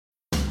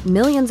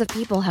Millions of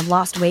people have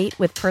lost weight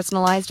with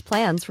personalized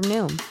plans from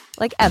Noom.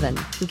 Like Evan,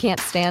 who can't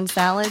stand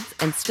salads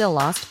and still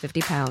lost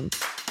 50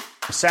 pounds.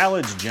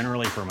 Salads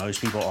generally for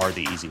most people are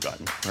the easy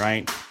button,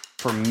 right?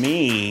 For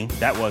me,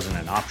 that wasn't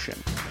an option.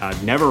 I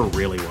never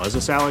really was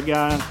a salad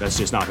guy. That's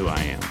just not who I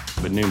am.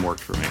 But Noom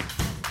worked for me.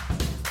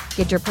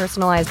 Get your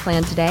personalized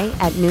plan today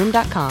at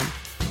Noom.com.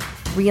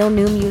 Real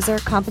Noom user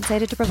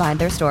compensated to provide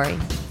their story.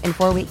 In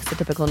 4 weeks, the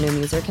typical Noom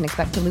user can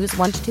expect to lose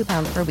 1 to 2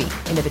 pounds per week.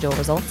 Individual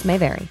results may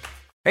vary.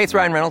 Hey, it's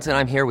Ryan Reynolds, and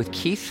I'm here with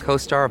Keith,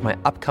 co-star of my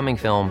upcoming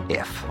film,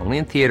 If, only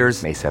in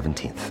theaters May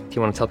 17th. Do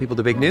you want to tell people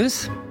the big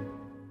news?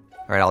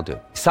 All right, I'll do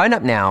it. Sign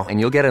up now and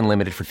you'll get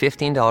unlimited for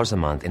 $15 a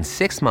month and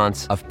 6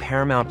 months of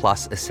Paramount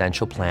Plus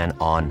Essential Plan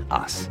on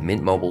us.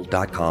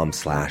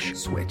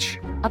 MintMobile.com/switch.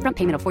 Upfront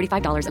payment of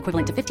 $45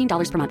 equivalent to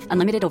 $15 per month.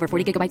 Unlimited over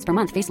 40 gigabytes per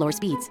month. Face lower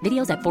speeds.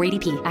 Videos at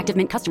 480p. Active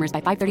Mint customers by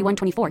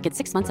 531.24 get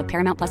 6 months of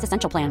Paramount Plus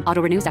Essential Plan.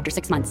 Auto renews after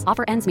 6 months.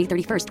 Offer ends May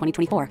 31st,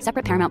 2024.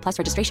 Separate Paramount Plus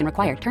registration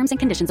required. Terms and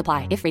conditions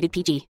apply if rated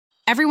PG.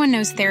 Everyone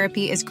knows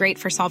therapy is great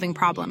for solving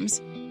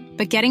problems.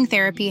 But getting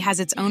therapy has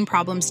its own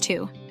problems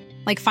too.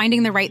 Like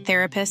finding the right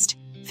therapist,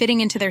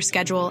 fitting into their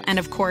schedule, and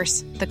of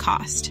course, the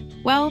cost.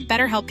 Well,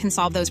 BetterHelp can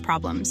solve those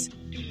problems.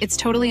 It's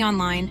totally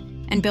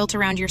online and built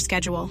around your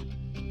schedule.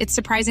 It's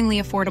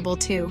surprisingly affordable,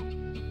 too.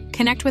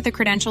 Connect with a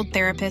credentialed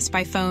therapist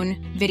by phone,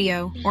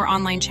 video, or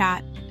online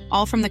chat,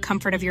 all from the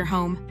comfort of your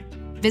home.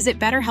 Visit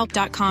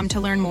BetterHelp.com to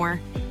learn more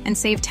and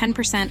save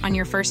 10% on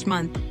your first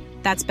month.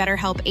 That's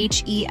BetterHelp,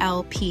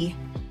 H-E-L-P.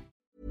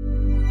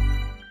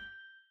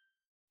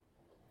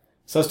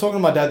 So I was talking to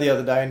my dad the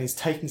other day and he's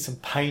taking some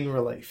pain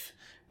relief.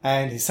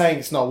 And he's saying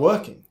it's not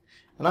working.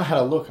 And I had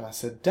a look and I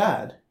said,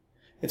 Dad,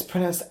 it's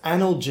pronounced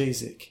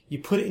analgesic. You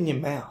put it in your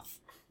mouth.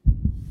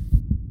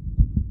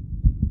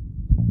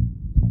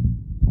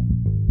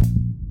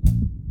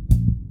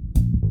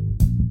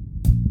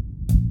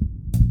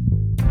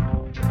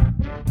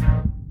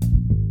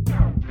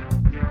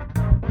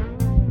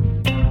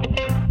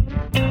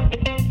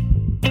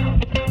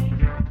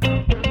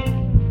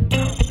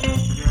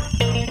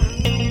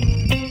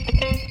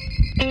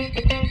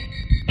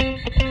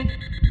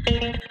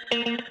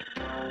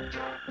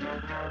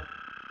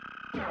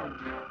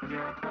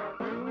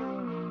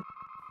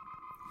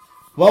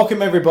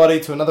 Welcome everybody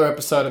to another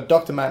episode of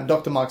Dr. Matt and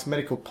Dr. Mike's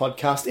Medical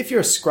Podcast. If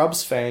you're a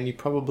Scrubs fan, you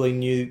probably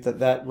knew that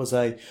that was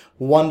a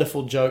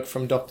wonderful joke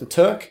from Dr.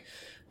 Turk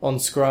on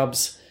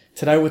Scrubs.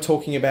 Today we're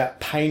talking about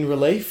pain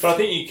relief. But I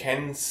think you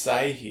can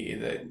say here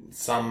that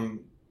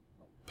some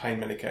pain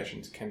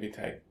medications can be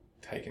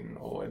taken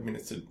or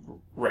administered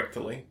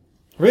rectally.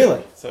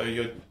 Really? So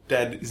your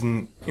dad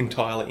isn't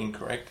entirely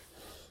incorrect.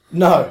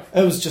 No,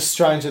 it was just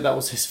strange that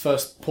was his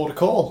first port of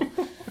call.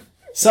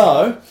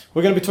 So,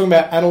 we're going to be talking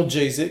about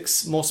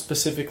analgesics, more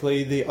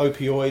specifically the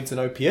opioids and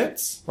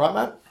opiates, right,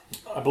 Matt?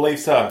 I believe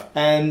so.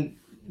 And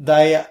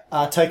they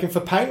are taken for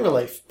pain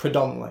relief,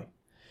 predominantly.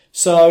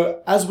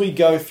 So, as we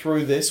go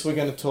through this, we're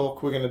going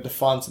to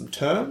define some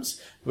terms.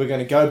 We're going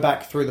to go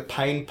back through the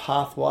pain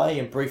pathway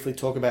and briefly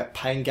talk about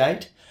pain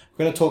gate.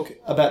 We're going to talk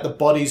about the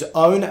body's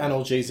own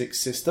analgesic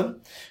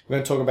system. We're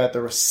going to talk about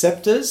the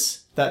receptors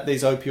that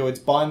these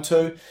opioids bind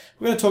to.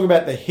 We're going to talk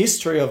about the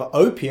history of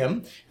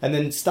opium and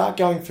then start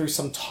going through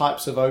some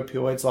types of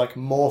opioids like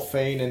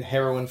morphine and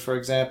heroin, for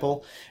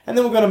example. And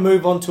then we're going to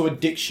move on to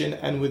addiction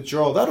and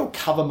withdrawal. That'll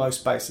cover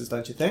most bases,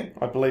 don't you think?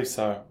 I believe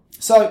so.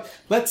 So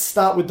let's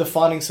start with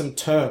defining some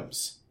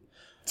terms.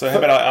 So how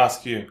about I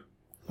ask you?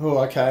 Oh,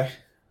 okay.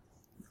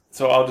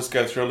 So I'll just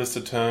go through a list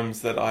of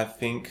terms that I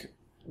think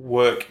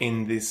work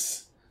in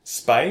this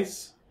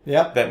space.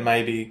 Yep. That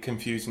may be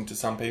confusing to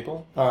some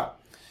people. All right.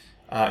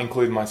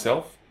 Including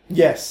myself.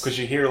 Yes. Because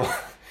you hear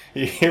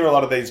a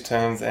lot of these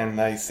terms and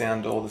they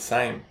sound all the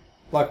same.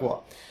 Like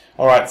what?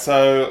 All right,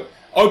 so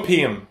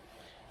opium.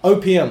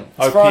 Opium.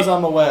 As far as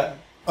I'm aware,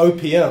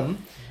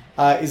 opium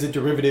is a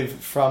derivative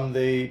from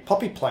the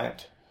poppy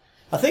plant.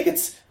 I think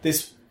it's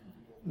this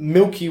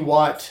milky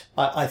white,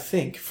 I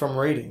think, from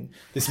reading,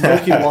 this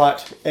milky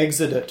white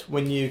exudate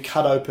when you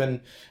cut open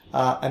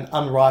an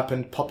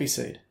unripened poppy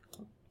seed.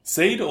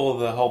 Seed or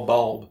the whole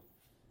bulb?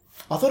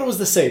 I thought it was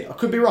the seed. I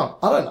could be wrong.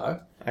 I don't know.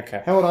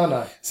 Okay. How would I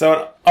know? So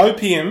an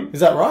opium... Is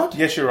that right?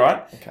 Yes, you're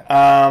right.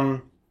 Okay.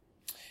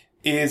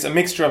 Is a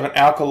mixture of an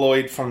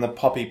alkaloid from the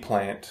poppy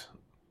plant,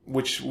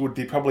 which would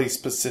be probably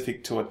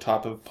specific to a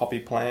type of poppy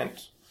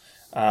plant.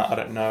 I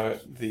don't know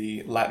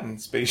the Latin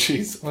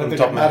species from the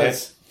top of my head.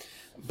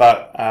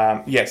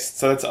 But yes,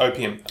 so that's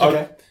opium.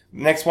 Okay.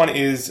 Next one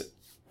is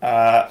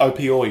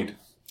opioid.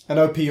 An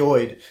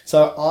opioid.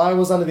 So I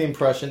was under the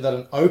impression that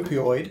an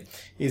opioid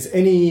is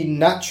any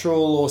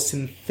natural or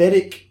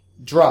synthetic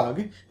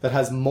drug that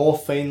has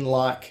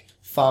morphine-like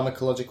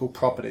pharmacological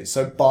properties.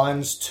 So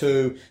binds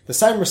to the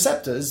same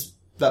receptors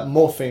that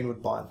morphine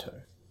would bind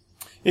to.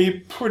 Yeah,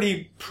 you're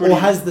pretty... Or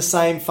has the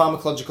same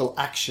pharmacological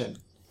action.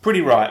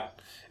 Pretty right.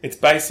 It's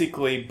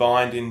basically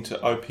bind into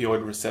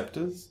opioid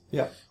receptors.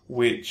 Yeah.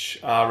 Which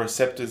are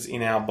receptors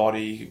in our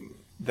body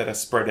that are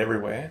spread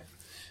everywhere.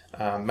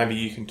 Maybe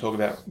you can talk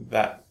about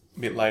that a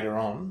bit later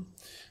on.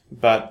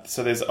 But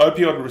so there's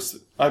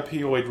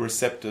opioid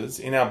receptors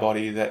in our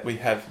body that we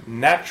have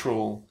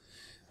natural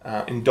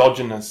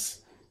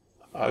endogenous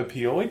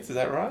opioids. Is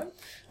that right?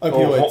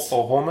 Opioids.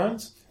 Or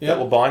hormones that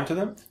will bind to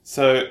them.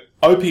 So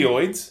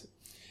opioids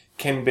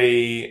can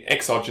be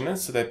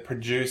exogenous, so they're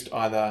produced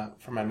either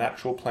from a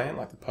natural plant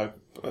like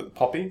the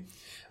poppy,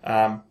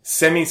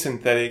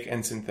 semi-synthetic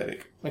and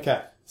synthetic.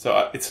 Okay.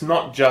 So it's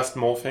not just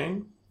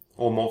morphine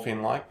or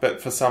morphine-like,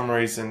 but for some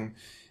reason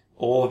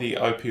all the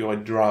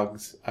opioid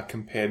drugs are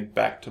compared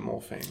back to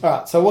morphine. All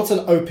right, so what's an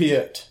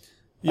opiate?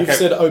 You've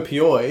said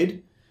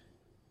opioid.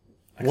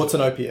 What's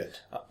an opiate?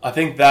 I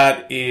think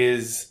that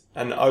is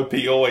an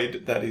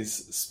opioid that is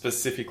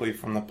specifically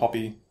from the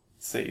poppy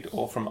seed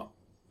or from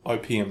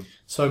opium.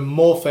 So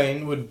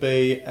morphine would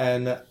be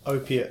an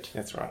opiate.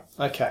 That's right.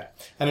 Okay.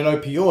 And an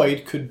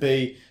opioid could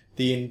be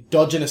the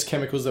endogenous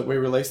chemicals that we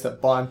release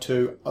that bind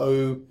to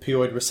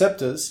opioid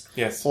receptors.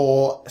 Yes.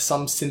 Or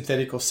some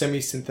synthetic or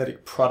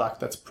semi-synthetic product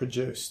that's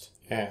produced.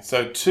 Yeah.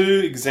 So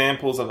 2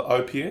 examples of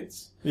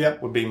opiates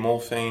would be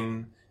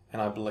morphine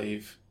and I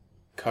believe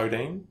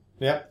codeine.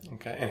 Yep.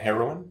 Okay. And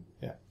heroin.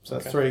 Yeah. So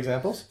that's 3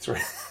 examples. 3.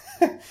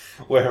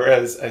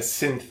 Whereas a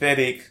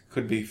synthetic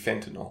could be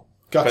fentanyl.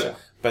 Gotcha.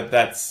 But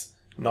that's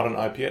not an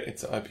opiate,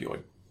 it's an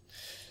opioid.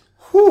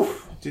 Whew.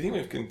 Do you think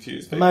we've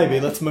confused people? Maybe.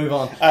 Let's move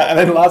on. And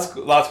then last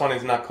one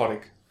is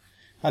narcotic.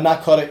 A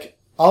narcotic.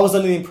 I was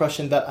under the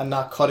impression that a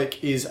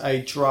narcotic is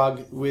a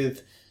drug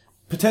with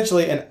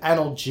potentially an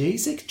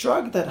analgesic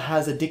drug that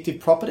has addictive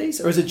properties,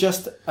 or is it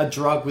just a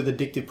drug with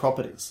addictive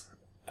properties?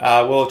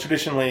 Well,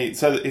 traditionally,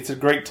 so it's a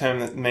Greek term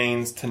that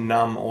means to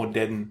numb or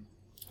deaden.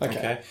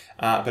 Okay.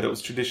 But it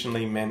was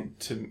traditionally meant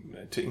to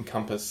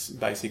encompass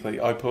basically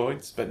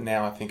opioids, but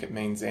now I think it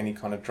means any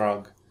kind of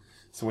drug.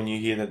 So when you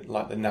hear that,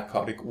 like the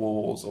narcotic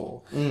wars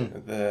or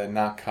the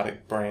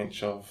narcotic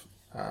branch of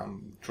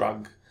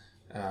drug,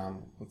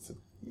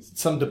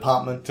 some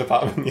department,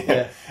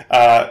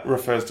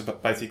 refers to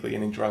basically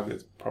any drug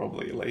that's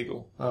probably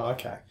illegal. Oh,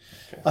 okay.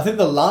 I think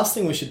the last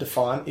thing we should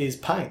define is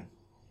pain,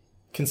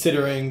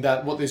 considering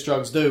that what these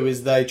drugs do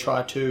is they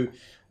try to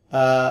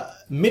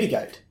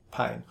mitigate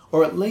pain,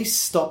 or at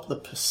least stop the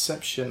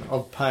perception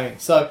of pain.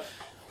 So,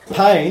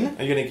 pain...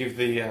 Are you going to give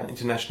the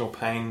International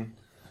Pain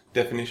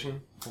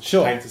definition?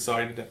 Sure. Pain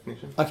Society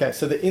definition? Okay,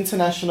 so the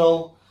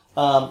International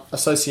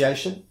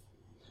Association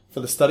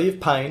for the Study of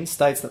Pain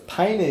states that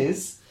pain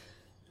is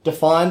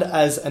defined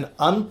as an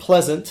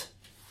unpleasant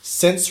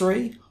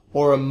sensory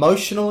or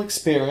emotional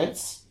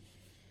experience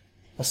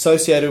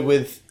associated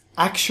with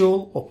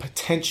actual or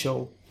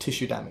potential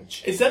tissue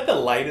damage. Is that the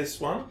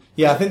latest one?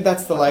 Yeah, I think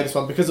that's the latest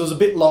one because it was a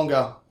bit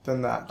longer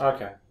than that.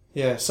 Okay.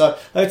 Yeah, so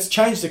it's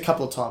changed a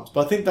couple of times,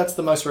 but I think that's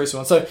the most recent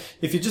one. So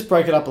if you just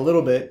break it up a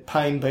little bit,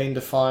 pain being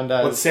defined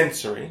as... What's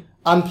sensory?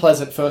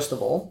 Unpleasant, first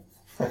of all.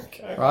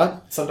 Okay.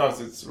 Right? Sometimes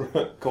it's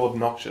called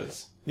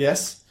noxious.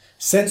 Yes.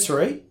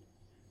 Sensory.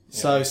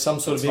 So some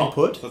sort of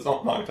input. That's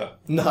not motor.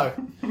 No.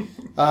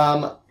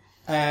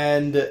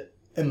 And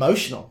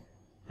emotional.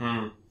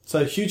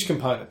 So a huge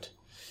component.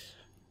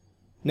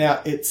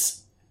 Now,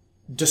 it's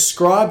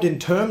described in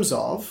terms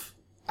of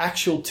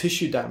actual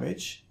tissue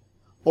damage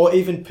or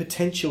even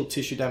potential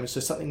tissue damage, so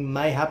something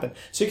may happen.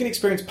 So you can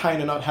experience pain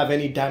and not have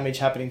any damage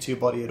happening to your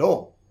body at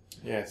all.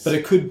 Yes. But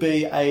it could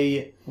be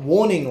a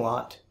warning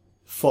light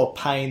for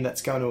pain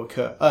that's going to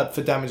occur,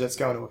 for damage that's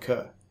going to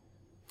occur.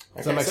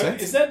 Does that make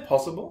sense? Is that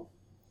possible?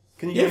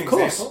 Can you give an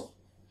example?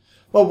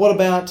 Well, what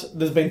about,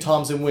 there's been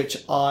times in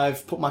which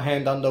I've put my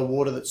hand under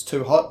water that's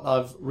too hot.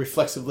 I've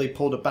reflexively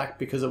pulled it back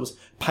because it was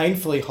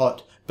painfully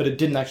hot, but it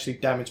didn't actually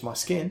damage my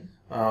skin.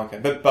 Oh, okay.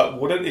 But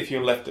would it if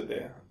you left it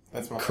there?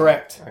 That's my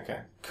Correct. Point. Okay.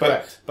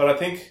 Correct. But I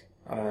think,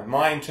 I don't know,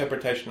 my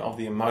interpretation of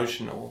the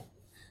emotional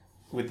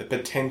with the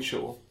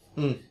potential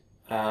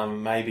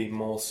maybe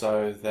more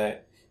so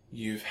that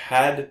you've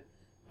had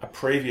a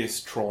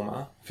previous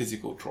trauma,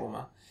 physical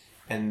trauma,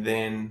 and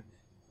then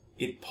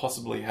it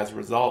possibly has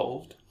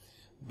resolved,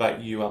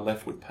 but you are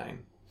left with pain.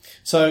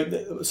 So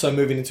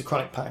moving into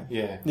chronic pain.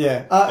 Yeah.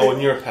 Yeah. Or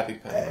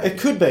neuropathic pain. Maybe. It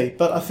could be,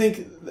 but I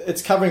think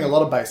it's covering a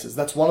lot of bases.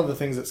 That's one of the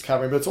things it's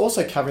covering, but it's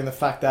also covering the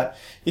fact that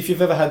if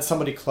you've ever had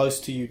somebody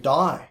close to you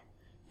die,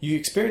 you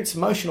experience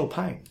emotional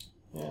pain.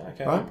 Yeah,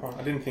 okay. Right? No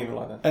problem. I didn't think of it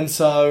like that. And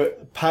so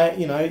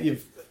pain,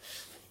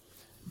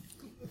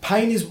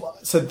 pain is,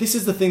 so this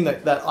is the thing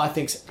that I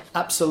think's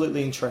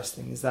absolutely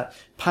interesting, is that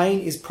pain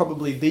is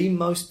probably the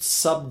most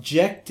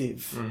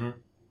subjective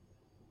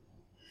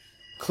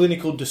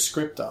clinical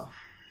descriptor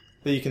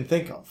that you can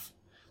think of.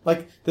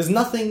 Like, there's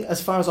nothing,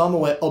 as far as I'm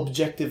aware,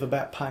 objective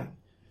about pain.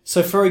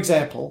 So, for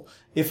example,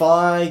 if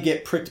I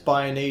get pricked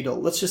by a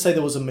needle, let's just say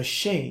there was a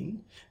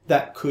machine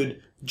that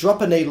could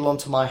drop a needle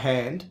onto my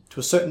hand to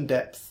a certain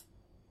depth,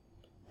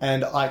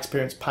 and I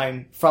experience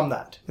pain from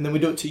that. And then we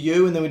do it to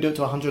you, and then we do it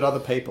to 100 other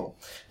people.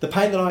 The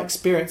pain that I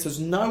experience, there's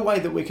no way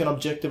that we can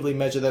objectively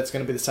measure that's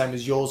going to be the same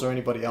as yours or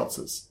anybody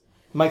else's.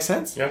 Make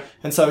sense? Yeah.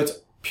 And so it's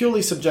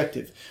purely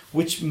subjective,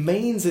 which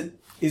means it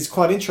is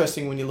quite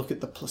interesting when you look at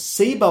the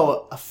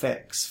placebo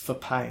effects for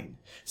pain.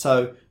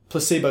 So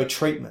placebo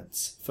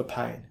treatments for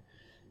pain.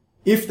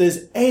 if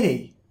there's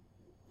any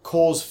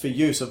cause for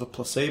use of a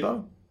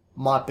placebo,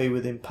 might be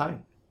within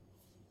pain.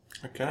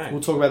 Okay.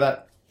 We'll talk about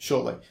that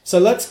shortly. So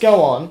let's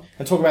go on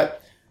and talk about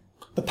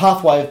the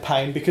pathway of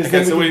pain, because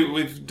Okay, so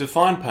we've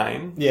defined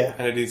pain. Yeah.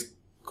 And it is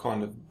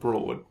kind of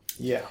broad.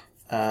 Yeah.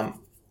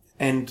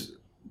 And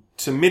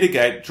to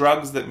mitigate,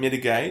 drugs that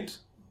mitigate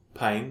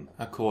pain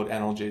are called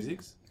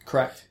analgesics.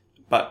 Correct.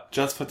 But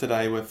just for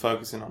today, we're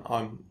focusing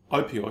on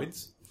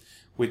opioids,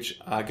 which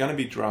are going to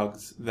be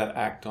drugs that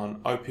act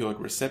on opioid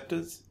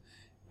receptors,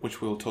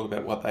 which we'll talk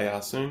about what they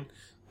are soon.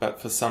 But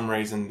for some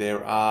reason,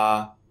 there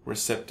are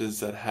receptors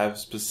that have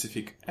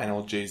specific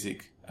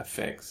analgesic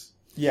effects.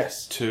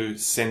 Yes. To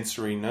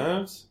sensory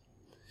nerves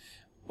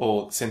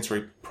or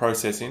sensory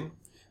processing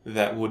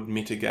that would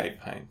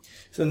mitigate pain.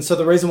 And so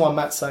the reason why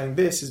Matt's saying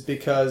this is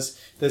because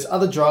there's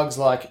other drugs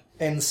like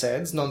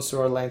NSAIDs,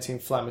 non-steroidal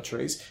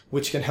anti-inflammatories,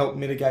 which can help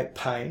mitigate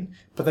pain,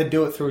 but they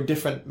do it through a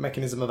different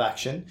mechanism of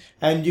action.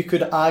 And you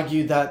could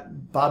argue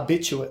that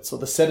barbiturates or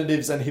the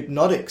sedatives and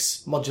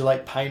hypnotics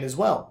modulate pain as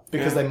well,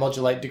 because they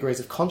modulate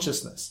degrees of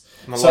consciousness.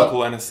 And the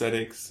local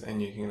anesthetics,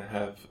 and you can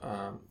have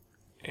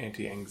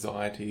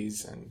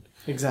anti-anxieties and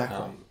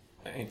exactly.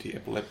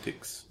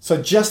 Anti-epileptics.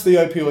 So just the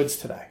opioids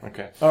today.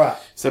 Okay. All right.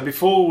 So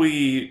before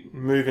we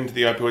move into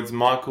the opioids,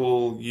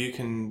 Michael, you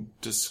can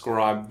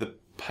describe the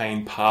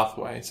pain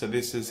pathway. So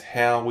this is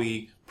how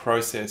we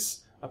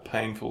process a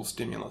painful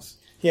stimulus.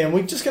 Yeah, and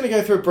we're just going to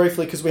go through it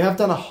briefly because we have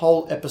done a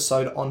whole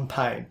episode on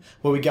pain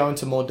where we go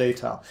into more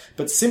detail.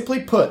 But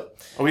simply put...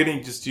 Are we going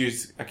to just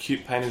use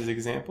acute pain as an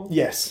example?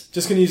 Yes,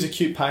 just going to use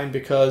acute pain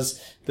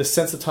because the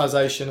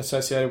sensitization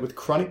associated with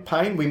chronic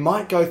pain, we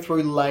might go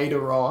through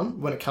later on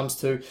when it comes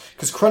to...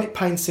 Because chronic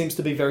pain seems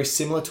to be very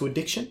similar to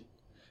addiction,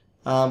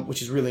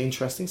 which is really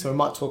interesting. So we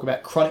might talk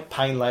about chronic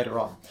pain later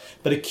on.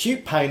 But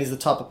acute pain is the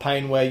type of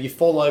pain where you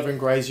fall over and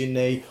graze your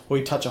knee, or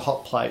you touch a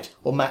hot plate,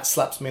 or Matt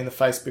slaps me in the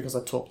face because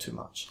I talk too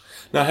much.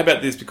 Now, how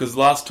about this? Because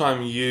last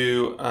time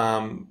you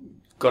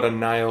got a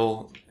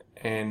nail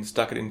and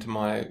stuck it into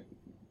my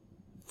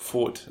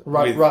foot.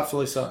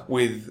 Rightfully so.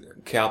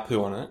 With cow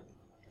poo on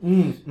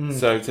it.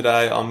 So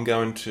today I'm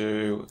going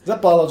to... Is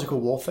that biological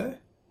warfare?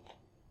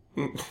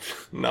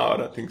 No, I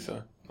don't think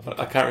so.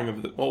 I can't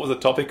remember. What was the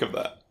topic of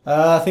that?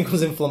 I think it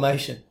was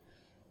inflammation.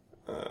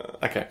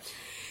 Okay.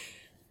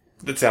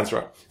 That sounds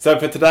right. So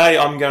for today,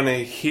 I'm going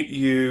to hit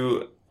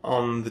you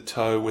on the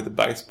toe with a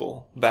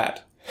baseball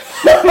bat.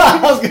 I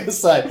was going to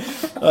say,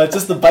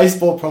 just the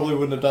baseball probably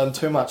wouldn't have done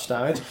too much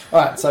damage.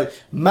 All right, so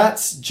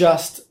Matt's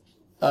just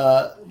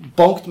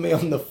bonked me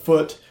on the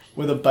foot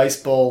with a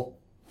baseball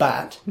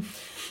bat,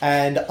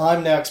 and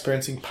I'm now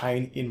experiencing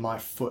pain in my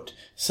foot.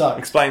 So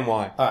explain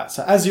why. All right,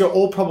 so as you're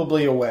all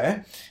probably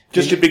aware...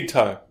 Just your big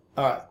toe.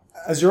 All right.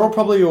 As you're all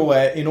probably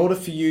aware, in order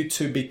for you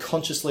to be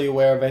consciously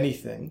aware of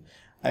anything,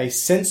 a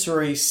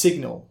sensory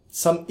signal,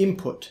 some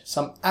input,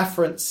 some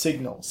afferent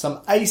signal,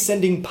 some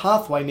ascending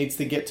pathway needs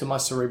to get to my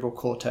cerebral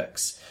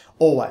cortex.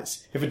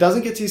 Always. If it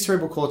doesn't get to your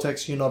cerebral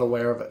cortex, you're not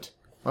aware of it.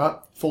 All right?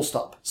 Full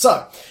stop.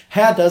 So,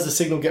 how does the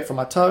signal get from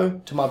my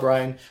toe to my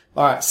brain?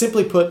 All right.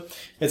 Simply put,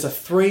 it's a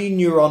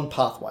 3-neuron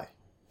pathway.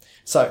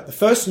 So, the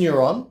first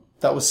neuron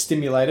that was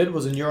stimulated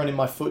was a neuron in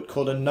my foot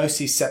called a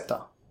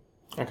nociceptor.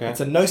 Okay. It's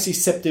a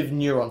nociceptive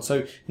neuron.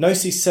 So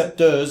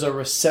nociceptors are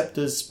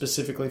receptors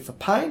specifically for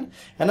pain.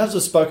 And as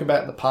we spoke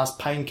about in the past,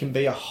 pain can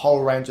be a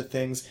whole range of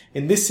things.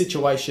 In this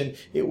situation,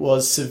 it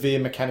was severe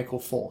mechanical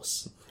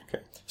force.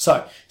 Okay.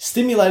 So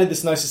stimulated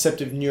this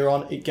nociceptive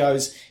neuron. It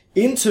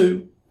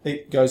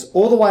goes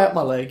all the way up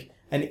my leg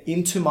and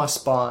into my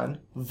spine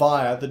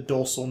via the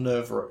dorsal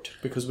nerve root.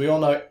 Because we all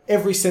know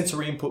every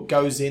sensory input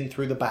goes in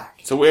through the back.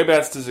 So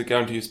whereabouts does it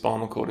go into your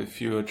spinal cord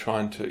if you were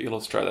trying to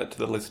illustrate that to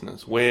the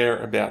listeners?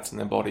 Whereabouts in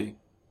their body?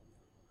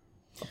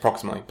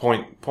 Approximately.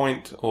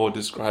 Point or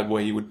describe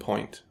where you would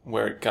point,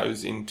 where it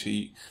goes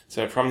into.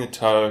 So from your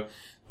toe,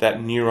 that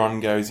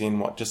neuron goes in,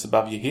 what, just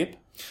above your hip?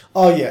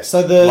 Oh, yeah.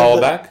 So the... Lower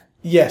back?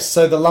 Yes,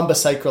 so the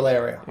lumbosacral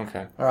area.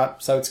 Okay. All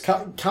right, so it's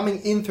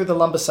coming in through the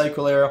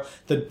lumbosacral area,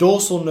 the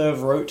dorsal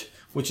nerve root,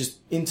 which is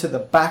into the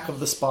back of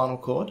the spinal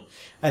cord,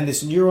 and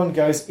this neuron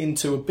goes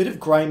into a bit of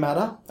grey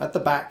matter at the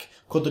back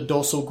called the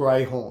dorsal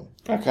grey horn.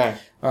 Okay.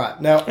 All right,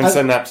 now... And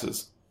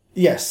synapses.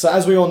 Yes, so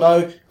as we all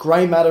know,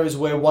 grey matter is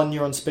where one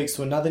neuron speaks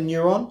to another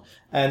neuron,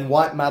 and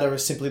white matter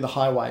is simply the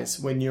highways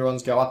where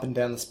neurons go up and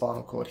down the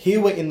spinal cord. Here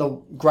we're in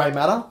the grey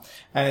matter,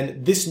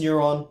 and this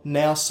neuron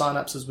now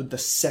synapses with the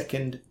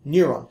second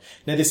neuron.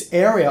 Now this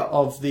area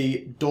of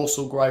the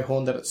dorsal grey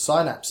horn that it's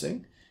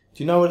synapsing,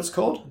 do you know what it's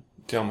called?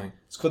 Tell me.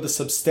 It's called the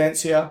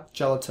substantia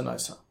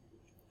gelatinosa.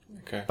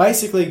 Okay.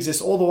 Basically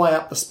exists all the way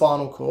up the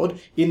spinal cord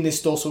in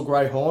this dorsal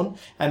grey horn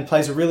and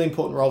plays a really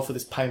important role for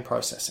this pain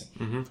processing.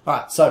 Mm-hmm. All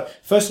right, so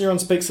first neuron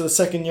speaks to the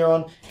second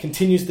neuron,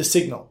 continues the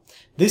signal.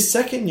 This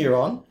second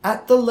neuron,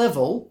 at the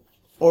level,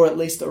 or at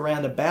least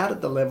around about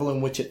at the level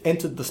in which it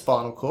entered the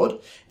spinal cord,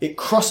 it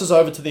crosses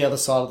over to the other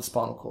side of the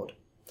spinal cord.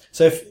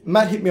 So if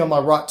Matt hit me on my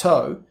right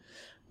toe,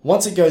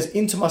 once it goes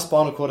into my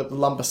spinal cord at the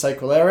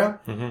lumbosacral area,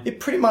 it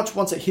pretty much,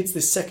 once it hits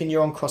this second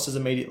neuron, crosses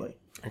immediately.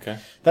 Okay.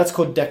 That's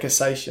called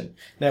decussation.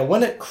 Now,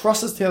 when it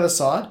crosses to the other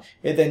side,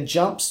 it then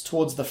jumps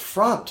towards the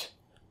front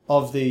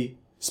of the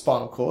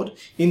spinal cord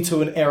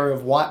into an area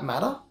of white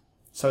matter.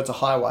 So it's a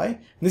highway. And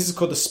this is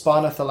called the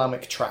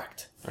spinothalamic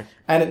tract. Okay.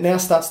 And it now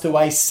starts to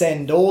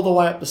ascend all the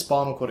way up the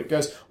spinal cord. It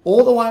goes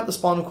all the way up the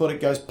spinal cord.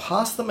 It goes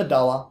past the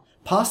medulla,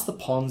 past the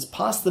pons,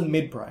 past the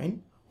midbrain,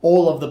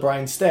 all of the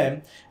brain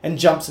stem, and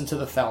jumps into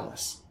the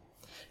thalamus.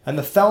 And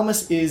the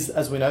thalamus is,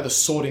 as we know, the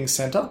sorting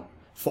center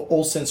for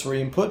all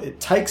sensory input. It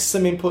takes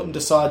some input and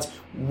decides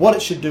what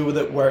it should do with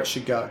it, where it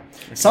should go.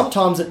 Okay.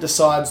 Sometimes it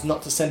decides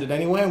not to send it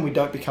anywhere and we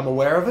don't become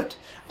aware of it.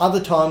 Other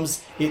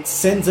times it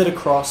sends it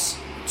across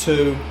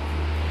to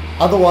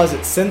a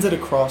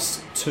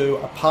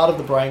part of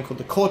the brain called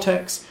the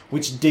cortex,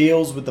 which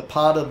deals with the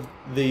part of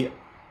the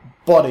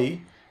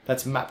body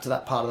that's mapped to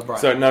that part of the brain.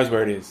 So it knows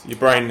where it is. Your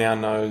brain now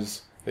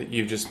knows that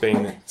you've just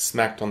been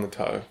smacked on the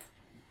toe.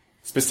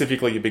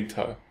 Specifically your big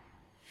toe.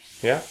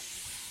 Yeah?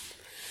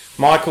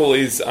 Michael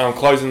is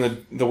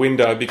closing the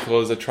window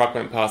because a truck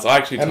went past. I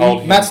actually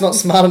told him... Matt's not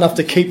smart enough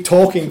to keep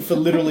talking for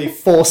literally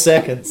 4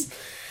 seconds.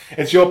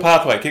 It's your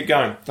pathway. Keep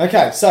going.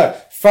 Okay, so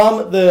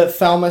from the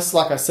thalamus,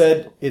 like I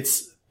said,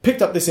 it's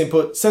picked up this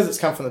input, says it's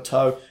come from the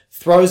toe,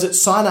 throws it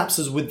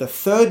synapses with the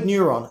third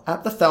neuron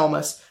at the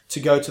thalamus to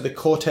go to the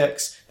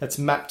cortex that's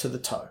mapped to the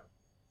toe.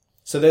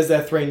 So there's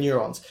their 3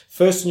 neurons.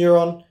 First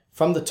neuron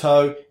from the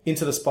toe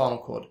into the spinal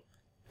cord.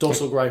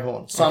 Dorsal grey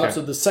horn. Synapse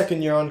with the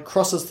second neuron,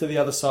 crosses to the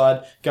other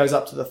side, goes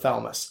up to the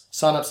thalamus.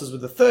 Synapses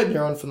with the third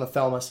neuron from the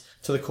thalamus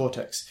to the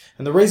cortex.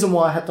 And the reason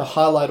why I had to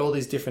highlight all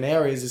these different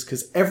areas is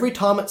because every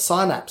time it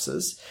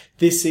synapses,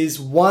 this is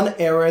one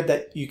area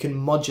that you can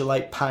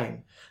modulate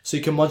pain. So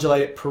you can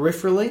modulate it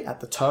peripherally at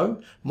the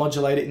toe,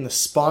 modulate it in the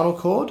spinal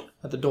cord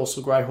at the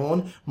dorsal grey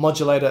horn,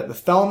 modulate it at the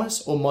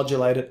thalamus, or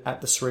modulate it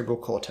at the cerebral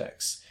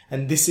cortex.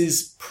 And this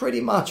is pretty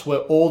much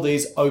where all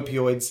these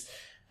opioids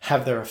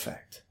have their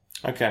effect.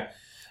 Okay.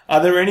 Are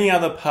there any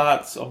other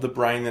parts of the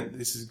brain that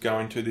this is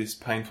going to, this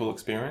painful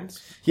experience?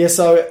 Yeah,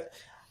 so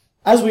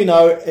as we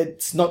know,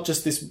 it's not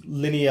just this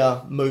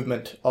linear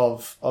movement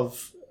of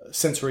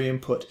sensory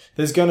input.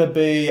 There's going to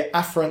be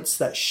afferents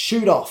that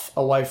shoot off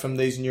away from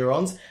these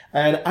neurons,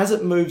 and as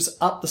it moves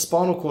up the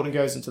spinal cord and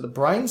goes into the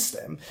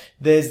brainstem,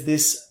 there's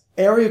this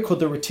area called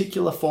the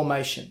reticular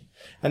formation.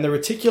 And the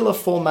reticular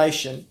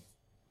formation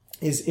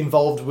is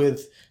involved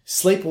with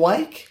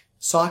sleep-wake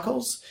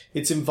cycles.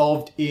 It's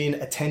involved in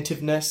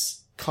attentiveness,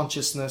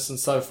 consciousness, and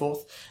so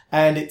forth.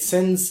 And it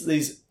sends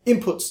these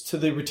inputs to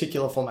the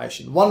reticular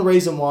formation. One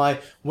reason why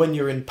when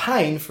you're in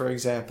pain, for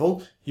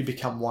example, you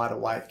become wide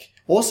awake.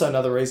 Also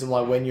another reason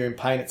why when you're in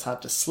pain, it's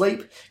hard to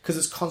sleep, because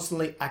it's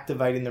constantly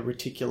activating the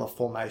reticular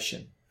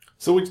formation.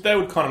 So that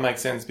would kind of make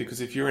sense,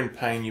 because if you're in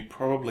pain, you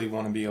probably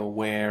want to be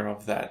aware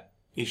of that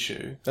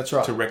issue. That's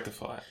right. To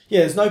rectify it.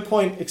 Yeah, there's no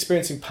point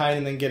experiencing pain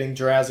and then getting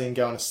drowsy and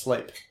going to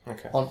sleep.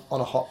 Okay. On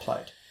a hot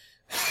plate.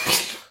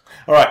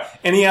 All right.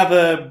 Any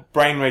other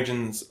brain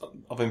regions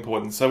of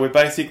importance? So we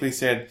basically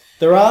said...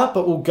 There are,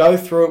 but we'll go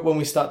through it when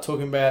we start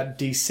talking about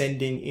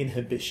descending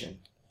inhibition.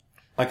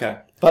 Okay.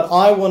 But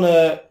I want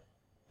to...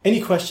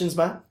 Any questions,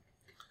 Matt?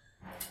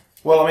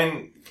 Well, I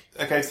mean...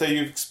 Okay, so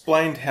you've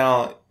explained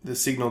how the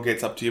signal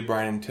gets up to your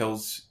brain and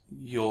tells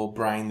your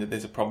brain that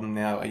there's a problem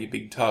now at your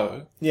big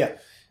toe. Yeah.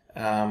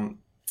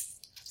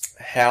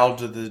 How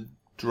do the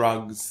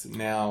drugs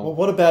now... Well,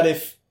 what about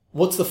if...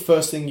 What's the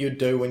first thing you'd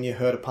do when you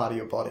hurt a part of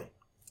your body?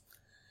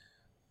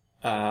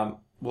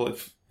 Well,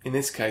 if in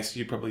this case,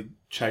 you'd probably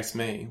chase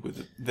me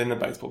with then a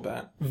baseball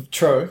bat.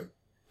 True.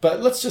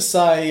 But let's just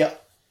say...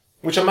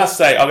 Which I must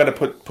say, I've got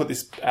to put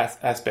this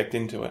aspect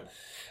into it.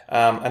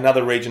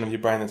 Another region of your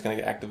brain that's going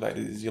to get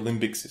activated is your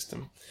limbic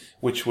system,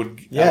 which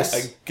would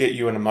get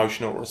you an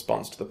emotional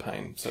response to the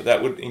pain. So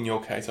that would, in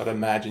your case, I'd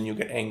imagine you'll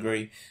get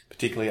angry,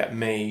 particularly at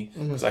me,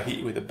 because I hit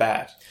you with a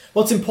bat.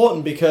 Well, it's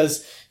important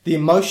because the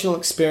emotional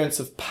experience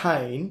of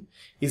pain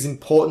is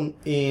important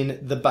in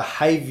the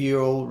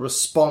behavioural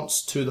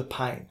response to the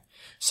pain.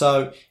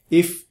 So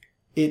if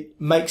it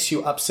makes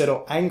you upset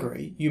or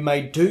angry, you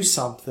may do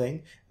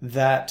something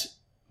that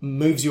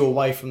moves you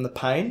away from the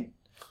pain.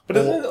 But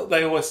doesn't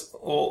they always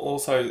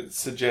also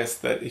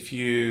suggest that if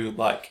you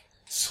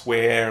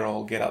swear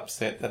or get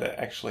upset, that it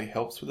actually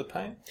helps with the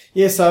pain?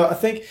 Yeah, so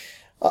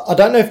I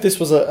don't know if this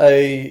was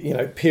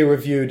a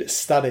peer-reviewed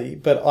study,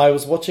 but I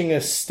was watching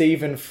a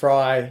Stephen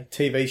Fry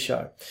TV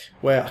show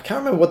where I can't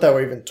remember what they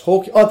were even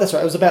talking. Oh, that's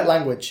right. It was about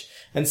language.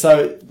 And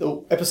so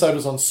the episode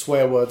was on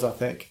swear words, I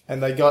think.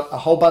 And they got a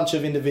whole bunch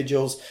of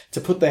individuals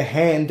to put their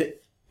hand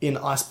in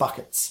ice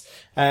buckets.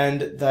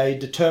 And they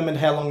determined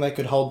how long they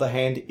could hold the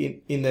hand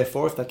in there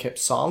for if they kept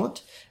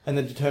silent. And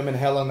then determined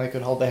how long they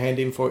could hold their hand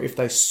in for if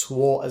they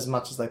swore as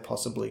much as they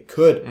possibly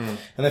could. And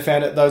they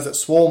found that those that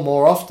swore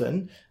more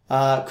often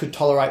could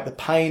tolerate the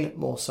pain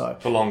more so.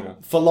 For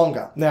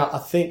longer. Now, I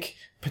think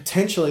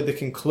potentially the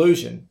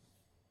conclusion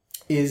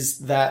is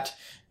that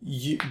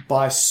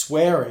by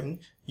swearing,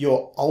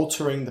 you're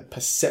altering the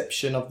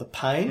perception of the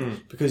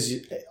pain because,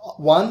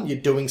 one, you're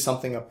doing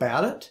something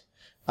about it.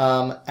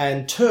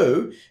 And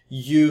two,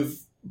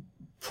 you've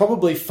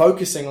probably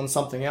focusing on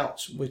something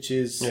else, which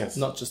is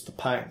not just the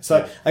pain.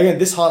 So again,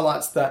 this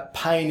highlights that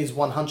pain is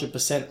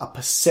 100% a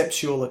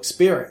perceptual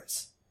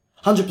experience.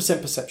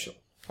 100% perceptual.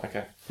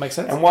 Okay. Makes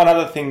sense? And one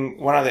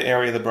other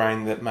area of the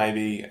brain that may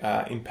be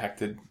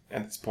impacted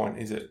at this point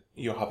is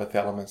your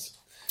hypothalamus.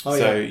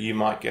 So you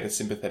might get a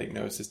sympathetic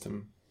nervous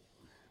system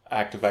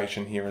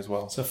activation here as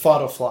well. So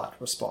fight or flight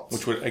response.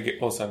 Which would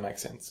also make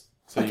sense.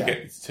 So you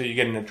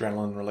get an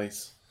adrenaline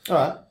release. All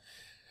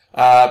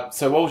right.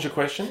 So what was your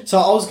question? So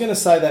I was going to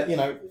say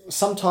that,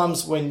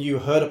 sometimes when you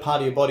hurt a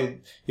part of your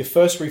body, your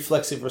first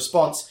reflexive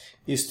response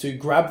is to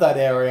grab that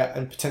area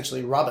and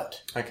potentially rub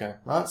it. Okay.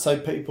 Right? So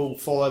people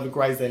fall over,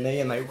 graze their knee,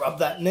 and they rub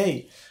that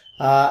knee.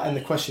 And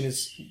the question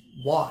is,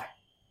 why?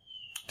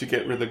 To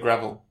get rid of the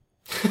gravel.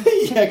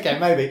 Yeah, okay,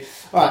 maybe.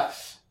 All right.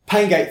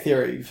 Pain gate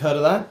theory. You've heard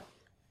of that?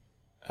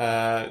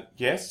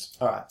 Yes.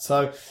 All right.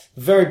 So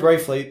very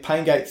briefly,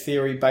 pain gate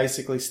theory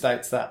basically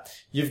states that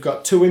you've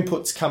got two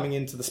inputs coming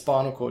into the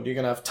spinal cord. You're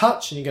going to have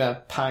touch and you're going to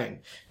have pain.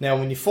 Now,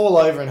 when you fall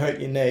over and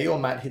hurt your knee or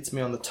Matt hits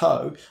me on the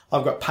toe,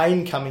 I've got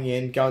pain coming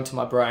in, going to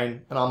my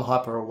brain, and I'm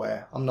hyper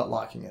aware. I'm not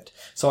liking it.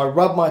 So I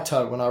rub my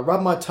toe. When I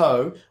rub my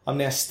toe, I'm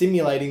now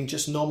stimulating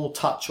just normal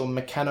touch or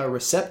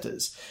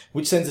mechanoreceptors,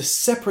 which sends a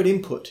separate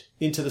input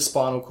into the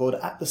spinal cord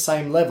at the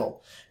same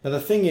level. Now,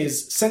 the thing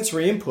is,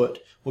 sensory input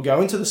will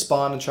go into the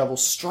spine and travel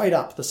straight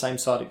up the same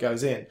side it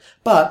goes in.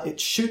 But it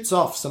shoots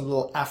off some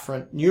little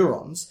afferent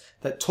neurons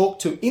that talk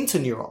to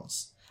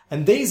interneurons.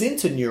 And these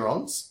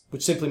interneurons,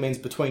 which simply means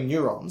between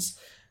neurons,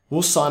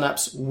 will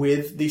synapse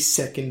with the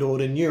second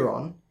order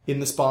neuron in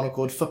the spinal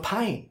cord for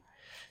pain.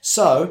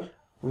 So,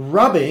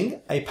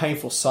 rubbing a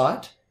painful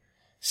site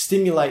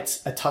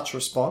stimulates a touch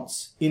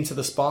response into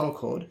the spinal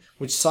cord,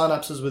 which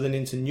synapses with an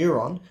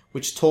interneuron,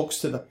 which talks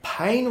to the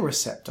pain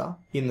receptor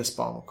in the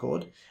spinal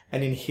cord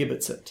and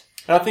inhibits it.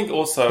 And I think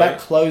also that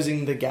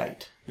closing the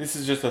gate. This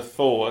is just a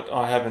thought.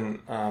 I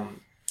haven't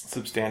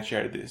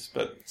substantiated this,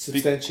 but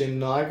Substantia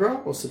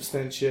nigra or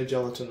substantia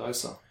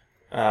gelatinosa?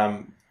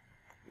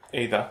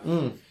 Either.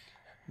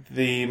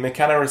 The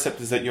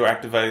mechanoreceptors that you're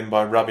activating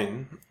by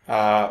rubbing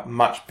are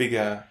much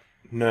bigger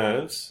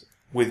nerves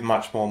with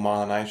much more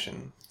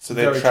myelination. So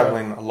they're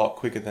travelling a lot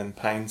quicker than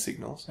pain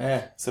signals.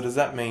 Yeah. So does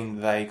that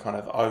mean they kind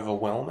of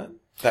overwhelm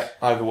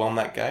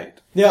that gate?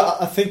 Yeah,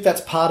 I think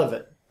that's part of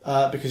it.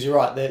 Because you're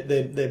right,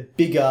 they're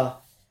bigger,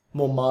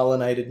 more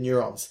myelinated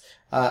neurons.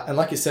 And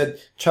like you said,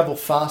 travel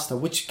faster,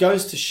 which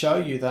goes to show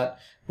you that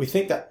we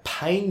think that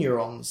pain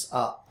neurons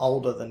are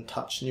older than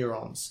touch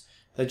neurons.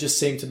 They just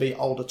seem to be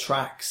older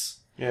tracks.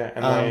 Yeah,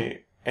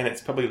 and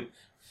it's probably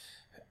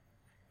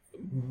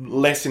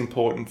less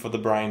important for the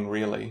brain,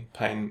 really,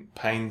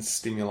 pain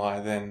stimuli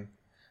than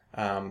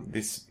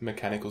this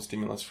mechanical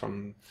stimulus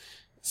from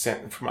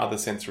other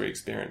sensory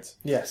experience.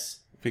 Yes.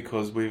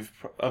 Because we've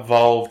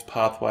evolved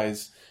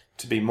pathways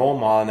to be more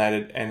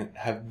myelinated and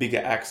have bigger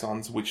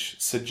axons, which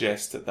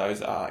suggest that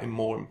those are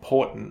more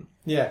important.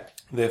 Yeah.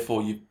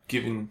 Therefore, you've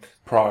given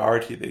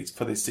priority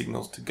for these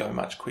signals to go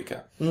much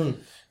quicker.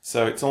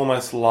 So it's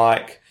almost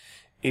like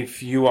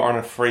if you were on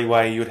a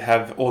freeway, you'd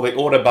have, or the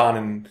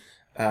Autobahn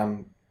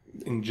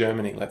in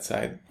Germany, let's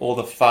say, all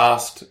the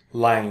fast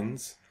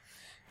lanes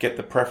get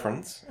the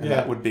preference, and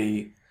that would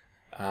be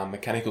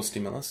mechanical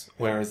stimulus,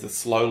 whereas the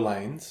slow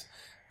lanes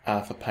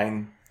are for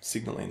pain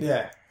signaling.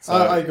 Yeah, so,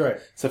 I agree.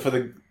 So for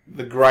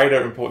the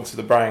greater importance of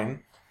the brain,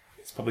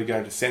 it's probably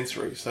going to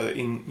sensory. So that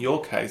in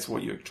your case,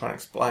 what you're trying to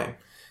explain,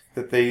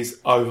 that these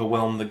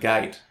overwhelm the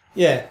gate.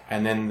 Yeah.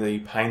 And then the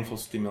painful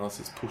stimulus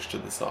is pushed to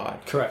the side.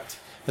 Correct.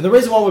 And the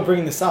reason why we're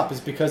bringing this up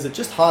is because it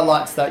just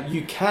highlights that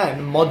you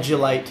can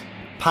modulate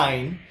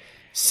pain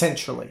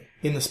centrally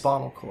in the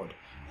spinal cord.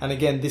 And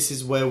again, this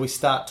is where we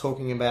start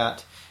talking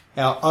about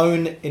our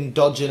own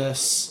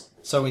endogenous,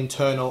 so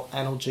internal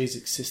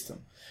analgesic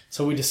system.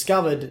 So we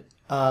discovered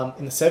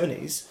in the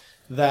 70s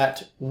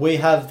that we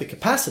have the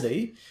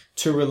capacity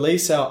to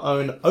release our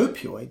own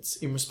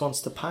opioids in response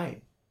to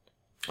pain.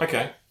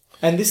 Okay.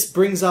 And this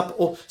brings up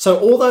all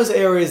those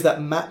areas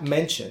that Matt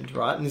mentioned,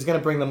 right? And he's going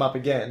to bring them up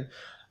again.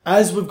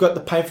 As we've got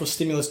the painful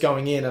stimulus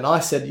going in, and I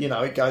said,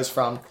 it goes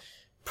from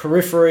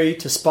periphery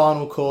to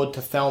spinal cord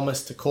to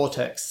thalamus to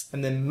cortex.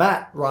 And then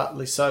Matt,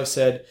 rightly so,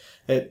 said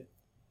it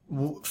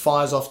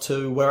fires off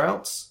to where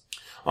else?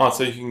 Oh,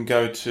 so you can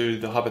go to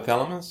the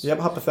hypothalamus. Yep,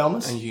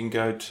 hypothalamus. And you can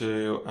go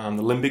to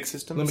the limbic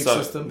system. And the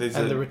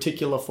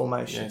reticular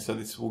formation. Yeah, so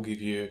this will give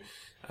you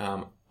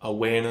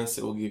awareness.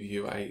 It will give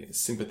you a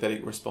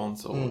sympathetic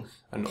response or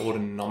an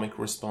autonomic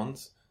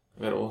response.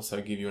 But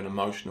also give you an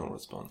emotional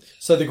response.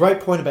 So the great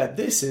point about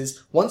this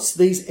is once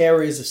these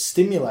areas are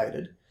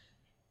stimulated,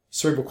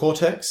 cerebral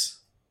cortex,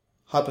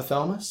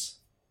 hypothalamus,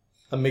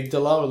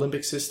 amygdala or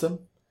limbic system,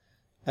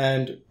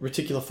 and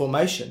reticular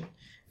formation,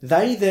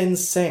 they then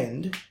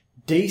send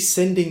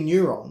descending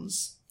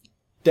neurons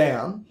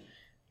down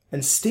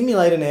and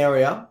stimulate an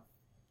area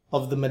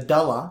of the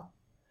medulla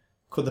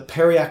called the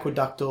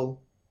periaqueductal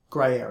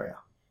grey area,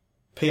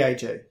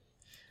 PAG.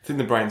 It's in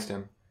the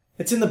brainstem.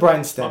 It's in the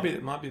brainstem.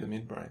 It might be the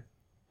midbrain.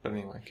 But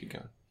anyway, keep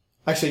going.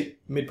 Actually,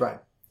 midbrain.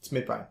 It's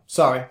midbrain.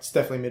 Sorry, it's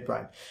definitely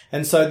midbrain.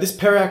 And so this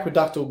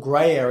periaqueductal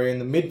grey area in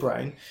the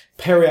midbrain,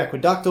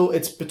 periaqueductal,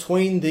 it's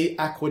between the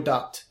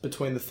aqueduct,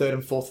 between the third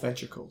and fourth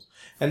ventricles.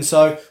 And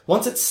so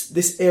once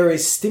this area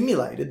is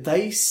stimulated,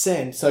 they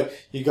send, so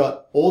you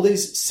got all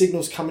these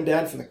signals coming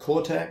down from the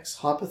cortex,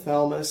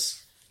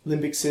 hypothalamus,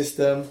 limbic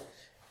system,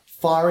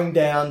 firing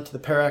down to the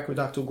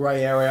periaqueductal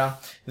grey area.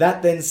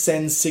 That then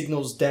sends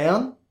signals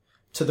down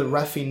to the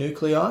Raphe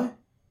nuclei.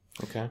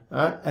 Okay.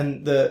 All right,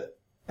 and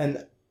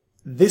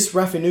this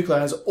Raphe nuclei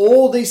has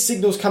all these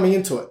signals coming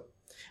into it.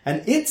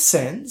 And it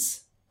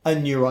sends a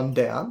neuron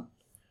down,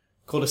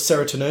 called a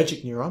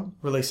serotonergic neuron,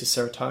 releases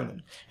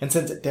serotonin, and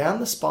sends it down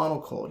the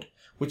spinal cord,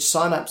 which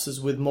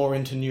synapses with more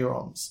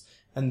interneurons.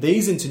 And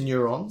these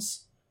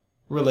interneurons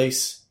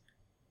release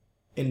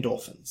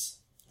endorphins,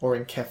 or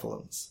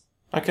enkephalins.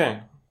 Okay.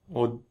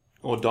 Or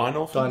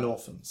dynorphins?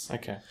 Dynorphins.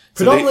 Okay.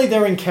 Predominantly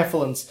they're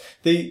enkephalins.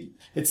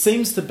 It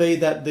seems to be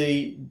that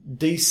the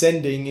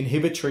descending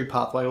inhibitory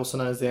pathway, also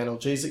known as the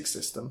analgesic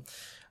system,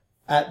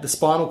 at the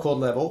spinal cord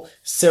level,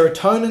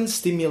 serotonin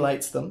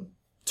stimulates them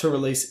to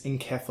release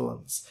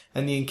enkephalins.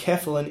 And the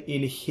enkephalin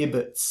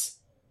inhibits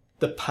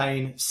the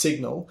pain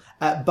signal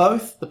at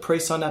both the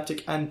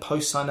presynaptic and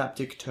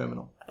postsynaptic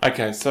terminal.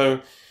 Okay,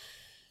 so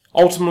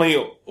ultimately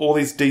all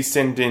these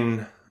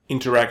descending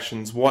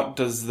interactions, what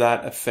does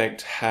that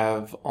effect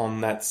have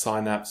on that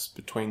synapse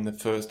between the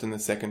first and the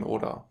second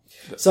order?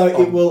 So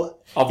it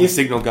will... Of the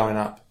signal going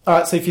up.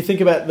 Alright, so if you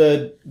think about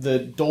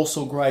the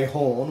dorsal grey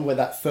horn, where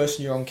that first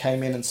neuron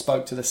came in and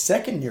spoke to the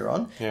second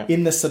neuron,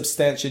 in the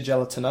substantia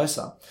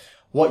gelatinosa,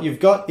 what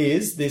you've got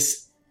is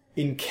this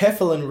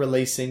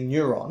enkephalin-releasing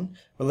neuron,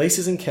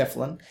 releases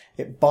enkephalin,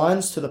 it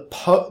binds to the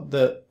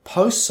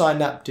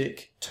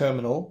postsynaptic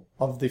terminal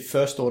of the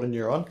first order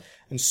neuron,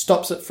 and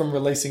stops it from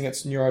releasing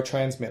its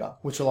neurotransmitter,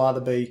 which will either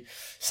be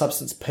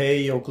substance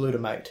P or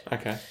glutamate.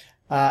 Okay.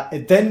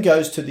 It then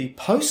goes to the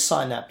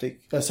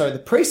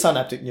the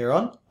presynaptic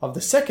neuron of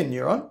the second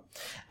neuron,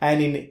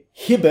 and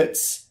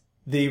inhibits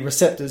the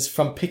receptors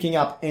from picking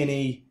up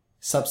any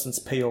substance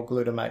P or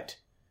glutamate.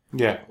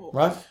 Yeah.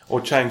 Right? Or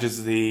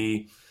changes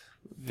the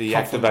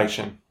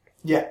activation.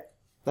 Yeah,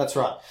 that's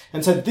right.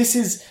 And so this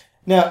is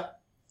now.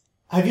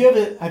 Have you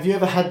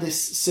ever had this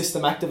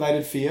system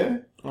activated for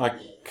you? I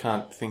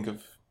can't think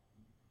of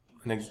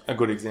a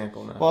good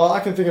example now. Well, I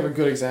can think of a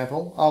good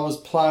example. I was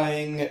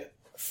playing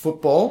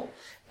football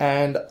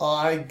and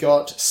I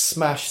got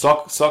smashed.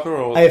 Soccer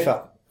or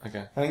AFL.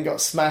 Okay. And I got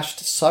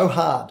smashed so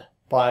hard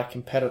by a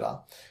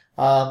competitor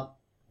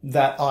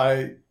that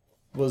I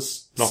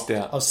was knocked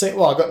out. I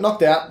got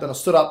knocked out. Then I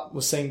stood up,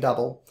 was seeing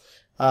double.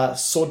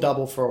 Saw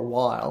double for a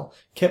while,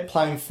 kept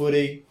playing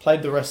footy,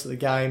 played the rest of the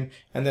game,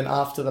 and then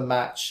after the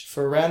match,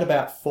 for around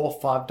about 4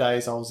 or 5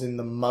 days, I was in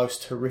the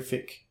most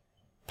horrific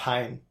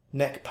pain.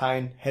 Neck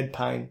pain, head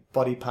pain,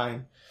 body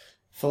pain,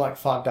 for like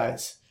 5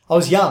 days. I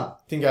was young,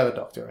 didn't go to the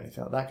doctor or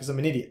anything like that, because I'm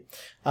an idiot.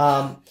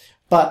 But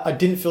I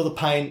didn't feel the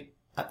pain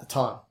at the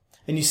time.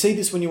 And you see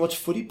this when you watch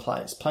footy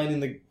players playing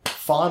in the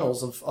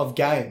finals of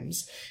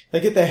games. They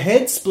get their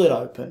head split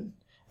open,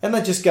 and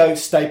they just go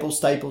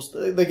staples.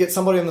 They get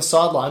somebody on the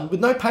sideline with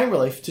no pain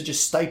relief to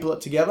just staple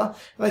it together,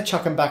 and they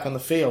chuck them back on the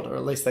field, or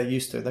at least they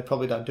used to. They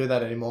probably don't do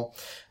that anymore.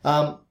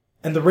 And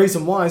the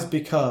reason why is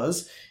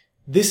because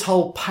this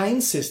whole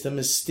pain system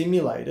has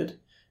stimulated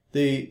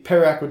the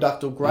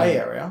periaqueductal grey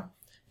area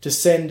to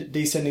send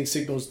descending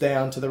signals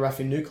down to the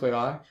Raphe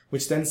nuclei,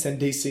 which then send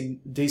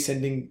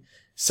descending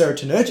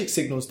serotonergic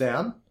signals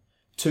down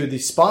to the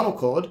spinal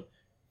cord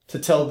to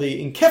tell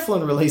the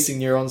enkephalin-releasing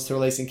neurons to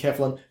release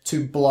enkephalin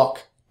to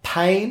block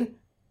pain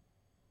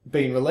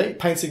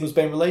signals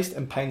being released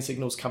and pain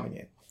signals coming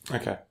in.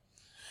 Okay.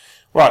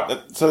 Right.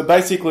 So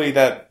basically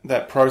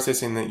that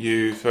processing that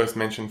you first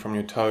mentioned from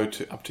your toe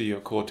up to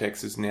your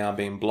cortex is now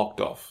being blocked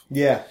off.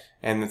 Yeah.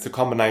 And it's a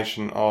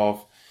combination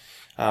of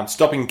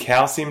stopping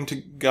calcium to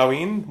go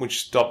in, which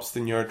stops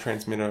the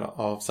neurotransmitter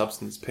of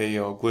substance P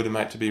or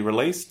glutamate to be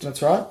released.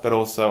 That's right. But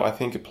also I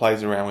think it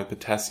plays around with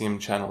potassium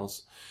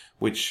channels,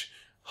 which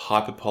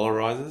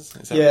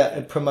hyperpolarizes. Is that right?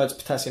 It promotes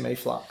potassium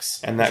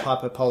efflux, and which that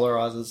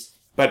hyperpolarizes.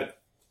 But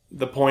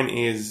the point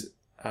is,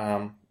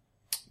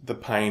 the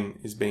pain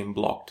is being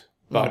blocked,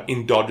 but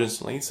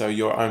endogenously, so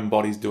your own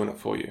body's doing it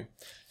for you.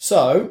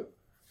 So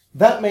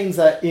that means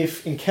that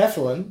if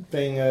enkephalin,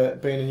 being a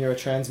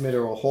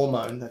neurotransmitter or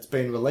hormone that's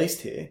been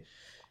released here,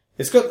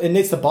 it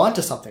needs to bind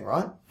to something,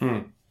 right?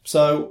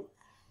 So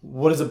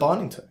what is it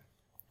binding to?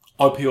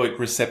 Opioid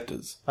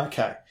receptors.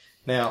 Okay.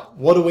 Now,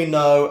 what do we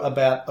know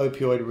about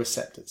opioid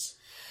receptors?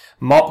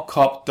 Mop,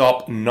 cop,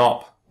 dop,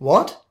 nop.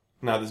 What?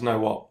 No, there's no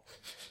what.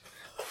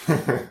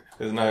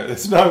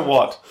 There's no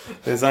what.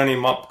 There's only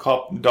mop,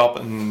 cop, dop,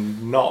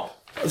 and nop.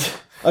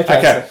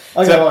 Okay.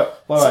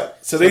 Wait.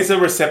 So these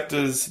are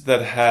receptors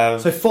that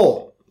have... So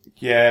 4.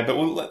 Yeah, but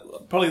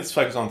let's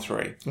focus on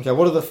 3. Okay,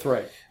 what are the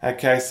 3?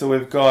 Okay, so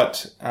we've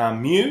got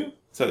mu.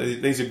 So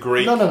these are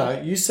Greek. No.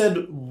 You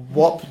said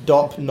wop,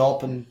 dop,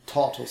 nop, and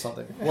tot or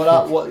something.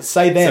 What?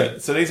 Say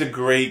them. So these are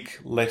Greek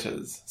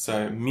letters.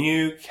 So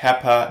mu,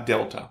 kappa,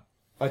 delta.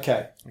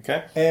 Okay.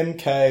 Okay?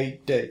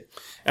 MKD.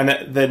 And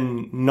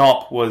then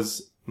NOP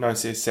was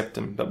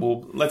nociceptum, but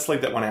let's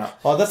leave that one out.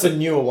 Oh, that's a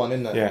newer one,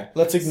 isn't it? Yeah.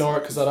 Let's ignore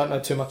it because I don't know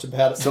too much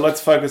about it. So let's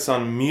focus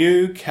on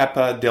mu,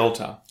 kappa,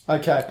 delta.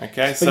 Okay.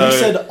 Okay, so you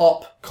said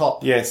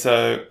cop. Yeah,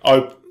 so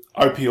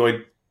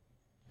opioid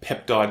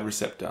peptide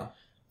receptor.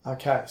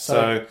 Okay,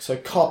 so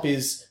cop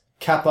is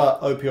kappa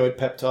opioid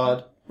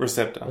peptide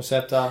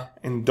receptor.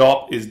 And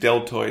DOP is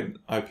deltoid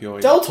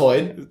opioid.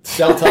 Deltoid?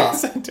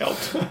 Delta.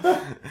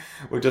 Delta.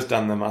 We've just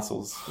done the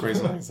muscles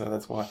recently, so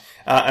that's why.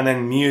 And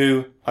then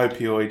mu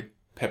opioid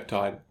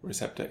peptide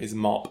receptor is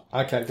MOP.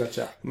 Okay,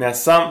 gotcha. Now,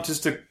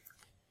 just to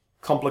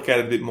complicate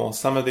it a bit more,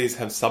 some of these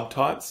have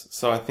subtypes.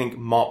 So I think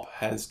MOP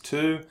has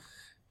 2,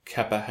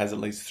 kappa has at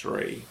least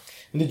 3.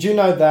 And did you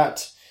know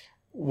that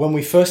when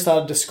we first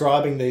started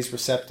describing these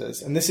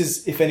receptors, and this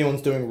is, if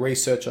anyone's doing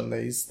research on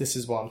these, this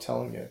is what I'm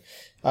telling you,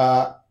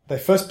 they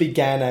first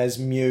began as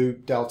mu,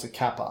 delta,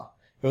 kappa.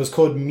 It was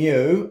called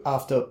mu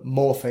after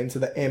morphine, so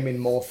the M in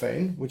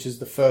morphine, which is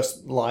the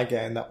first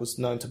ligand that was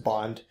known to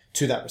bind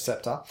to that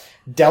receptor.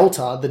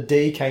 Delta, the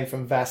D came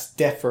from vas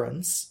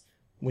deferens,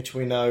 which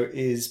we know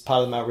is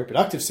part of the male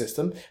reproductive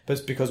system, but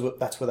it's because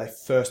that's where they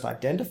first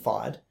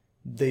identified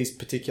these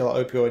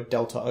particular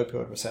delta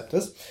opioid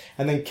receptors.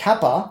 And then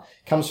kappa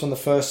comes from the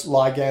first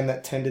ligand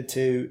that tended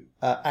to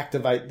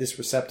activate this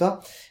receptor.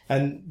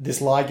 And this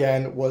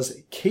ligand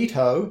was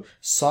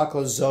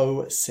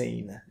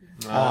ketocyclozocine.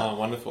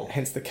 Wonderful.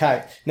 Hence the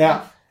K.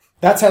 Now,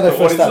 that's how they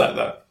first started. What is that,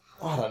 though?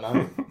 I don't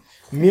know.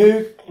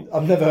 Mu,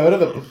 I've never heard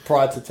of it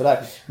prior to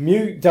today.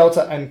 Mu,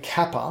 delta, and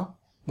kappa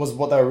was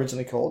what they were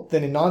originally called.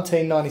 Then in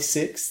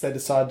 1996, they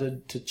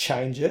decided to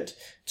change it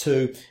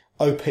to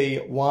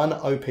OP1,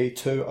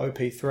 OP2,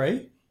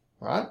 OP3,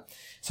 right?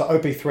 So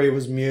OP3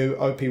 was mu,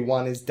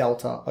 OP1 is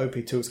delta,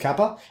 OP2 is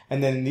kappa.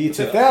 And then in the year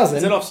 2000...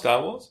 Is it off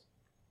Star Wars?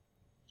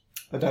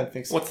 I don't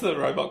think so. What's the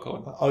robot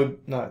called?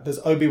 No, there's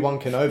Obi-Wan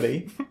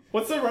Kenobi.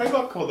 What's the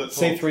robot called?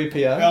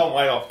 C-3PO. Oh,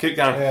 way off. Keep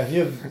going. Yeah,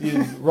 you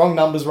wrong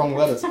numbers, wrong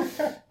letters.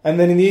 And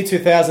then in the year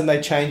 2000,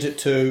 they changed it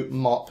to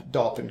MOP,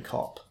 DOP, and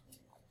COP.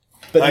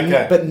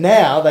 But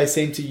now they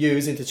seem to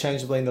use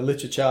interchangeably in the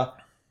literature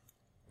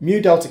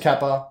mu, delta,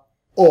 kappa,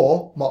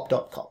 or MOP,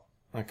 DOP, COP.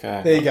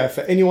 Okay. There you go.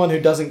 For anyone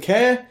who doesn't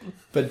care,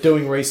 but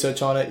doing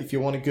research on it, if you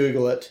want to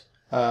Google it,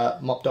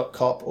 MOP, DOP,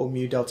 COP or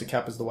mu, delta,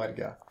 kappa is the way to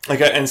go.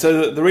 Okay, and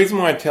so the reason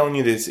why I'm telling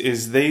you this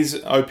is these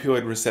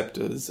opioid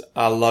receptors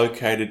are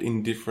located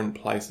in different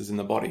places in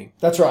the body.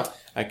 That's right.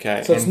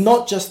 Okay. So it's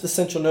not just the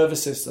central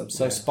nervous system,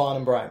 so spine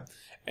and brain.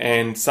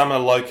 And some are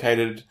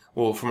located,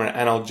 well, from an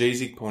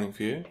analgesic point of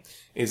view,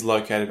 is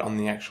located on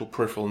the actual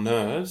peripheral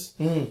nerves,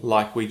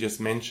 like we just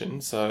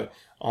mentioned. So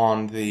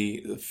on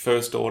the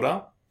first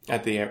order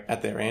at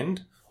their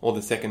end, or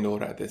the second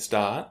order at their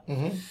start.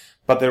 Mm-hmm.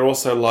 But they're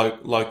also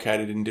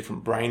located in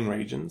different brain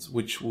regions,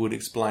 which would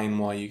explain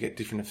why you get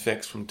different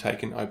effects from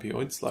taking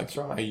opioids, like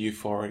a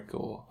euphoric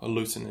or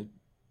hallucinogenic.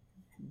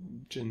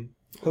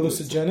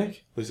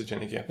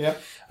 Hallucinogenic, yeah.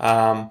 Yep.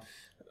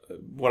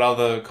 What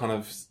other kind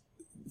of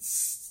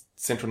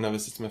central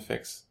nervous system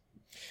effects?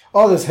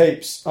 Oh, there's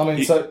heaps. I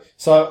mean, so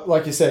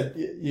like you said,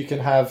 you can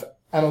have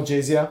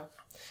analgesia,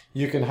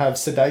 you can have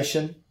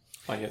sedation.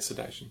 Oh, yeah,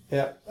 sedation.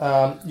 Yeah.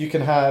 You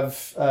can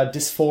have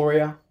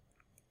dysphoria.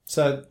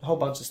 So a whole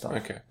bunch of stuff.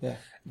 Okay. Yeah.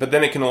 But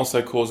then it can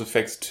also cause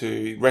effects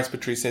to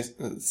respiratory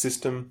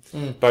system,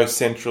 both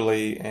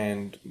centrally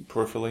and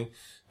peripherally.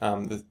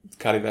 The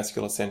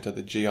cardiovascular center,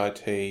 the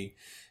GIT,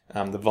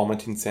 the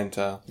vomiting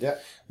center,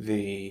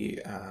 your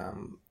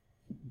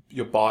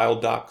bile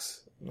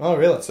ducts. Oh,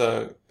 really?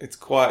 So it's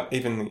quite,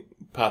 even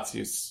parts of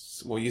your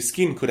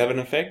skin could have an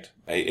effect.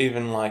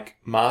 Even like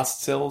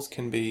mast cells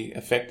can be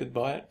affected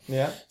by it.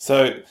 Yeah.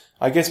 So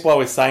I guess why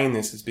we're saying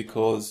this is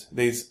because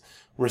these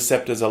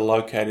receptors are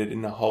located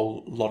in a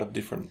whole lot of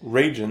different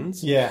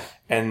regions. Yeah.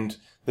 And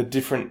the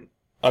different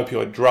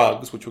opioid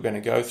drugs, which we're going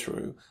to go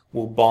through,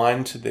 will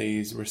bind to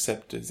these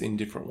receptors in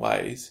different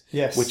ways.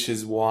 Yes. Which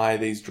is why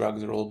these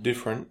drugs are all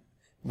different,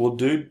 will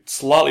do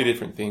slightly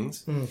different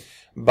things,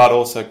 but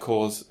also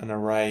cause an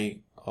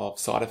array of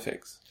side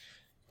effects.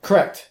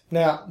 Correct.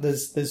 Now,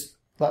 there's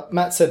like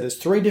Matt said, there's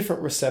 3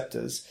 different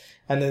receptors,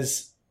 and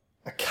there's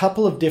a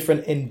couple of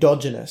different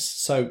endogenous,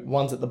 so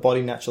ones that the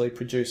body naturally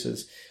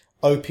produces,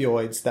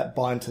 opioids that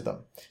bind to them.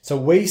 So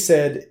we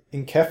said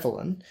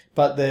enkephalin,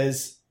 but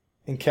there's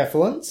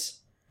enkephalins,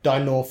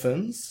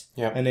 dynorphins,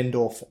 and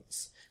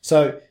endorphins.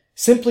 So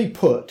simply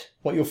put,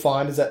 what you'll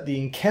find is that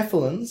the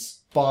enkephalins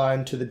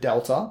bind to the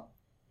delta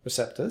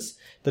receptors,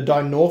 the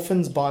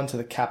dynorphins bind to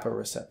the kappa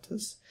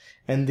receptors,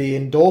 and the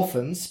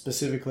endorphins,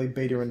 specifically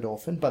beta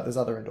endorphin, but there's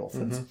other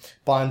endorphins,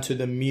 bind to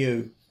the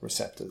mu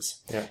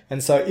receptors. Yeah.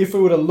 And so if we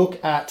were to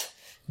look at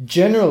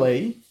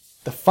generally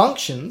the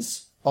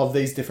functions of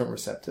these different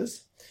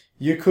receptors,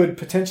 you could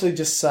potentially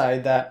just say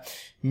that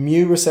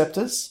mu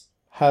receptors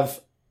have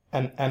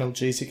an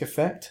analgesic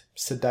effect,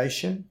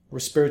 sedation,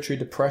 respiratory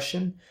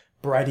depression,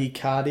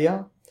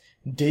 bradycardia,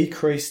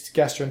 decreased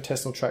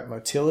gastrointestinal tract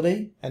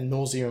motility, and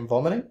nausea and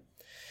vomiting.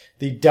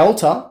 The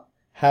delta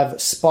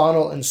have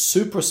spinal and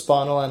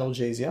supraspinal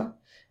analgesia,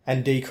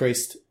 and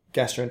decreased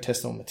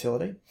gastrointestinal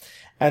motility.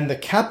 And the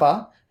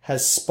kappa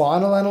has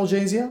spinal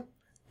analgesia,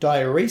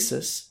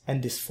 diuresis,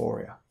 and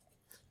dysphoria.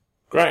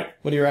 Great.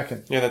 What do you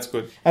reckon? Yeah, that's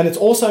good. And it's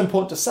also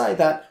important to say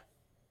that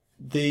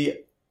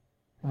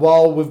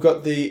while we've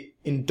got the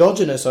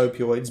endogenous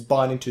opioids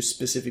binding to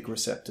specific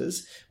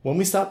receptors, when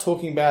we start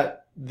talking about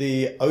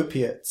the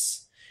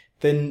opiates,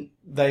 then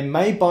they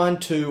may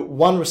bind to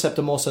one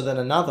receptor more so than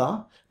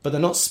another, but they're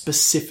not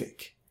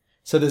specific.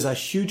 So there's a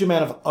huge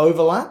amount of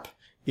overlap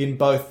in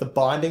both the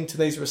binding to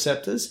these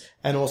receptors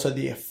and also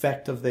the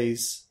effect of the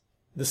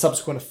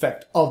subsequent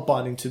effect of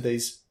binding to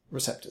these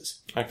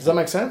receptors. Okay. Does that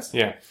make sense?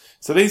 Yeah.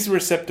 So these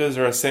receptors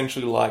are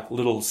essentially like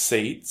little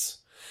seeds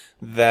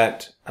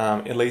that,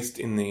 at least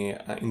in the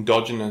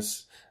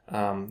endogenous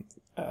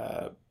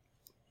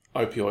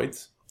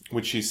opioids,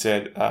 which you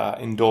said are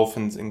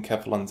endorphins,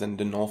 enkephalins, and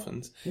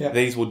dynorphins,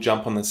 these will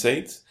jump on the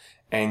seeds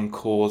and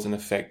cause an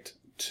effect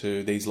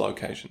to these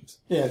locations.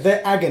 Yeah,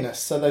 they're agonists,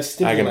 so they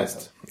stimulate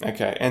them.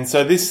 Okay, and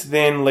so this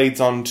then leads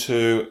on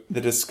to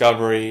the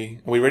discovery.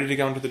 Are we ready to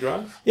go into the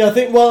drug? Yeah, I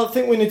think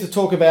we need to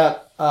talk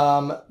about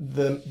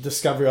the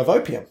discovery of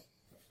opium.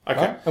 Okay.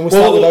 Right? And we'll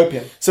start with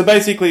opium. So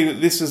basically,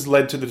 this has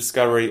led to the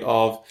discovery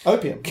of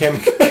opium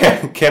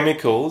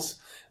chemicals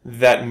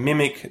that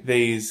mimic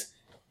these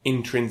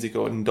intrinsic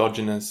or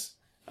endogenous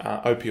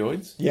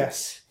opioids.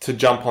 Yes. To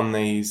jump on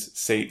these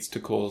seeds to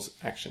cause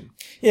action.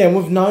 Yeah, and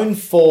we've known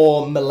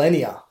for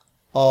millennia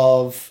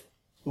of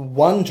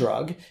one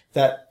drug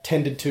that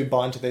tended to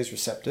bind to these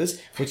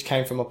receptors, which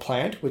came from a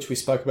plant, which we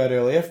spoke about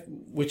earlier,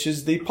 which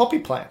is the poppy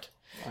plant.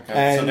 Okay,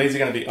 and so these are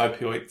going to be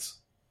opioids.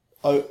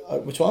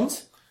 Which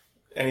ones?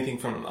 Anything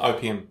from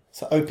opium.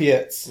 So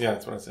opiates. Yeah,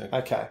 that's what I said.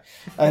 Okay.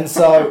 And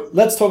so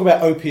let's talk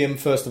about opium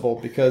first of all,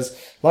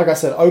 because like I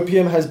said,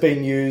 opium has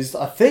been used,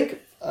 I think,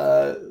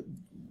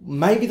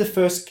 maybe the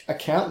first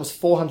account was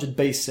 400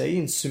 BC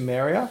in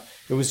Sumeria.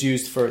 It was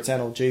used for its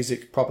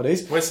analgesic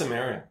properties. Where's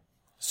Sumeria?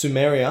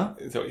 Sumeria.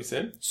 Is that what you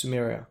said?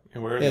 Sumeria.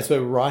 And where is that's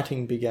where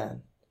writing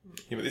began.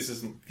 Yeah, but this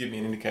doesn't give me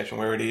an indication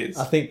where it is.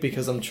 I think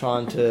because I'm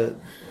trying to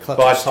clutch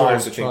Buy at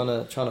straws,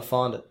 time trying to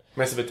find it.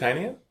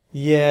 Mesopotamia?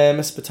 Yeah,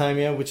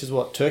 Mesopotamia, which is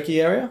what, Turkey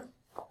area?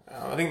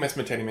 I think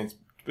Mesopotamia means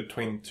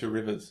between two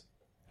rivers.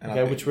 And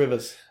okay, which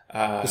rivers?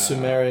 The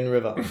Sumerian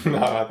River.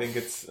 No, I think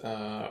it's...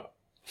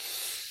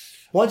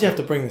 Why'd you have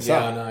to bring this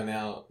up? Yeah, I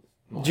know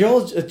now.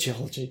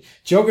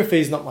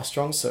 Geography is not my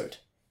strong suit.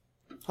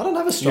 I don't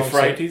have a strong suit.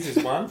 Euphrates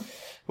is one.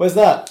 Where's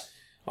that?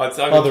 Oh, it's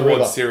over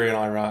towards Syria and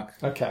Iraq.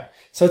 Okay.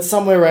 So it's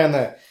somewhere around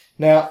there.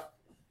 Now,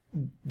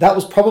 that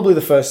was probably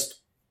the first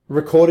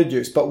recorded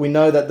use, but we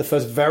know that the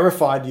first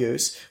verified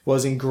use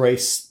was in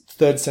Greece,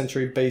 3rd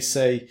century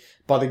BC,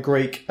 by the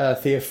Greek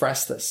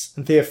Theophrastus.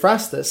 And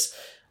Theophrastus,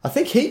 I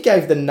think he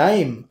gave the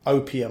name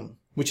opium,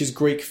 which is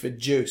Greek for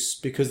juice,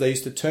 because they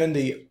used to turn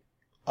the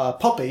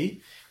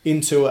poppy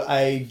into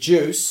a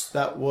juice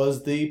that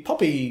was the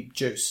poppy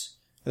juice.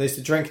 And they used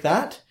to drink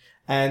that,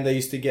 and they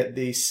used to get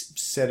these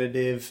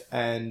sedative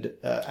and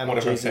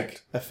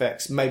analgesic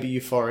effects, maybe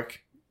euphoric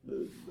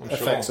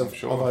effects of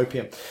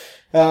opium.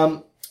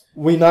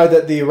 We know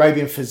that the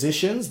Arabian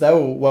physicians, they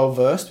were well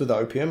versed with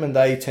opium, and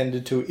they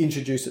tended to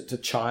introduce it to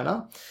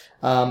China.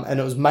 And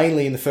it was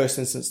mainly in the first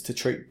instance to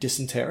treat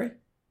dysentery,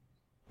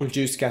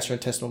 reduced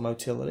gastrointestinal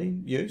motility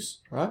use,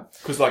 right?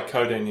 Because like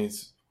codeine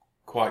is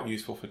quite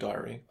useful for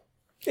diarrhea.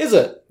 Is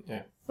it?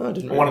 Yeah. Oh, I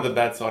didn't One of the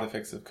bad side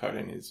effects of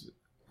codeine is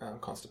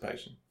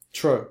constipation.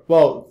 True.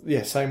 Well,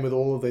 yeah, same with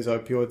all of these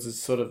opioids. It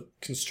sort of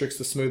constricts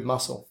the smooth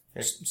muscle,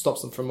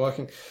 stops them from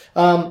working.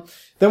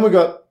 Then we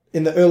got,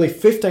 in the early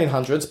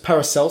 1500s,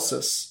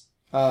 Paracelsus.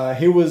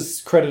 He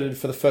was credited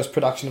for the first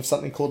production of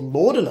something called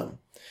laudanum.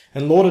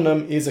 And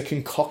laudanum is a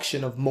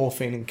concoction of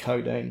morphine and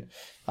codeine.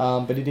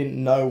 But he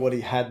didn't know what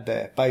he had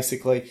there.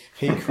 Basically,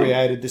 he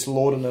created this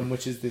laudanum,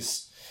 which is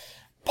this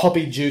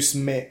poppy juice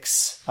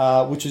mix,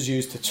 which was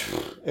used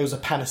it was a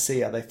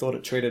panacea. They thought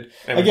it treated...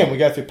 everything. Again, we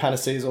go through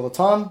panaceas all the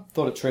time.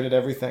 Thought it treated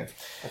everything.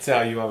 That's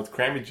how you are with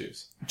cranberry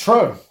juice.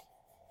 True.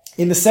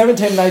 In the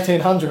 17 and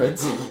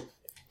 1800s,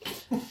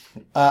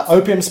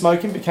 opium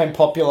smoking became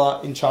popular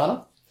in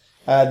China.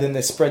 Then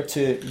they spread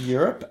to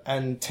Europe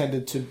and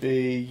tended to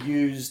be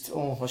used,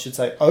 or I should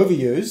say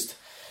overused.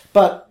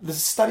 But the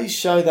studies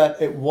show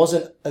that it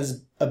wasn't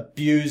as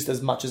abused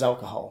as much as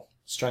alcohol,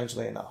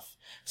 strangely enough.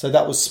 So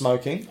that was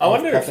smoking. I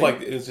wonder if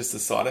it was just the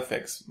side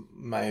effects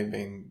may have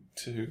been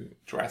too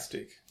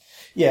drastic.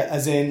 Yeah,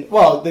 as in,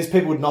 well, these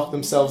people would knock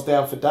themselves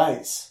down for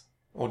days.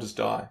 Or just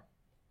die.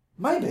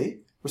 Maybe.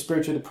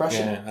 Respiratory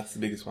depression. Yeah, that's the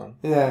biggest one.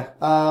 Yeah.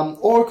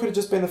 Or it could have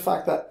just been the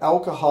fact that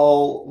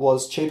alcohol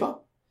was cheaper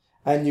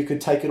and you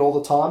could take it all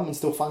the time and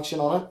still function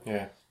on it.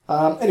 Yeah.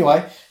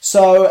 Anyway,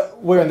 so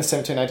we're in the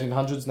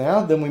 1800s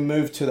now. Then we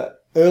move to the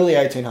early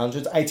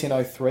 1800s,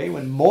 1803,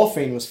 when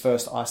morphine was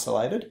first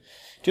isolated.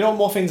 Do you know what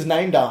morphine's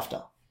named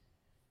after?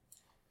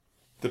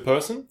 The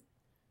person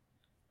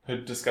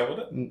who discovered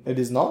it? It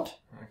is not.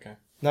 Okay.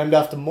 Named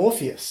after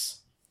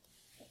Morpheus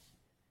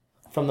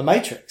from The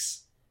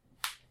Matrix.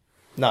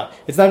 No,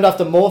 it's named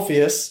after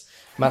Morpheus.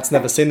 Matt's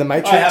never seen The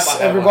Matrix,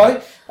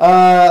 everybody.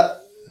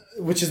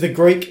 which is the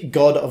Greek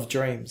god of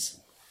dreams.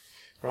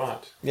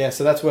 Right. Yeah,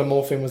 so that's where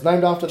morphine was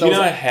named after. Do you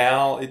know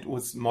how it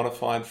was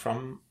modified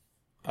from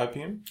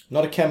opium?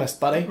 Not a chemist,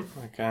 buddy.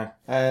 Okay.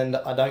 And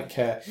I don't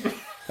care.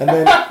 And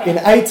then in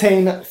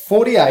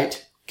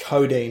 1848,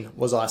 codeine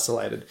was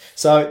isolated.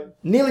 So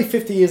nearly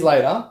 50 years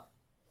later,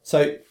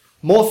 so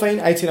morphine,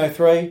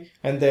 1803,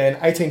 and then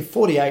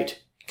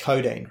 1848,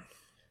 codeine.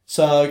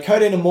 So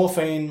codeine and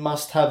morphine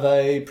must have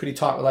a pretty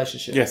tight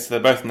relationship. Yes,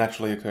 they're both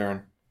naturally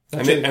occurring.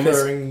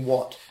 Occurring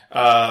what?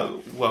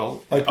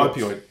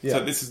 Opioid. Yeah.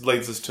 So this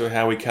leads us to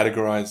how we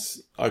categorise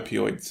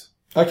opioids.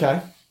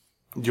 Okay.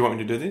 Do you want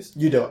me to do this?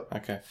 You do it.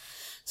 Okay.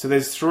 So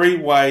there's three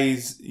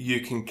ways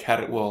you can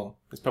well,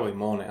 there's probably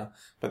more now,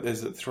 but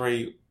there's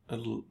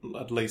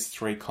at least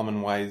three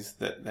common ways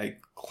that they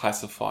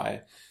classify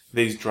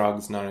these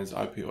drugs known as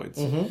opioids.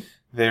 Mm-hmm.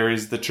 There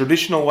is the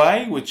traditional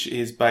way, which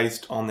is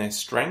based on their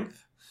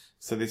strength.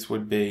 So this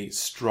would be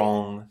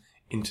strong,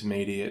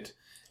 intermediate,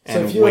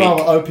 and so if you weak.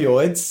 and I were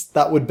opioids,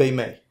 that would be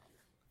me.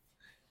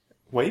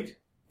 Weak?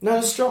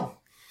 No, strong.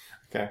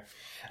 Okay.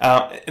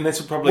 And this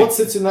would probably... What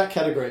sits in that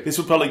category? This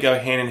would probably go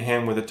hand in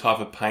hand with the type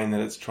of pain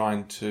that it's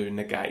trying to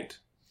negate.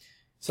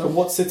 So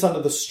what sits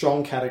under the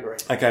strong category?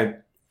 Okay.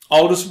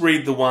 I'll just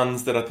read the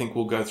ones that I think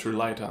we'll go through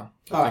later.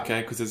 Oh.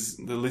 Okay, because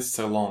the list's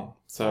so long.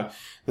 So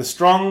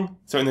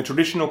in the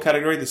traditional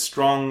category, the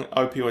strong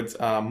opioids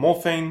are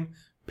morphine,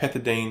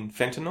 pethidine,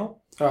 fentanyl.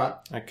 All right.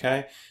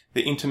 Okay.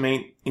 The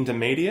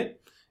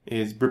intermediate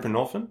is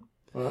buprenorphine.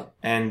 All right.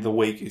 And the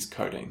weak is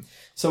codeine.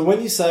 So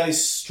when you say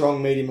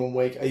strong, medium, and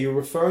weak, are you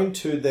referring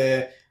to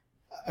their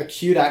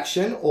acute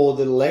action or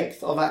the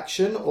length of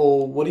action,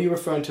 or what are you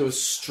referring to as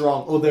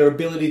strong, or their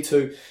ability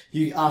to,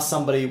 you ask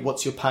somebody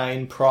what's your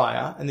pain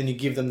prior, and then you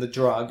give them the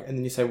drug, and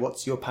then you say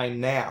what's your pain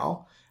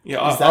now?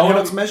 Yeah, is that how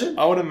it's measured?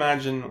 I would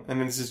imagine, and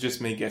this is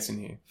just me guessing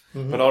here,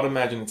 but I would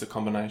imagine it's a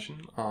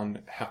combination on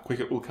how quick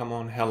it will come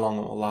on, how long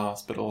it will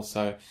last, but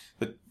also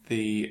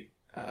the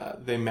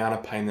amount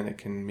of pain that it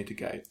can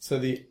mitigate. So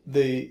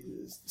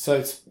so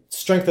it's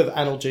strength of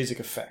analgesic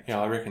effect. Yeah,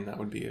 I reckon that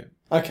would be it.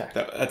 Okay.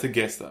 That's a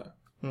guess though.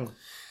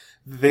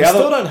 We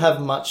still don't have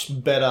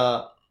much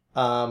better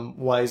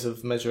ways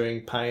of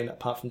measuring pain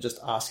apart from just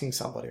asking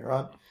somebody,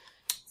 right?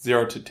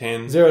 0 to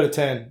 10. 0 to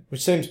 10,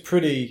 which seems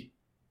pretty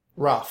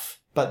rough,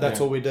 but that's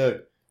all we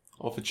do.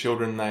 Or for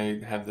children,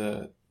 they have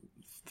the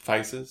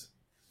faces.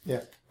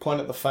 Yeah, point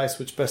at the face,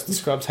 which best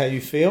describes how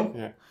you feel.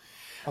 Yeah.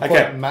 I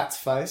point at Matt's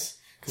face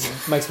because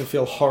it makes me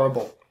feel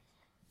horrible.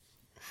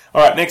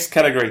 All right, next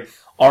category,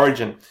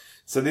 origin.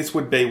 So this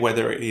would be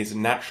whether it is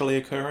naturally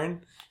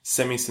occurring,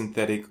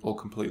 semi-synthetic, or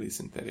completely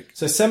synthetic.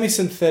 So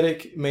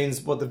semi-synthetic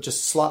means what, they've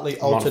just slightly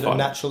altered a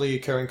naturally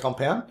occurring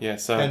compound. Yeah.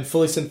 And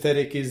fully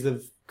synthetic is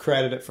they've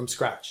created it from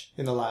scratch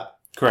in the lab.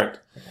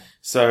 Correct. Okay.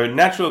 So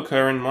natural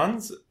occurring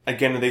ones,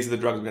 again, these are the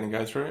drugs we're going to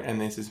go through,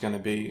 and this is going to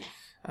be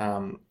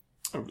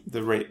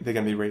they're going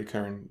to be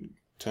recurring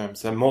terms.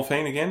 So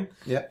morphine again,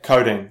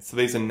 codeine. So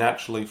these are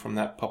naturally from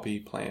that poppy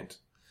plant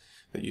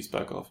that you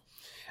spoke of.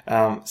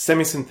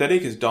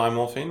 Semi-synthetic is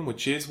dimorphine,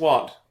 which is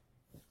what?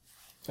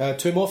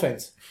 2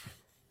 morphines.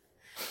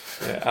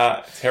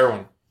 Yeah, it's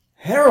heroin.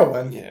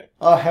 Heroin? Yeah.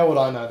 Oh, how would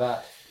I know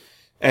that?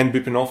 And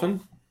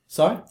buprenorphine.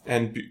 Sorry?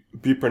 And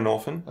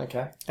buprenorphine.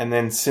 Okay. And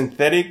then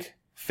synthetic,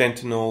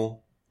 fentanyl,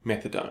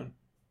 methadone.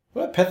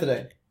 What about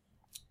pethidine?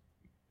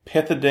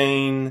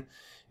 Pethidine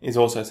is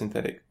also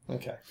synthetic.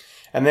 Okay.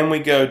 And then we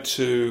go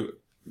to,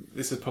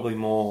 this is probably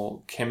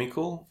more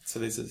chemical. So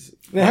this is...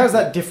 Now, how's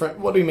that different?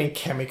 What do you mean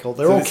chemical?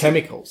 They're all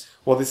chemicals.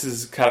 This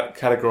is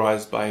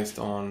categorized based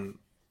on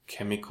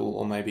chemical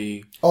or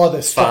maybe...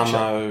 the structure.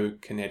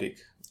 Pharmacokinetic.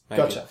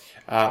 Maybe.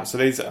 Gotcha. So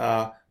these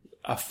are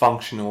a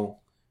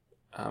functional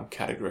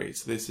category.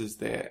 So this is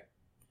their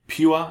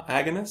pure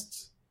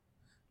agonists,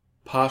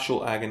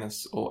 partial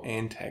agonists, or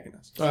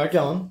antagonists. All right,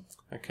 go on.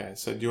 Okay,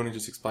 so do you want to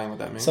just explain what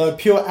that means? So a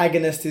pure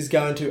agonist is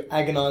going to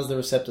agonize the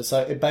receptor.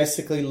 So it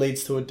basically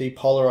leads to a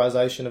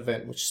depolarization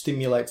event, which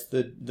stimulates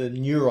the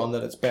neuron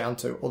that it's bound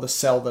to, or the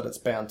cell that it's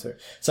bound to.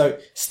 So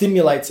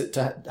stimulates it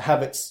to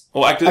have its...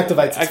 Or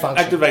activates its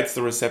function. Activates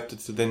the receptor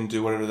to then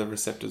do whatever the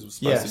receptors were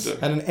supposed to do.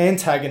 And an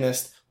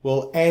antagonist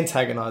will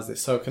antagonize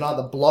this. So it can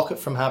either block it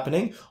from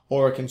happening,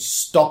 or it can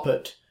stop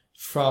it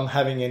from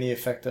having any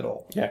effect at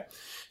all. Yeah.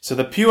 So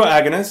the pure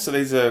agonists, so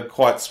these are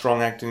quite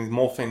strong acting,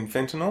 morphine,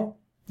 fentanyl.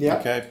 Yeah.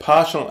 Okay.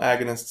 Partial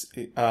agonists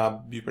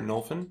are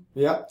buprenorphine.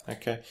 Yeah.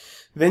 Okay.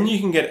 Then you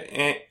can get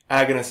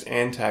agonist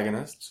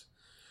antagonists.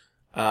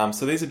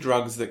 So these are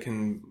drugs that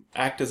can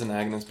act as an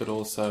agonist but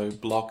also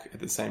block at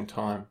the same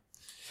time.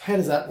 How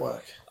does that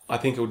work? I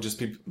think it would just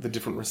be the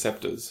different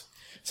receptors.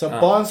 So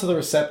it binds to the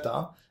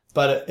receptor,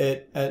 but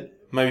it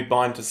maybe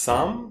bind to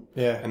some,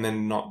 and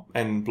then not,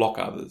 and block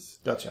others.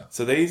 Gotcha.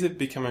 So these are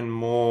becoming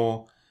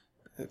more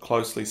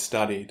closely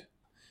studied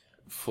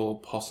for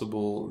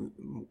possible,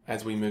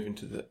 as we move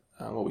into the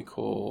what we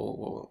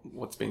call,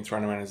 what's been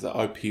thrown around as the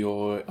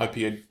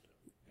opioid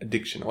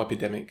addiction or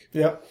epidemic.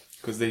 Yep.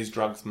 Because these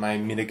drugs may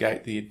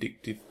mitigate the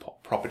addictive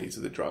properties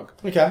of the drug.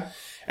 Okay.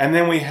 And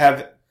then we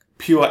have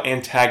pure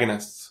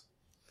antagonists.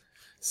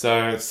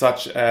 So,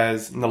 such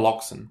as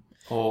naloxone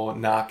or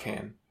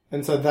Narcan.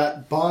 And so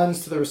that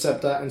binds to the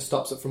receptor and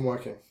stops it from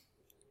working.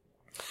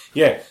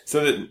 Yeah,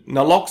 so the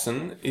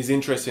naloxone is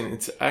interesting.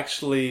 It's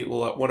actually,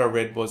 well, what I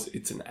read was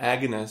it's an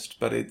agonist,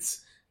 but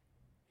it's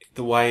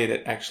the way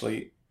it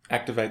actually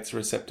activates the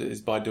receptor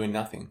is by doing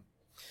nothing.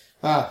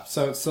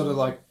 So it's sort of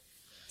like...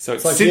 So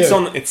it like sits you.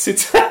 on it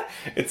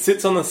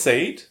sits on the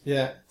seat.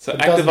 Yeah. So it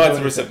doesn't do activates the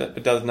anything. receptor,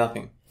 but does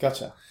nothing.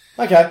 Gotcha.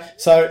 Okay,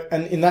 so,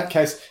 and in that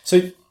case,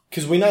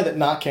 because we know that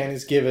Narcan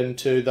is given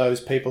to those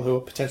people who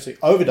are potentially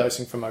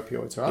overdosing from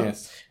opioids, right?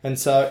 Yes. And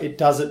so it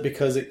does it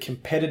because it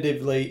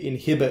competitively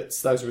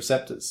inhibits those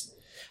receptors.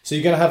 So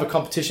you're going to have a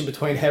competition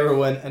between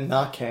heroin and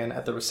Narcan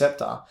at the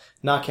receptor.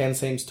 Narcan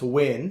seems to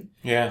win,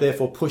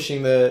 therefore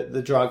pushing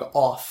the drug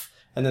off,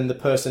 and then the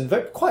person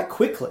quite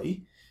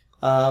quickly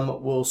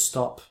will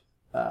stop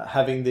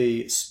having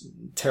the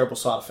terrible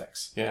side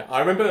effects. Yeah, I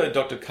remember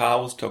Dr.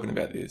 Carr was talking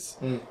about this.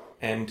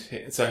 And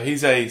so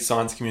he's a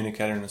science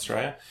communicator in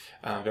Australia,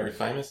 very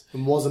famous.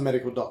 And was a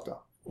medical doctor.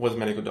 Was a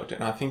medical doctor.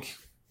 And I think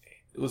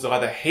it was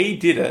either he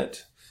did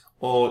it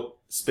or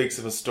speaks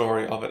of a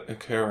story of it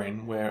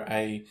occurring where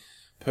a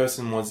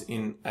person was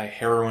in a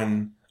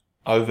heroin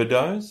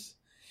overdose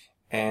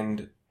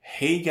and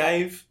he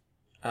gave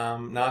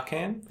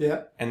Narcan.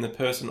 Yeah. And the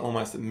person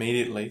almost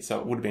immediately, so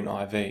it would have been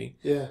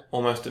IV,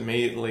 almost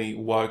immediately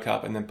woke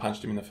up and then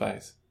punched him in the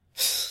face.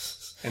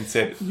 And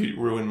said, "You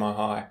ruined my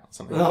high," or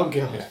something. Oh, like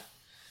that. God. Yeah.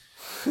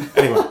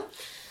 Anyway.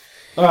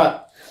 All right.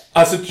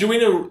 So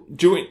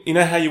you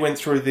know how you went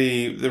through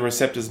the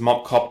receptors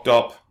mop, cop,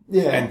 dop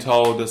and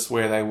told us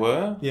where they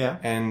were? Yeah.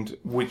 And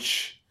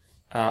which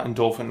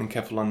endorphin,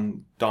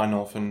 enkephalin,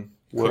 dynorphin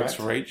works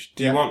for each.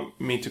 Do you want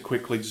me to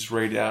quickly just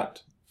read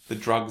out the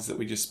drugs that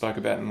we just spoke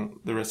about and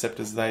the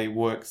receptors they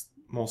work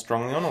more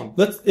strongly on? Or?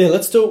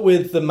 Let's do it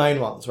with the main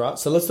ones, right?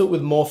 So let's do it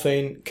with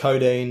morphine,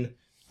 codeine,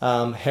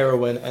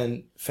 heroin,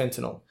 and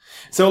fentanyl.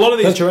 So a lot of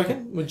these, don't you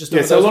reckon? We'll just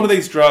do so a lot of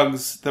these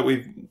drugs that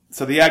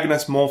so the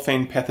agonist,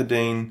 morphine,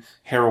 pethidine,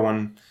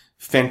 heroin,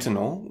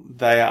 fentanyl,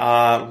 they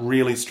are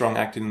really strong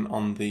acting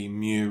on the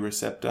mu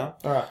receptor.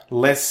 All right.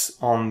 Less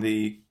on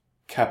the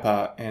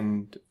kappa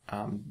and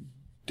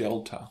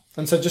delta.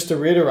 And so just to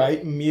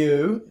reiterate,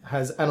 mu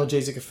has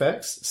analgesic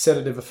effects,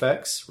 sedative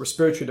effects,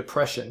 respiratory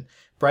depression,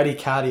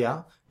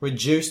 bradycardia,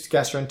 reduced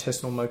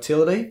gastrointestinal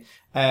motility,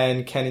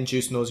 and can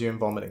induce nausea and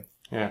vomiting.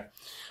 Yeah.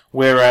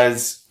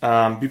 Whereas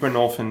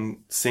buprenorphine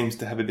seems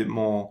to have a bit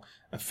more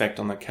effect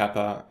on the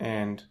kappa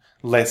and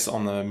less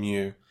on the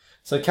mu.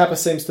 So kappa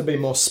seems to be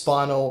more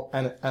spinal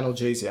and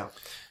analgesia.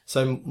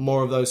 So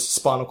more of those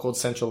spinal cord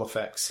central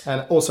effects,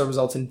 and it also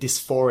results in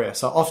dysphoria.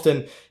 So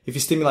often if you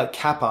stimulate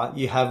kappa,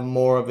 you have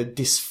more of a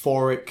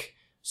dysphoric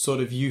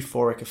sort of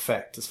euphoric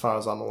effect as far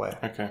as I'm aware.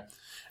 Okay.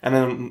 And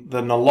then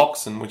the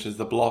naloxone, which is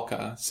the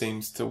blocker,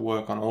 seems to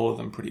work on all of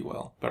them pretty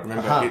well. But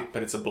remember,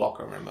 but it's a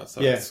blocker, remember? So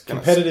it's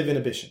competitive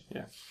inhibition.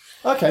 Yeah.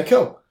 Okay,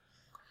 cool.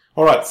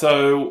 All right,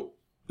 so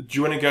do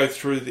you want to go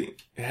through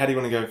how do you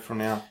want to go from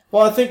now?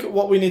 Well, I think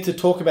what we need to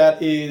talk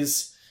about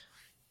is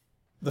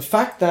the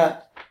fact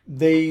that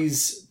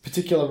these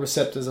particular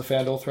receptors are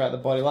found all throughout the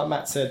body. Like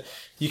Matt said,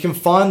 you can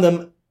find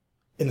them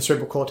in the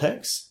cerebral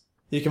cortex.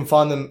 You can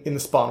find them in the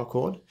spinal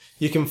cord.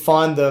 You can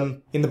find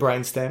them in the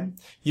brainstem.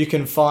 You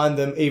can find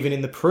them even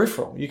in the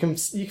peripheral. You can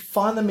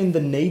find them in the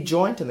knee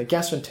joint and the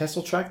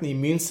gastrointestinal tract and the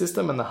immune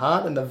system and the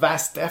heart and the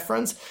vas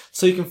deferens.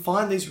 So you can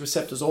find these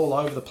receptors all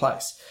over the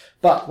place.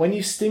 But when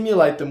you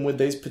stimulate them with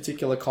these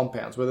particular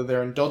compounds, whether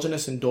they're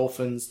endogenous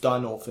endorphins,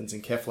 dynorphins,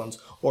 enkephalins,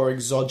 or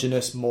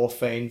exogenous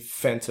morphine,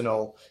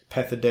 fentanyl,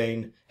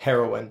 pethidine,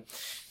 heroin,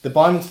 the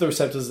binding to the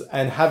receptors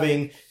and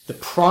having the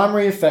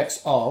primary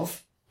effects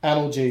of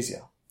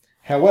analgesia.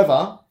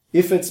 However,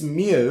 if it's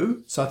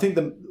mu, so I think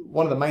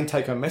one of the main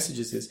take-home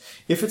messages is,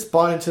 if it's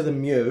binding to the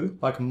mu,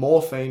 like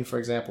morphine, for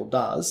example,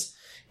 does,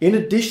 in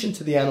addition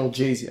to the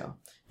analgesia,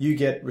 you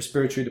get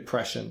respiratory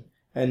depression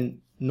and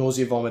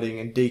nausea, vomiting,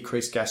 and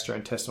decreased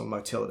gastrointestinal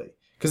motility.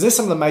 Because there's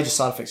some of the major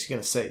side effects you're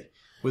going to see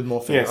with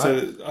morphine, right?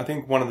 So I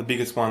think one of the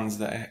biggest ones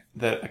that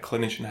a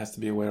clinician has to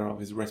be aware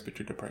of is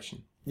respiratory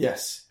depression.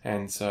 Yes.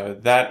 And so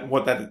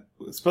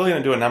it's probably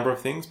going to do a number of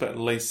things, but at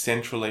least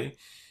centrally,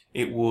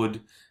 it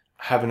would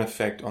have an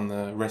effect on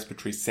the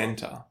respiratory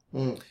center.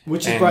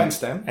 Which is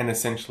brainstem. And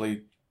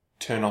essentially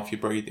turn off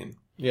your breathing.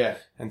 Yeah.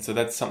 And so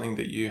that's something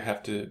that you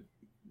have to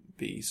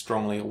be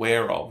strongly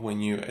aware of when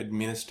you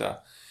administer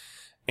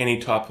any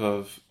type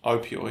of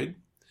opioid.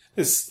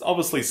 There's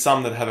obviously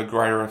some that have a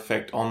greater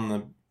effect on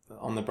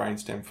the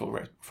brainstem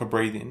for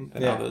breathing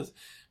than others,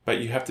 but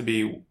you have to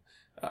be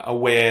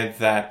aware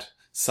that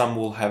some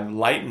will have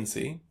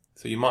latency.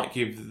 So you might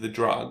give the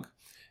drug,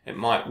 it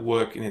might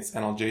work in its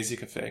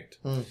analgesic effect,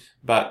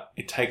 but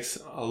it takes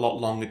a lot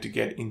longer to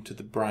get into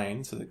the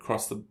brain, so they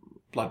cross the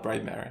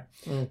blood-brain barrier.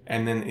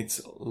 And then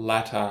its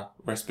latter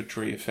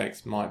respiratory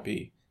effects might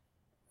be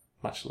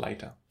much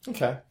later.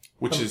 Okay.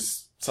 Which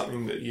is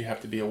something that you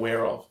have to be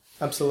aware of.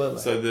 Absolutely.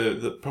 So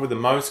the probably the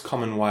most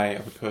common way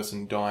of a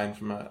person dying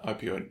from an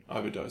opioid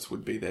overdose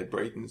would be their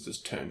breathing is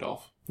just turned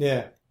off.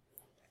 Yeah.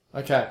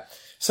 Okay.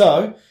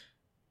 So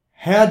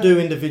How do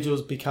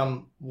individuals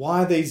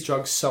why are these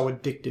drugs so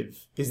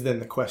addictive is then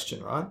the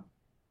question, right?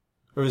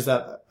 Or is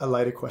that a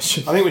later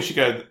question? I think we should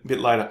go a bit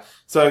later.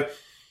 So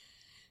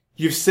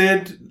you've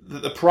said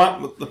that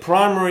the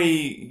primary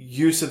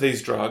use of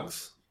these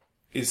drugs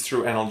is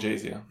through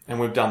analgesia, and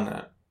we've done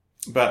that.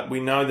 But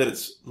we know that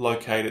it's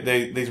located,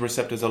 these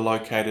receptors are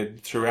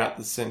located throughout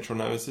the central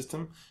nervous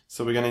system,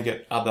 so we're going to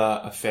get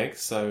other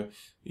effects. So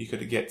you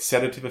could get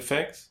sedative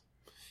effects.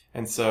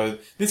 And so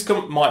this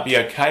might be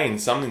okay in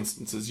some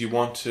instances. You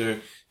want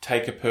to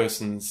take a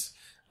person's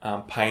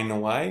pain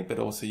away, but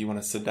also you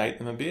want to sedate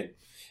them a bit.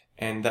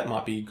 And that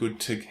might be good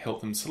to help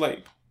them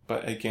sleep.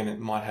 But again, it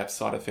might have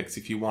side effects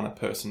if you want a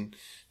person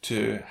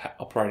to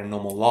operate a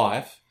normal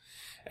life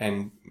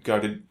and go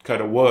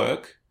to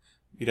work.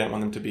 You don't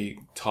want them to be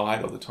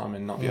tired all the time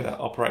and not be able to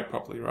operate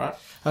properly, right?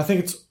 I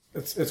think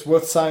it's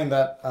worth saying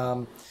that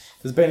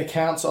there's been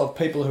accounts of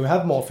people who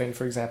have morphine,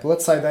 for example.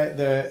 Let's say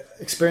they're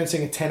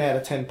experiencing a 10 out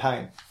of 10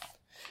 pain.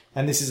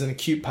 And this is an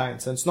acute pain.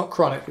 So it's not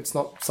chronic. It's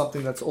not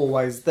something that's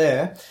always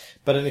there.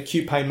 But an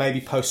acute pain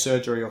maybe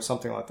post-surgery or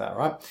something like that,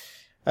 right?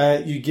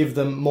 You give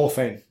them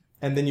morphine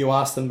and then you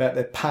ask them about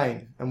their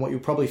pain. And what you'll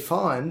probably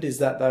find is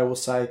that they will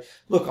say,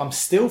 look, I'm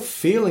still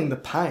feeling the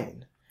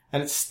pain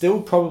and it's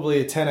still probably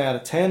a 10 out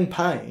of 10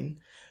 pain,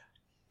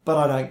 but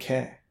I don't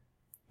care.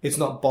 It's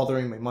not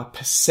bothering me. My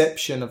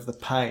perception of the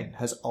pain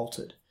has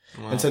altered.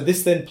 Wow. And so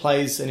this then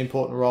plays an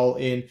important role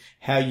in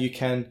how you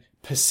can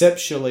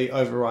perceptually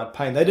override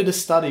pain. They did a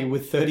study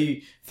with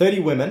 30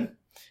 women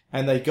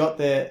and they got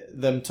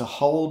them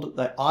to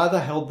they either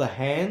held the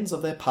hands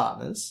of their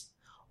partners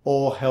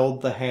or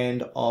held the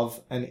hand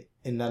of an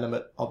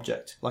inanimate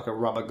object, like a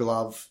rubber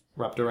glove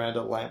wrapped around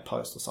a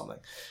lamppost or something,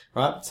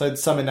 right? So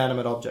some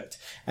inanimate object.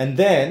 And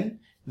then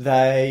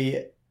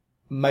they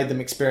made them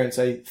experience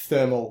a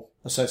thermal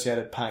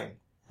associated pain,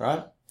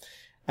 right?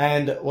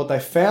 And what they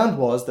found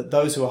was that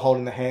those who were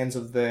holding the hands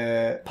of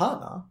their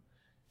partner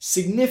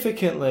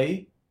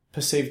significantly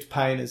perceived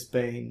pain as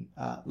being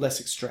less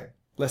extreme,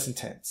 less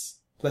intense,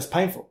 less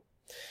painful.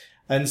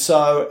 And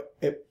so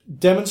it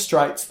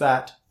demonstrates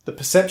that the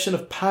perception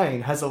of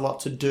pain has a lot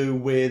to do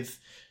with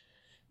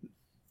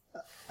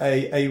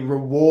a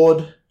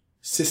reward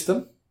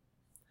system,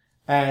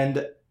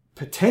 and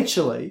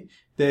potentially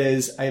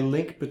there's a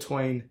link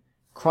between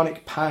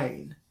chronic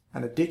pain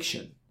and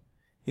addiction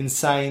in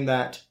saying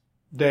that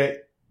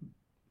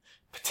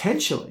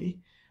potentially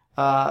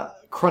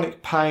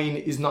chronic pain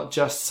is not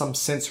just some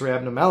sensory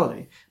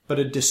abnormality, but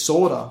a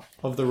disorder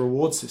of the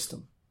reward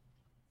system.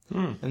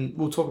 And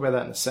we'll talk about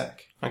that in a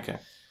sec. Okay.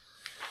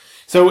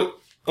 So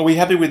are we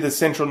happy with the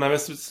central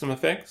nervous system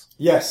effects?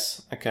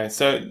 Yes. Okay,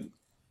 so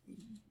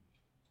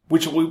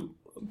which we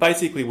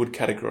basically would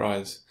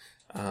categorize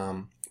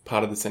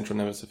part of the central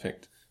nervous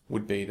effect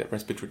would be that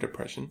respiratory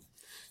depression.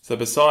 So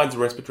besides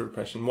respiratory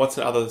depression, what's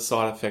the other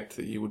side effect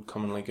that you would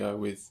commonly go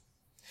with?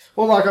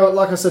 Well,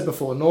 like I said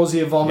before,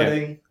 nausea,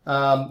 vomiting,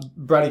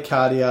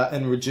 bradycardia,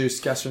 and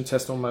reduced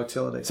gastrointestinal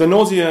motility. So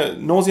nausea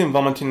and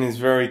vomiting is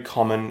very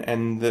common,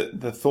 and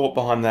the thought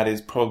behind that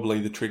is probably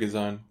the trigger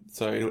zone.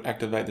 So it'll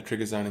activate the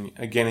trigger zone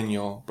again in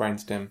your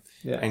brainstem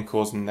and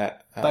causing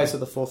that... base of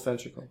the fourth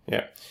ventricle.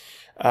 Yeah.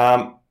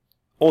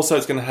 Also,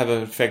 it's going to have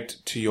an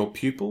effect to your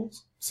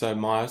pupils, so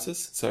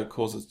miosis, so it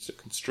causes to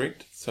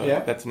constrict. So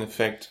that's an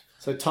effect...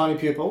 So tiny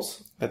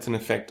pupils. That's an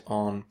effect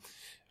on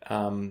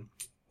the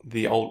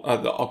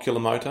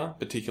oculomotor,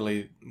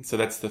 particularly. So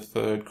that's the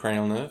third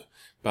cranial nerve,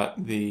 but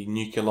the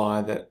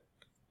nuclei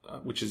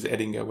which is the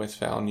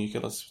Edinger-Westphal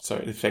nucleus, so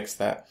it affects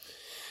that.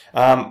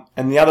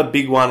 And the other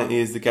big one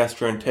is the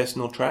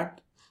gastrointestinal tract.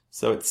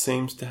 So it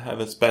seems to have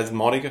a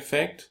spasmodic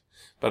effect,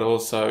 but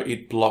also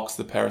it blocks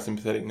the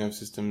parasympathetic nerve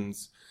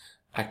system's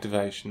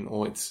activation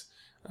or its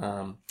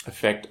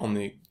effect on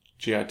the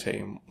GIT.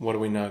 And what do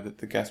we know that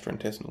the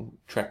gastrointestinal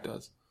tract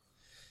does?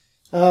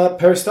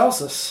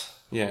 Peristalsis.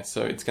 Yeah,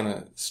 so it's going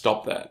to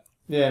stop that.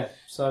 Yeah,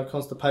 so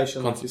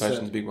constipation.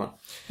 Constipation's a big one.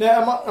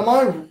 Now, am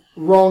I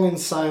wrong in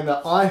saying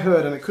that I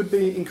heard, and it could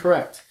be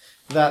incorrect,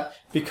 that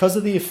because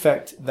of the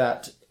effect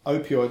that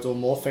opioids or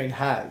morphine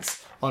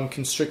has on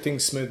constricting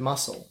smooth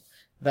muscle,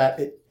 that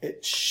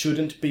it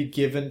shouldn't be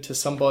given to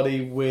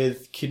somebody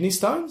with kidney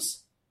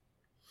stones?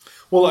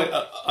 Well,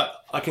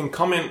 I can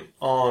comment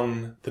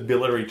on the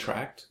biliary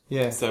tract.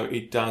 Yeah. So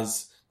it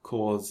does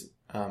cause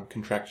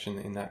contraction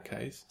in that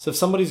case. So if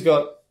somebody's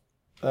got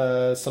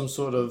some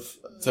sort of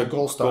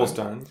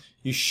gallstone,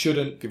 you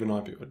shouldn't give an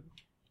opioid.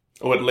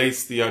 Or at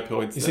least the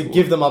opioids. You said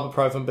give them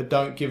ibuprofen, but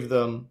don't give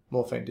them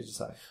morphine, did you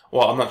say?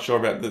 Well, I'm not sure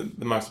about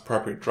the most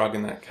appropriate drug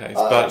in that case.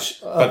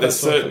 But there's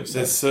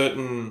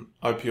certain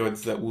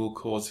opioids that will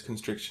cause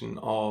constriction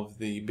of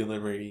the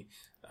biliary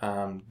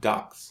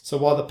ducts. So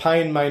while the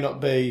pain may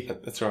not be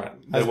that's right.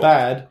 as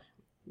bad,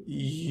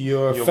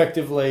 you're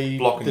effectively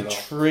the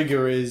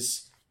trigger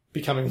is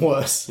becoming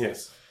worse.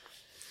 Yes.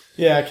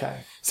 Yeah,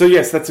 okay. So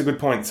yes, that's a good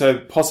point. So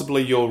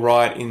possibly you're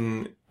right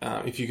in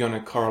if you're going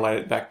to correlate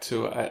it back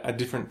to a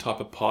different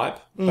type of pipe,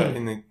 but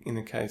in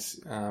the case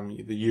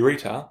the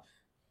ureter,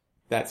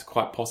 that's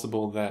quite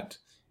possible that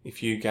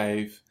if you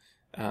gave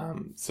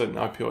certain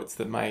opioids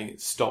that may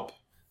stop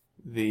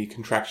the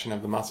contraction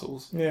of the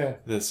muscles,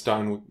 the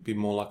stone would be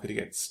more likely to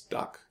get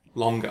stuck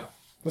longer.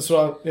 That's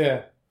right.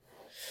 Yeah.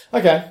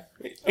 Okay.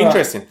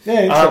 Interesting.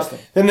 Yeah, interesting.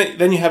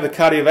 Then you have the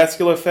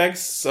cardiovascular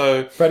effects.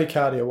 So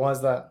bradycardia. Why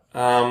is that?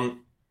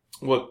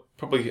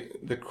 Probably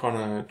the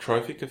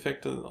chronotrophic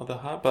effect of the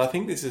heart. But I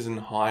think this is in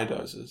high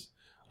doses.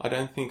 I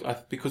don't think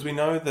because we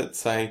know that,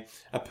 say,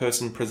 a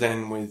person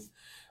presenting with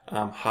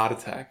heart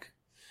attack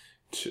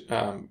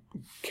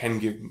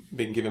can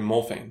be given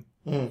morphine.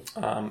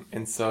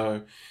 And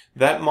so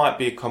that might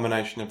be a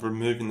combination of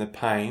removing the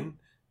pain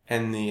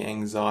and the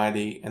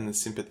anxiety and the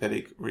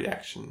sympathetic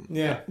reaction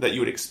that you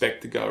would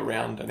expect to go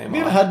around an MI. Have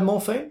you ever had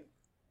morphine?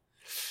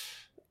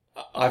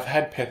 I've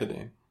had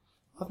pethidine.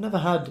 I've never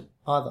had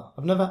either.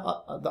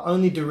 The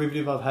only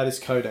derivative I've had is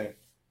codeine.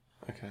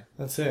 Okay.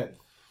 That's it.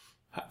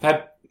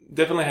 I've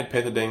definitely had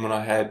pethidine when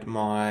I had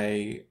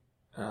my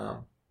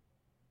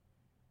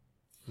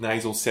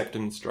nasal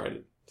septum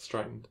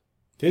straightened.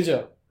 Did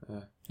you?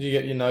 Did you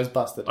get your nose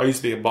busted? I used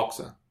to be a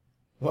boxer.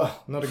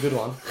 Well, not a good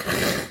one.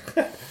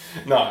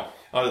 No,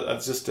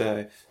 it's just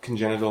a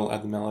congenital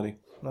abnormality.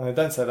 No,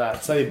 don't say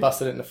that. Say you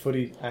busted it in a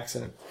footy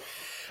accident.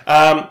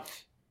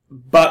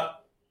 But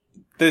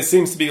there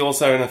seems to be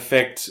also an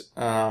effect,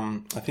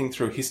 I think,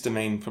 through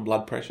histamine for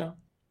blood pressure.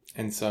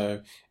 And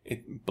so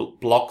it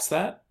blocks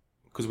that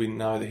because we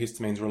know that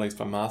histamine is released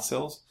by mast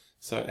cells.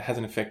 So it has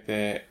an effect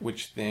there,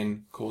 which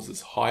then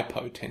causes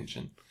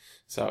hypotension.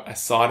 So a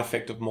side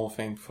effect of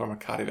morphine from a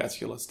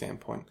cardiovascular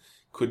standpoint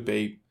could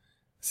be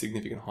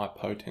significant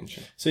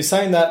hypotension. So you're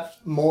saying that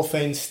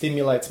morphine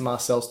stimulates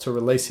mast cells to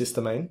release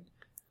histamine?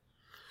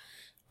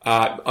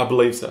 I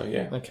believe so,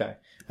 yeah. Okay.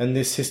 And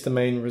this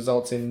histamine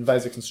results in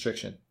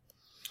vasoconstriction?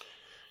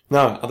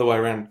 No, other way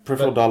around.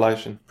 Peripheral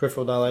dilation.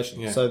 Peripheral dilation.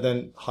 Yeah. So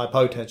then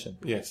hypotension.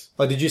 Yes.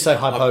 Oh, did you say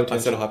hypotension? I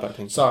said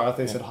hypotension. Sorry, I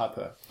think you said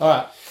hypo. All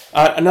right.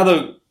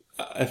 Another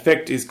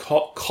effect is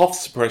cough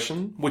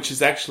suppression, which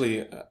is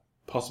actually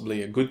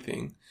possibly a good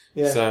thing.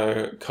 Yeah.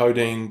 So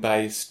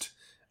codeine-based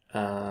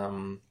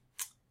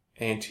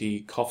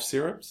anti-cough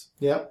syrups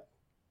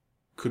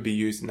could be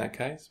used in that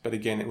case. But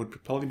again, it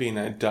would probably be in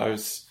a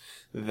dose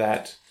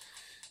that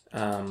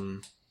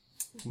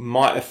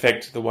might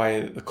affect the way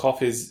that the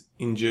cough is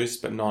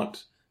induced, but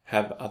not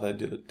have other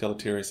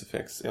deleterious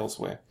effects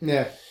elsewhere.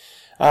 Yeah.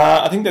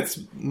 I think that's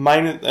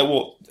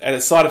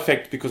a side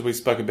effect, because we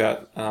spoke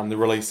about the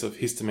release of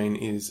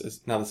histamine,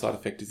 is another side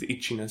effect is the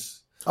itchiness.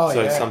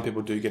 So some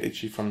people do get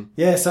itchy from...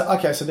 Yeah, so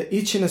the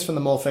itchiness from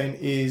the morphine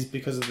is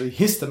because of the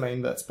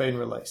histamine that's been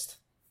released.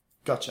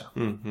 Gotcha.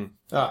 Mm-hmm.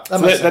 Right,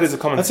 that is a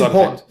common side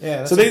effect.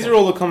 Yeah, so these are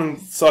all the common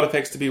side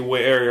effects to be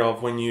wary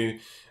of when you...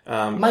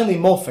 mainly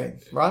morphine,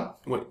 right?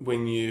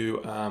 When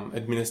you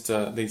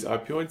administer these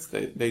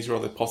opioids, these are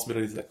all the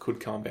possibilities that could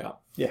come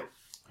about. Yeah.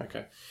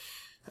 Okay.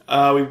 Do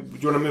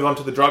you want to move on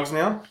to the drugs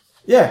now?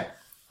 Yeah.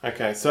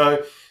 Okay,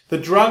 so the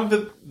drug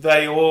that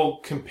they all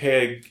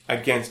compare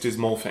against is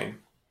morphine.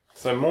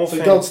 So morphine...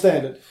 The gold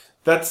standard.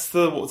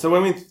 So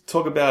when we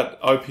talk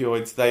about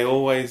opioids, they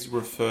always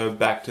refer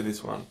back to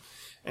this one.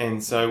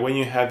 And so when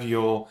you have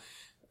your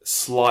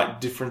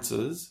slight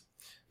differences,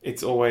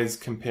 it's always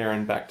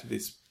comparing back to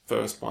this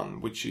first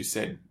one, which you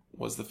said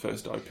was the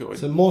first opioid.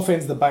 So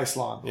morphine's the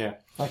baseline. Yeah.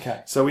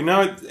 Okay. So we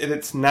know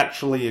it's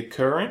naturally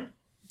occurring.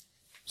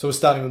 So we're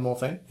starting with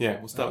morphine? Yeah,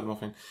 we'll start with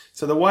morphine.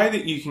 So the way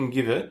that you can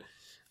give it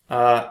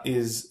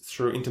is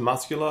through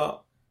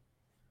intramuscular,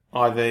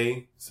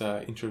 IV,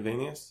 so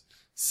intravenous,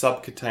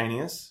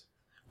 subcutaneous,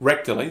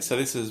 rectally. So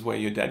this is where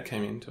your dad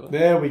came into it.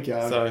 There we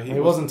go. So he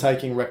wasn't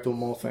taking rectal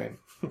morphine.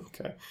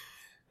 Okay.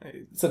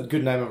 It's a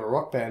good name of a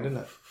rock band,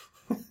 isn't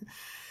it?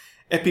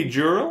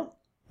 Epidural.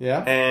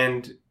 Yeah.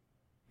 And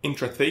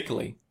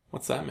intrathecally.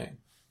 What's that mean?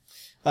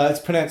 It's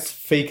pronounced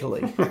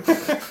fecally.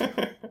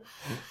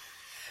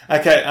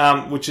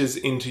 Okay, which is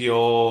into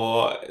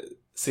your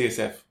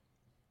CSF,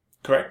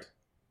 correct?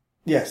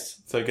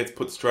 Yes. So it gets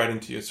put straight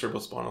into your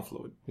cerebrospinal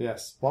fluid.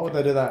 Yes. Why would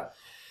they do that?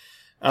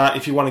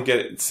 If you want to get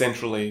it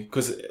centrally.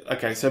 Because,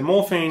 so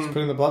morphine... Just put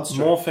it in the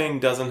bloodstream. Morphine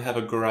doesn't have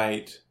a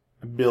great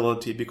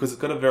ability because it's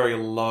got a very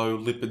low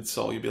lipid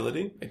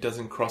solubility. It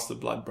doesn't cross the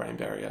blood-brain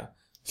barrier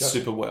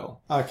super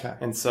well. Okay.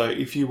 And so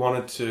if you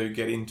wanted to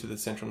get into the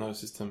central nervous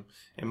system,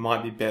 it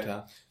might be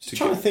better to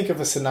try to think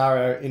of a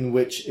scenario in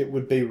which it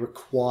would be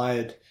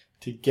required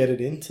to get it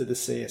into the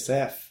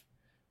CSF.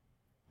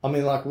 I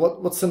mean, like,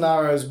 what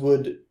scenarios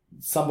would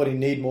somebody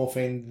need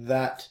morphine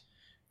that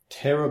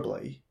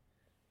terribly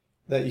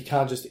that you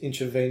can't just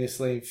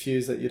intravenously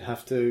infuse, that you'd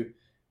have to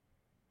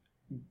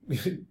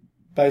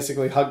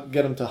basically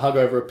get them to hug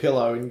over a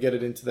pillow and get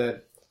it into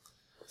their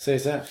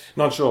CSF?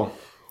 Not sure.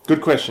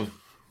 Good question.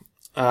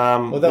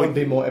 Well, that would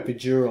be more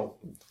epidural.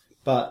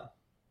 But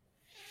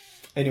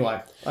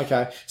anyway,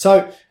 okay.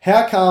 So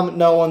how come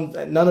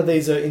none of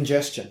these are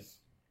ingestion?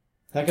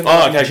 How come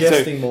they're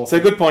ingesting morphine? So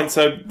good point.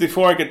 So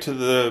before I get to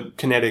the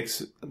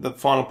kinetics, the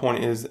final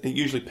point is it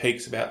usually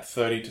peaks about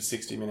 30 to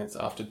 60 minutes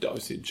after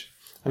dosage.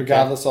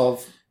 Regardless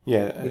of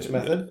Yeah. Which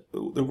method?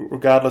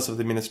 Regardless of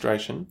the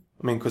administration.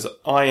 I mean, because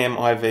IM,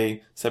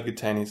 IV,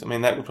 subcutaneous, I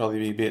mean, that would probably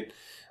be a bit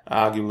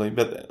arguably,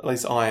 but at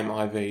least IM,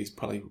 IV is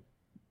probably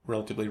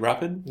relatively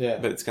rapid. Yeah.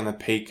 But it's going to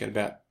peak at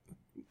about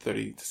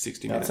 30 to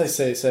 60 minutes. I'd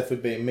say CSF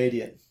would be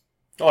immediate.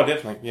 Oh,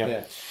 definitely,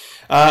 yeah.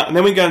 And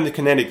then we go into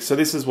kinetics. So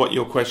this is what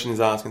your question is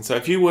asking. So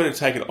if you were to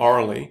take it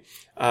orally,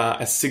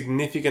 a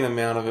significant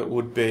amount of it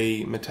would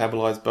be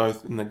metabolized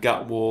both in the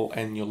gut wall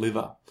and your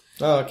liver.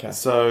 Oh, okay.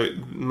 So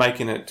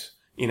making it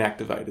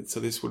inactivated. So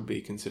this would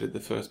be considered the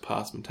first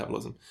pass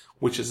metabolism,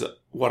 which is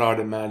what I'd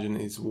imagine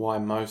is why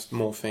most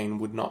morphine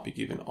would not be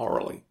given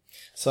orally.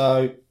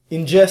 So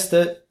ingest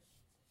it,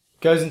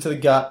 goes into the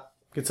gut,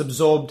 gets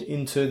absorbed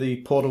into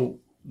the portal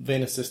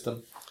venous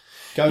system,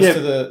 goes to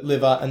the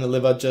liver, and the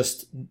liver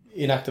just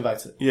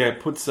inactivates it. Yeah, it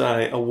puts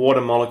a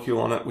water molecule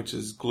on it, which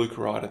is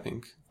glucuride, I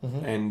think,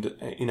 and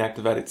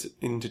inactivates it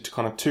into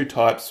kind of two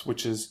types,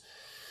 which is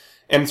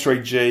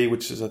M3G,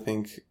 which is, I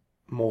think,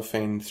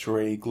 morphine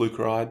 3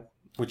 glucuride,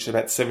 which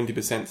about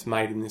 70% is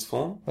made in this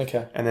form.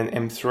 Okay. And then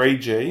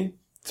M6G,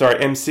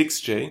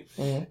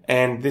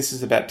 and this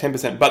is about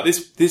 10%. But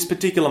this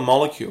particular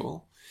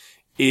molecule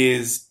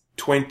is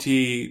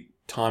 20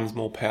 times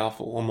more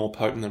powerful or more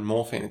potent than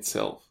morphine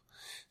itself.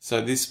 So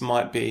this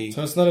might be...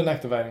 So it's not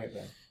inactivating it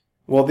then?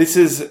 Well,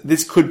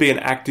 this could be an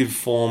active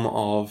form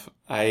of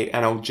a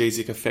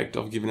analgesic effect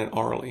of giving it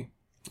orally.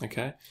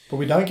 Okay? But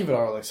we don't give it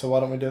orally, so why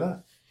don't we do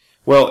that?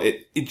 Well,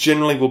 it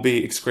generally will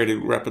be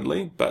excreted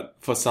rapidly, but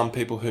for some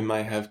people who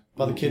may have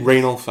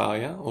renal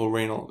failure or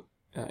renal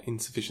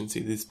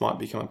insufficiency, this might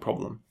become a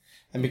problem.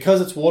 And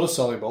because it's water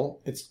soluble,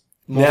 it's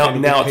now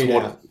it's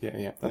water. Out.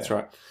 Yeah, that's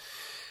right.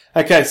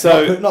 Okay,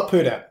 so not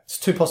pooed out. It's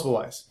two possible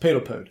ways: peed or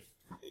pooed.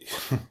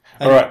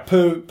 All right.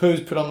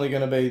 Poo's predominantly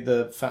going to be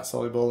the fat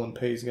soluble, and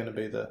pee's going to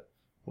be the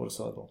water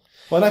soluble.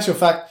 Well, in actual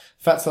fact,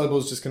 fat soluble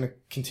is just going to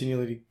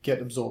continually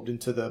get absorbed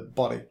into the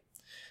body.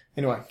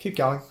 Anyway, keep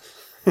going.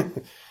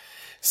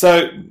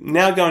 So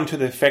now going to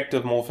the effect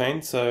of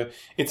morphine. So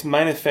its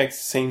main effect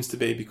seems to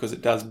be because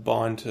it does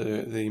bind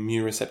to the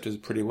mu receptors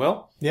pretty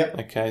well.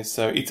 Yep. Okay,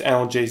 so its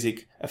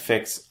analgesic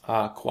effects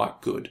are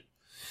quite good.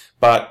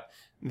 But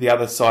the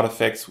other side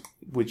effects,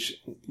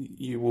 which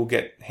you will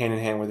get hand in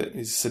hand with it,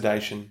 is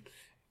sedation.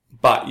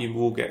 But you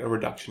will get a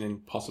reduction in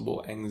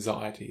possible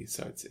anxiety.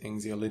 So it's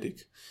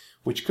anxiolytic,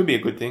 which could be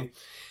a good thing.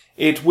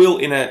 It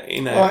will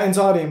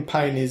anxiety and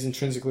pain is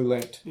intrinsically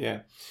linked.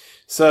 Yeah.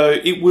 So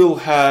it will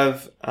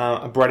have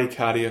a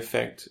bradycardia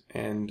effect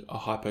and a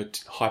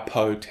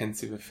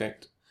hypotensive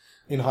effect.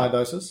 In high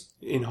doses?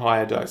 In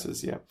higher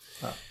doses, yeah.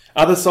 Oh.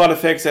 Other side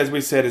effects, as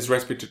we said, is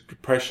respiratory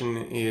depression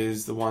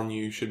is the one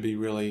you should be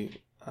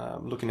really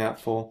looking out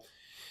for.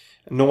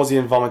 Nausea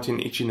and vomiting,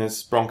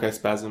 itchiness,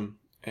 bronchospasm,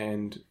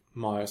 and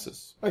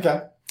meiosis.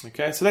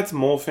 Okay, so that's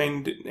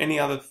morphine. Any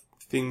other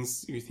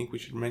things you think we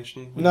should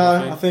mention? No,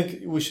 morphine? I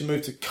think we should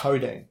move to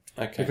codeine.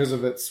 Okay. Because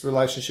of its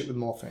relationship with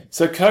morphine.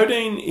 So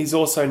codeine is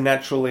also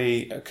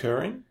naturally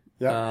occurring.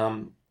 Yeah.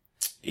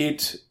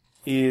 It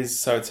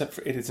is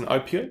an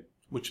opiate,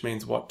 which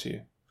means what to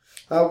you?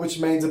 Which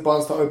means it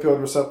binds to opioid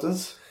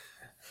receptors.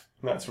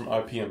 No, it's from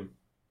opium.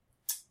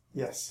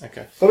 Yes.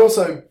 Okay. But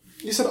also,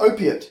 you said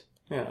opiate.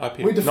 Yeah,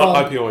 opiate,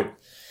 not opioid.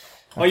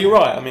 Oh, you're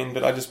right. I mean,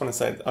 but I just want to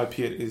say that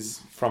opiate is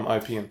from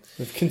opium.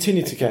 We've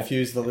continued to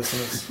confuse the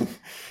listeners.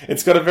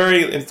 It's got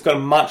a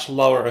much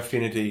lower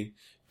affinity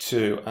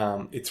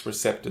to its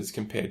receptors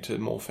compared to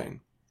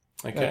morphine.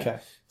 Okay.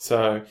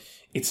 So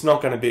it's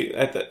not going to be,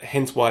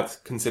 hence why it's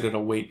considered a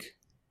weak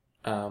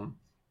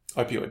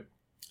opioid.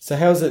 So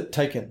how is it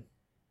taken?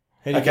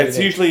 It's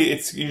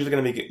usually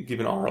going to be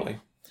given orally.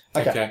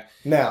 Okay.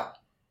 Now,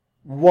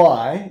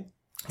 why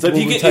will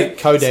we take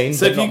codeine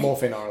but not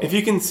morphine orally? If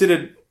you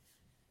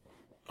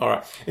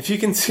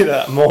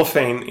consider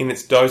morphine in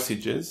its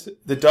dosages,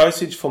 the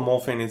dosage for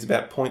morphine is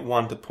about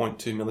 0.1 to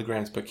 0.2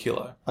 milligrams per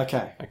kilo.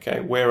 Okay.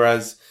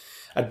 Whereas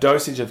a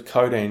dosage of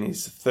codeine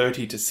is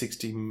 30 to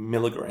 60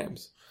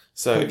 milligrams.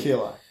 So per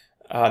kilo?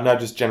 No,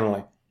 just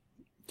generally.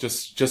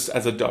 Just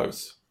as a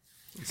dose.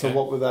 Okay. So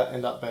what would that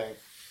end up being?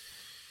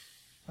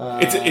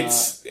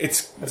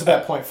 It's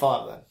about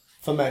 0.5 then.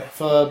 For me.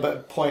 For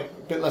a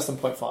bit less than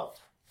 0.5.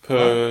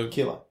 Per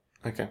kilo.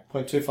 Okay.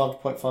 0.25 to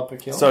 0.5 per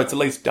kilo. So it's at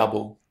least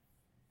double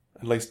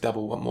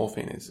what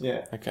morphine is.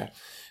 Yeah. Okay.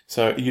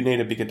 So you need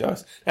a bigger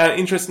dose. Now,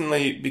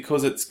 interestingly,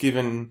 because it's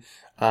given,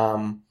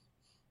 so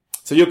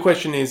your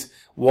question is,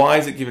 why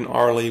is it given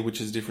orally,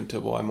 which is different to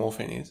why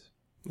morphine is?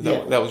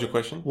 That was your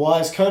question? Why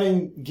is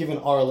codeine given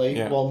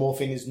orally while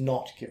morphine is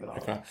not given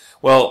orally? Okay.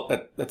 Well,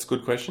 that's a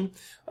good question.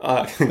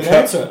 Answer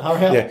it.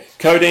 Hurry up. Yeah.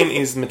 Codeine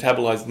is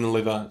metabolized in the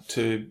liver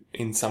to,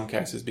 in some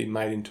cases, be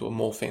made into a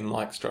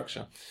morphine-like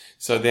structure.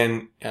 So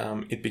then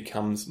it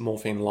becomes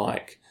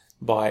morphine-like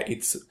by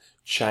its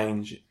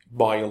change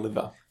by your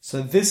liver.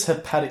 So this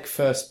hepatic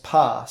first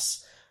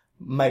pass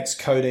makes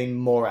codeine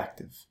more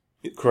active.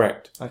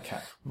 Correct. Okay.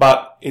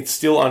 But it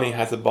still only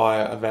has a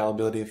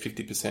bioavailability of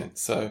 50%.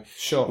 So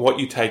Sure. what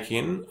you take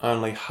in,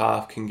 only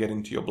half can get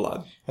into your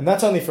blood. And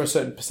that's only for a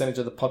certain percentage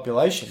of the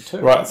population too.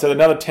 Right. So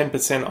another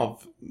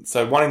 10%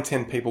 so 1 in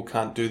 10 people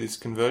can't do this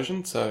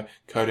conversion. So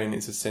codeine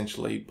is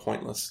essentially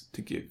pointless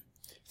to give.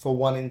 For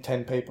 1 in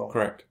 10 people.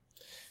 Correct.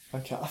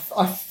 Okay.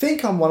 I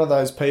think I'm one of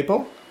those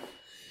people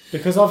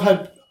because I've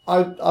had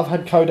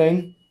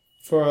codeine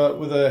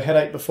with a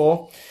headache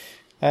before.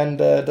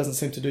 And it doesn't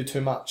seem to do too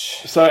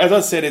much. So, as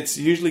I said, it's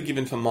usually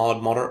given for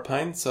mild, moderate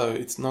pain, so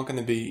it's not going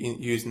to be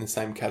used in the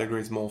same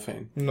category as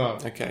morphine. No.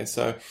 Okay,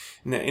 so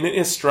in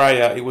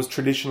Australia, it was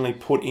traditionally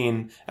put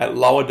in at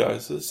lower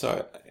doses,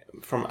 so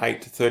from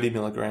 8 to 30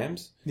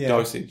 milligrams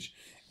dosage,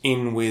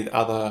 in with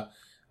other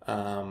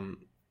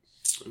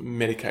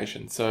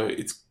medications. So,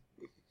 it's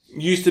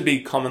used to be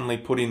commonly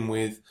put in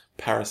with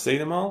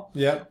paracetamol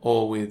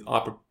or with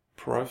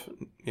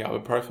ibuprofen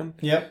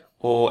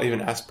or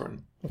even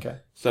aspirin. Okay.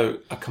 So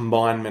a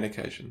combined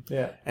medication.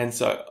 Yeah. And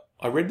so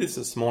I read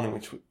this morning,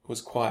 which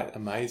was quite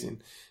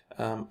amazing.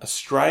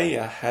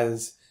 Australia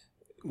has,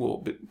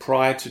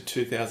 prior to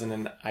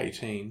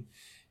 2018,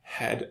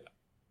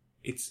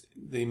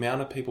 the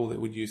amount of people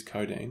that would use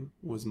codeine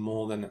was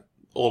more than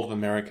all of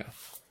America.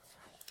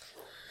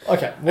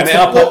 Okay. What's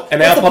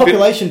the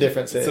population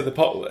difference there? So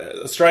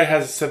Australia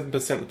has 7%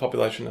 of the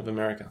population of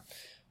America.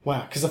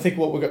 Wow. Because I think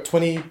we've got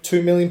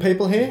 22 million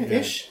people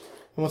here-ish.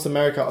 And what's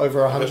America?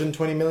 Over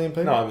 120 million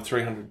people? No, over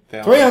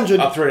 300,000. 300?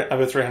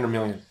 Over 300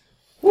 million.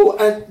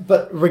 Well,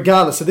 but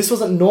regardless, so this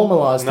wasn't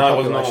normalised. No, it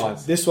wasn't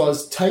normalised. This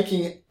was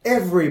taking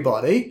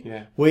everybody.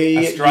 Yeah.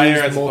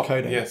 Australia used more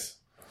codeine. Yes.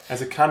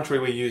 As a country,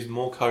 we used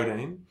more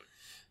codeine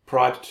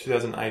prior to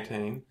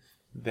 2018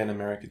 than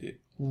America did.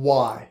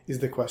 Why is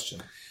the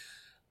question?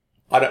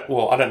 I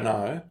don't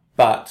know,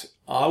 but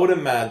I would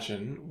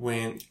imagine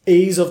when...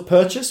 Ease of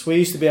purchase? We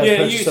used to be able to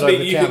purchase it over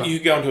the counter. You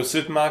go into a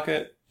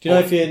supermarket... Do you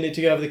know if you need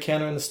to go over the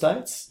counter in the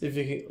States? Do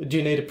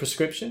you need a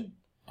prescription?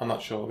 I'm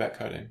not sure about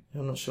codeine.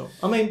 I'm not sure.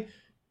 I mean...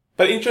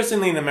 But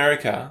interestingly, in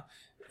America,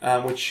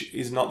 which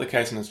is not the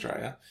case in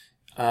Australia,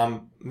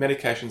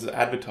 medications are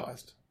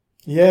advertised.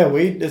 Yeah,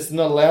 it's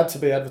not allowed to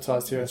be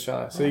advertised here in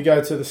Australia. So you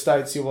go to the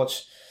States,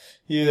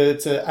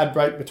 it's an ad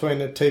break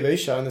between a TV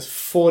show, and there's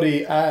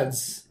 40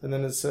 ads, and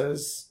then it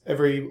says,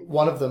 every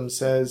one of them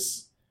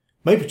says,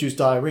 may produce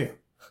diarrhea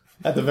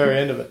at the very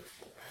end of it.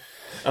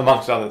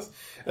 Amongst others.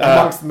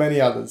 Amongst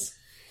many others.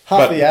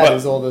 Half the ad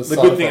is all the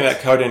good thing about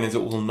codeine is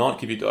it will not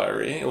give you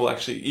diarrhea.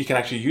 You can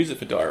actually use it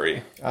for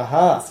diarrhea.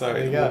 Aha. So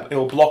it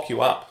will block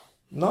you up.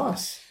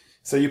 Nice.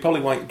 So you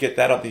probably won't get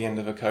that at the end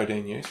of a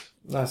codeine use.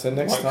 No, so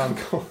next time.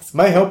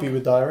 May help you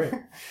with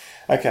diarrhea.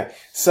 Okay.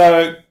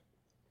 So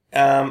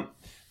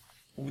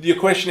your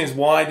question is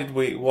why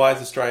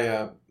was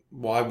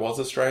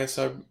Australia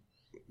so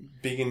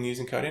big in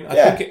using codeine?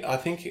 I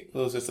think it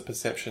was just a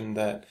perception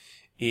that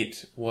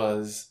it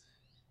was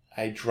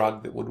a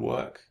drug that would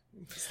work.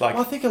 It's like,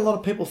 I think a lot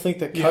of people think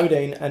that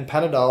codeine and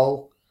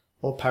Panadol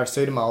or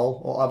paracetamol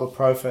or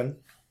ibuprofen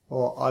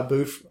or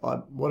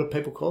what do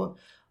people call it?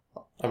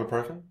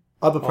 Ibuprofen?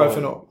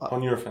 Ibuprofen or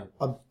Nurofen?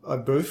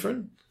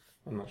 Ibuprofen?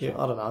 I'm not sure. Yeah,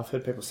 I don't know. I've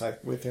heard people say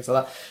weird things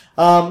like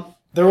that.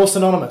 They're all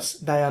synonymous.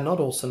 They are not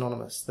all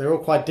synonymous. They're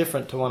all quite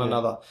different to one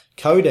another.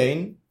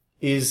 Codeine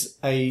is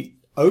a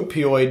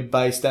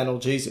opioid-based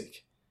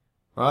analgesic,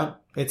 right?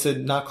 It's a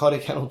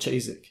narcotic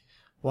analgesic.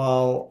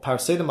 While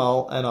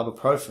paracetamol and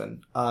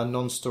ibuprofen are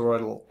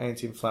non-steroidal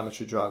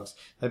anti-inflammatory drugs.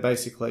 They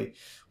basically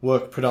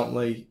work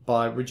predominantly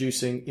by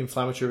reducing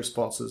inflammatory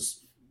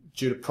responses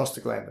due to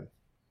prostaglandin.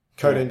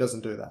 Codeine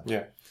doesn't do that.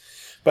 Yeah.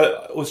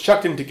 But it was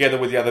chucked in together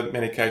with the other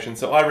medications.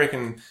 So I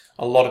reckon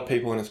a lot of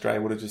people in Australia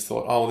would have just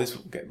thought, this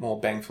will get more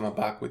bang for my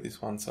buck with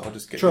this one, so I'll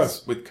just get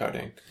this with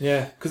codeine.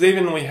 Yeah. Because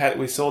even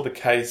we saw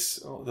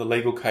the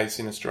legal case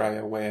in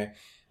Australia where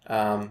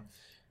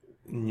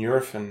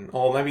Nurofen,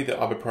 or maybe the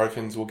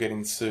ibuprofens were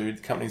getting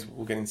sued. Companies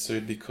were getting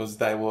sued because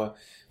they were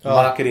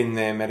marketing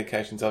their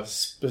medications of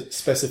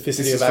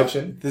specificity of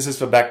action. This is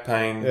for back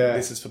pain. Yeah.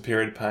 This is for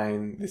period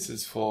pain. This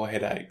is for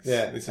headaches.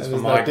 Yeah. This is for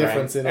migraine. No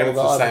difference in and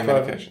all it's the same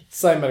medication.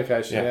 Same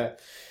medication. Yeah.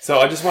 So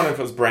I just wondered if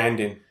it was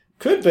branding.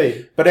 Could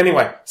be. But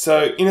anyway,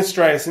 so in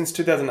Australia since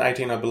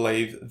 2018, I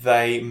believe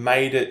they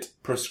made it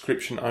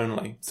prescription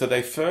only. So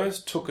they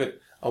first took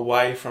it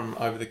away from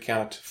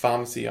over-the-counter to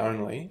pharmacy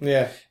only.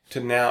 Yeah. To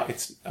now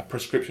it's a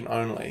prescription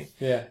only.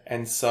 Yeah.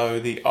 And so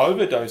the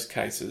overdose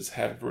cases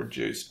have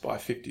reduced by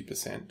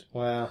 50%.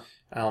 Wow.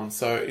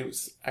 So it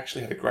was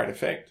actually had a great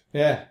effect.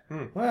 Yeah.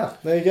 Wow.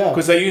 There you go.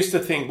 Because they used to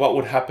think what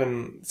would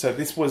happen. So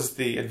this was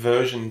the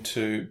aversion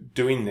to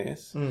doing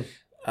this.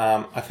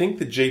 I think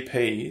the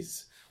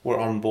GPs were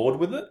on board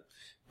with it,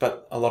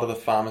 but a lot of the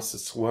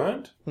pharmacists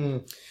weren't.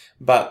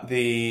 But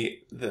the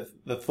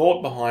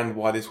thought behind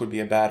why this would be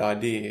a bad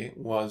idea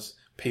was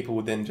people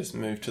would then just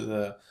move to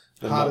the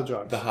harder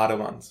drugs. The harder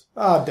ones.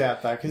 I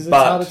doubt that because it's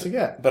harder to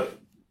get. But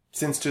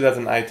since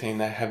 2018,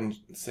 they haven't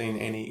seen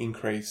any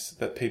increase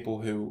that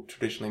people who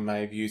traditionally may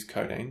have used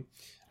codeine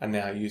are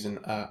now using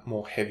a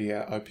more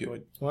heavier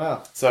opioid.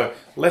 Wow. So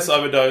less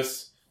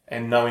overdose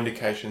and no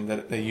indication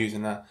that they're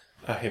using a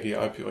heavier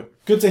opioid.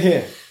 Good to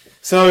hear.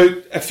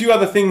 So a few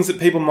other things that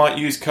people might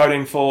use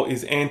codeine for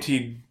is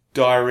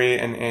anti-diarrhea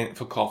and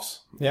for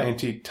coughs. Yep.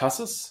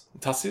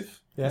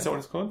 Tussive? Yeah. Is that what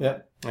it's called? Yeah.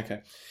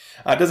 Okay.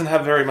 It doesn't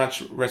have very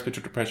much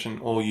respiratory depression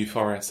or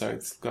euphoria, so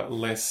it's got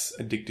less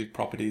addictive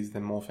properties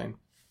than morphine.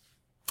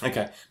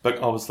 Okay, but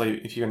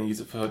obviously if you're going to use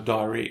it for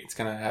diarrhea, it's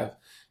going to have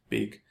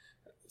big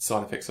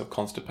side effects of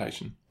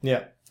constipation.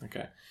 Yeah.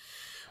 Okay.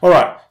 All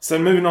right, so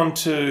moving on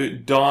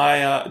to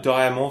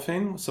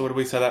diamorphine. So what did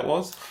we say that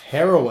was?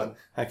 Heroin.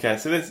 Okay,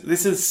 so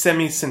this is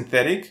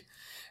semi-synthetic.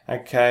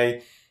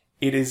 Okay,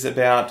 it is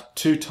about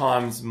 2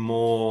 times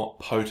more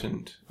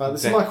potent.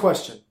 This is my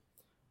question.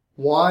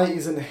 Why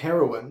isn't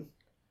heroin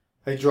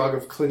a drug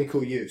of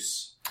clinical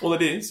use? Well,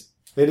 it is.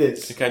 It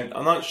is. Okay,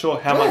 I'm not sure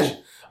how much.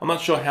 I'm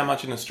not sure how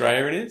much in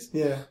Australia it is.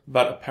 Yeah.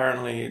 But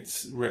apparently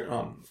it's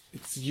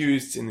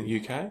used in the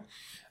UK.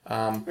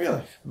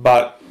 Really?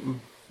 But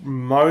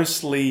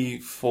mostly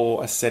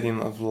for a setting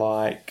of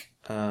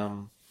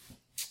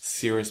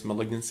serious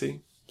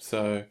malignancy.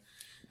 So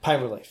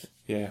pain relief.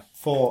 Yeah.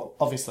 For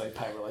obviously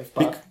pain relief,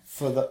 but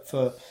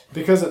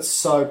because it's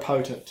so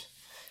potent.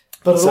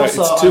 But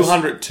it's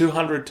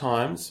 200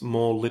 times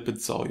more lipid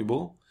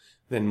soluble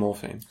than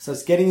morphine. So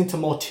it's getting into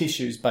more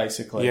tissues,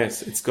 basically.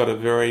 Yes, it's got a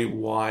very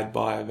wide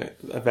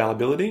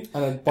bioavailability.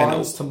 And it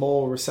binds to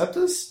more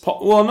receptors?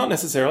 Well, not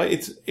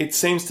necessarily. It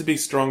seems to be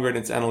stronger in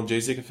its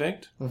analgesic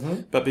effect.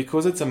 Mm-hmm. But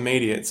because it's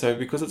immediate, so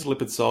because it's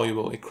lipid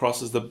soluble, it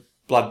crosses the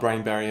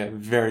blood-brain barrier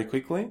very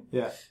quickly.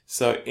 Yeah.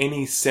 So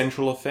any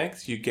central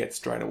effects you get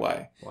straight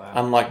away. Wow.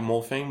 Unlike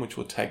morphine, which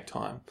will take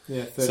time.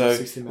 Yeah, 30,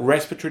 60 minutes.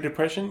 Respiratory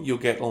depression, you'll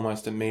get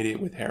almost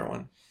immediate with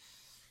heroin.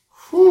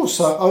 Whew,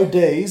 so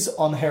ODs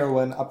on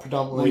heroin are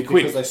predominantly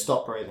because they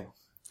stop breathing.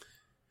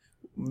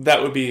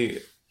 That would be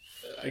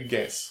a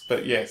guess,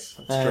 but yes,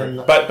 that's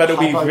true. But it'll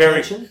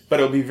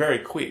be very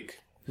quick.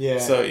 Yeah.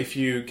 So if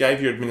you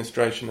gave your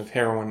administration of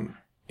heroin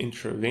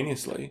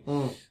intravenously,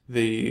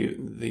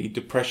 the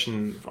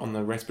depression on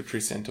the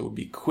respiratory center would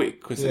be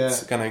quick because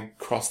it's going to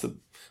cross the.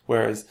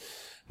 Whereas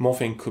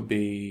morphine could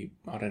be,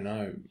 I don't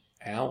know,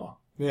 hour.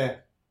 Yeah.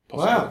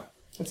 Possibly. Wow,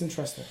 that's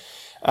interesting.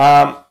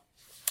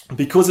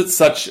 Because it's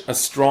such a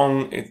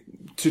strong,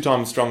 2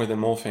 times stronger than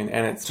morphine,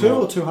 and it's 2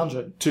 or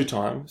 200? 2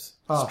 times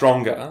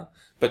stronger,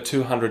 but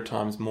 200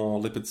 times more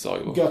lipid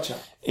soluble. Gotcha.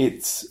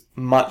 It's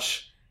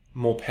much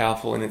more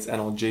powerful in its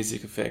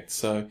analgesic effect,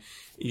 so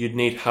you'd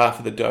need half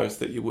of the dose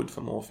that you would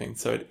for morphine.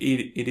 So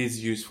it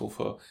is useful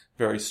for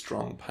very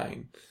strong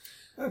pain.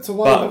 That's a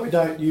wonder that we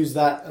don't use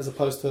that as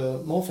opposed to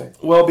morphine.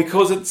 Well,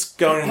 because it's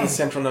going into the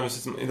central nervous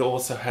system, it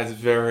also has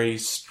very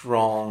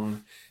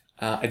strong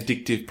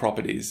addictive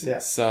properties. Yeah.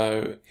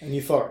 So and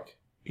euphoric.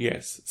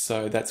 Yes.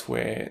 So that's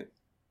where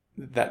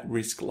that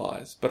risk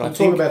lies. But I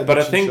think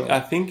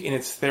in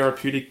its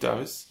therapeutic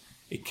dose,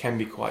 it can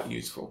be quite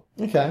useful.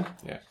 Okay.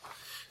 Yeah.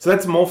 So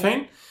that's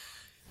morphine.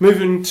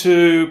 Moving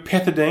to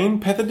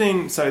pethidine.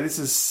 Pethidine, so this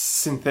is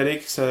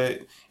synthetic. So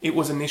it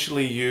was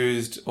initially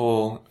used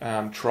or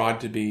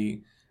tried to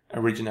be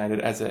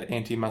originated as an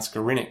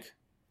antimuscarinic.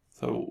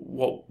 So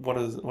what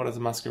is a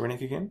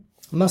muscarinic again?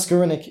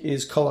 Muscarinic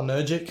is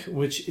cholinergic,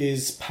 which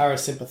is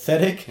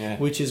parasympathetic,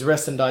 which is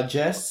rest and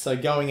digest, so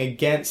going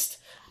against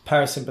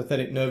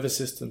parasympathetic nervous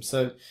system.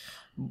 So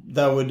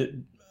they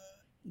would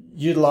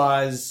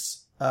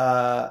utilize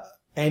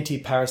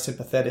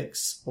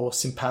anti-parasympathetics or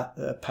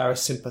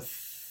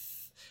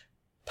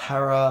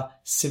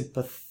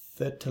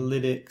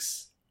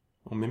parasympathetolytics.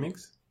 Or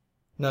mimics?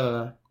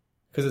 No.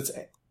 Because it's...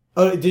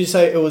 Oh, did you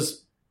say it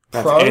was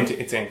pro?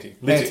 It's anti.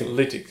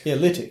 Lytic. Yeah,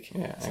 lytic.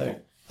 Yeah, okay.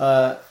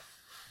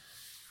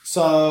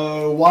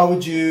 So why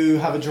would you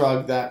have a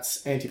drug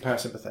that's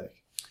anti-parasympathetic?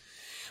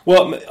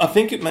 Well, I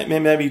think it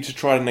may be to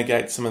try to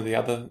negate some of the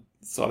other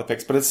side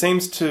effects, but it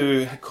seems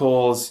to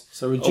cause...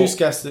 So reduced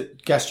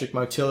gastric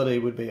motility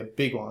would be a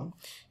big one.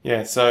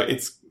 Yeah, so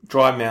it's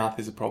dry mouth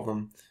is a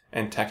problem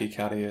and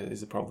tachycardia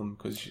is a problem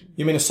because...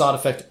 You mean a side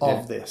effect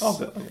of this?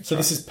 So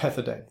this is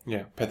pethidine.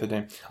 Yeah,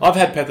 pethidine. I've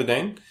had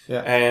pethidine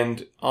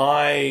and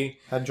I...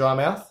 Had dry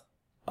mouth?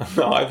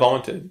 No, I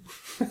vomited.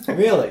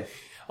 Really?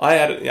 I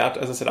had it,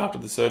 as I said, after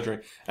the surgery.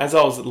 As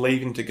I was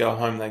leaving to go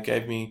home, they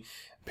gave me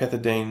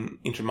pethidine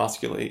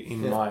intramuscularly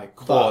in my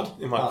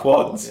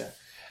quads. Yeah.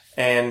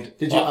 And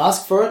did you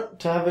ask for it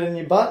to have it in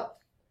your butt?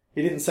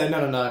 You didn't say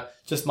no,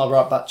 just my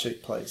right butt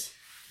cheek, please.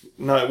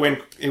 No,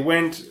 it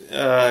went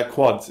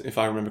quads, if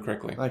I remember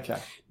correctly. Okay.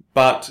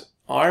 But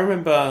I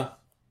remember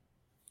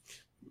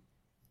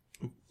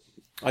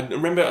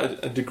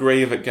a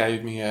degree of it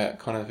gave me a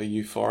kind of a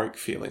euphoric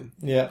feeling.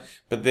 Yeah.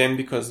 But then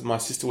because my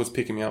sister was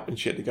picking me up and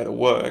she had to go to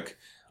work,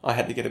 I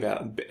had to get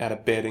out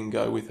of bed and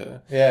go with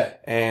her. Yeah.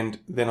 And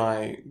then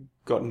I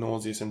got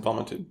nauseous and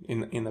vomited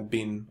in a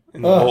bin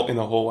in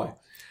the hallway.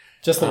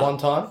 Just the one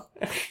time?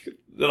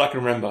 That I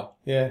can remember.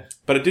 Yeah.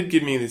 But it did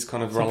give me this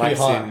kind of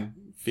relaxing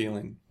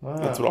feeling. Wow.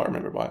 That's what I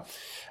remember by it.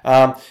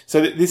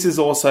 So this is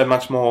also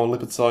much more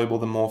lipid soluble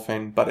than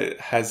morphine, but it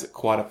has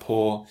quite a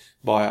poor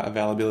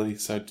bioavailability.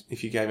 So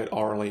if you gave it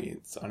orally,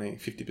 it's only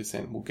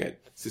 50% will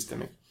get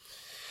systemic.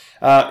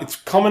 It's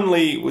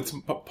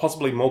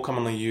possibly more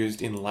commonly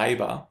used in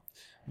labour,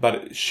 but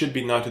it should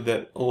be noted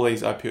that all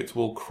these opiates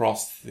will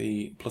cross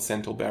the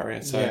placental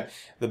barrier, so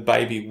the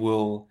baby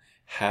will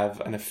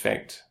have an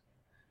effect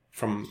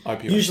from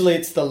opioids. Usually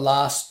it's the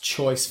last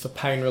choice for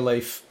pain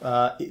relief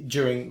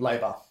during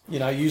labour.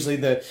 Usually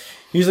they're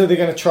going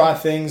to try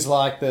things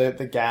like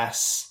the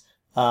gas,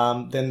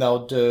 then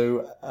they'll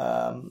do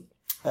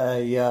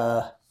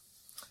Epidural?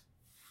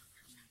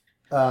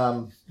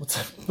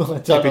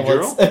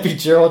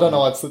 Epidural. I don't know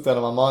why it slipped out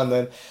of my mind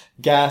then.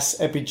 Gas,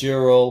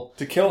 epidural.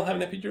 Did Kel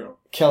have an epidural?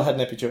 Kel had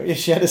an epidural. Yeah,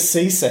 she had a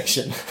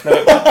C-section.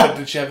 No, but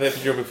did she have the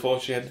epidural before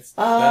she had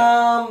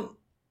that?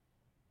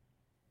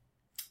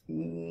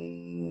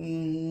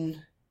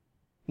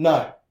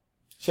 No.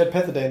 She had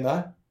pethidine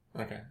though.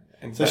 Okay.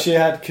 Because she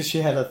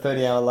had a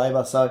 30-hour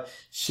labour, so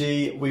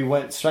we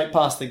went straight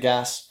past the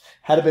gas,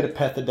 had a bit of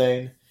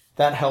pethidine.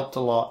 That helped a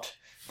lot.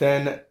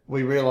 Then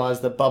we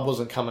realised that bub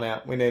wasn't coming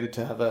out. We needed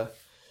to have a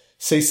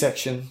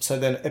C-section. So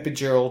then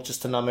epidural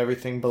just to numb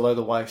everything below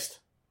the waist.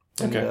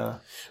 And, okay.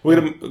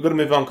 We're going to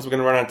move on because we're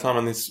going to run out of time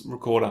on this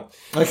recorder.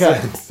 Okay.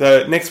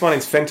 So next one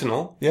is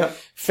fentanyl. Yep.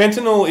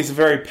 Fentanyl is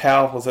very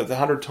powerful, so it's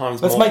 100 times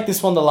more. Let's make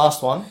this one the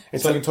last one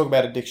so we can talk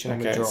about addiction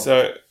and withdrawal.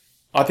 So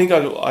I think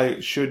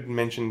I should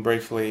mention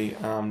briefly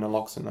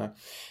naloxone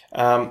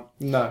though.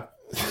 No.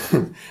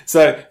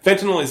 So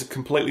fentanyl is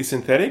completely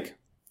synthetic.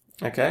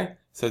 Okay.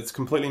 So it's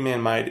completely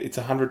man-made. It's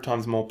 100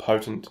 times more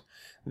potent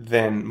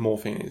than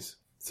morphine is.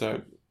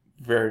 So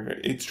very,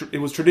 very...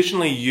 It was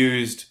traditionally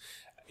used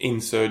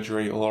in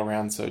surgery or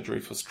around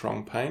surgery for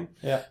strong pain.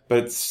 Yeah. But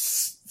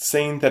it's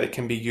seen that it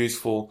can be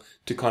useful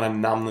to kind of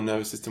numb the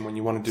nervous system when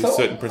you want to do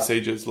certain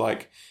procedures,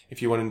 like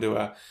if you want to do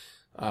a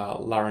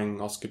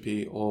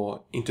laryngoscopy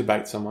or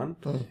intubate someone,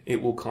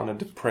 it will kind of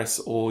depress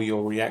all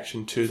your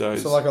reaction to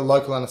those. So like a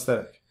local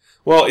anaesthetic.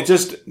 Well, it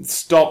just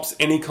stops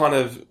any kind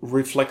of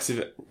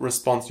reflexive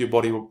response your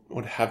body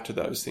would have to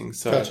those things.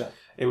 So Gotcha.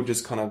 It would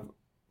just kind of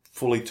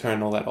fully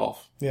turn all that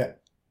off. Yeah.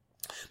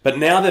 But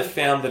now they've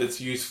found that it's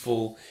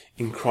useful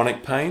in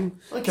chronic pain.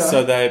 Okay.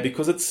 So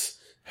because it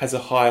has a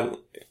high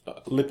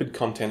lipid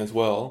content as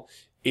well,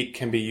 it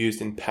can be used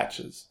in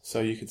patches.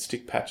 So you could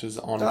stick patches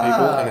on people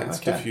and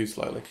it's diffused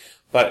slowly.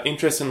 But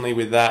interestingly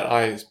with that,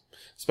 I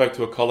spoke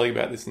to a colleague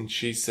about this and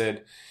she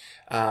said...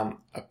 a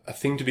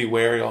thing to be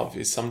wary of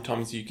is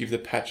sometimes you give the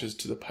patches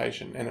to the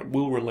patient and it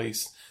will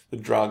release the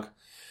drug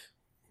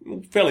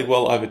fairly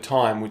well over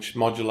time, which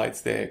modulates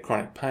their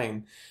chronic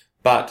pain.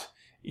 But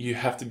you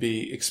have to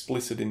be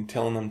explicit in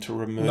telling them to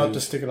remove... Not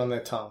to stick it on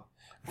their tongue.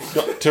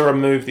 To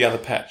remove the other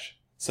patch.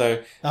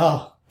 So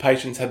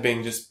patients have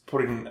been just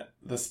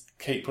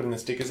keep putting the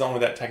stickers on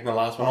without taking the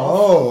last one off.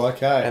 Oh,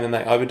 okay. And then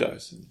they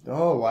overdose.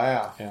 Oh,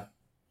 wow. Yeah.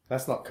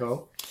 That's not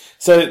cool.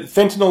 So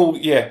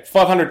fentanyl,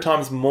 500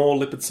 times more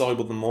lipid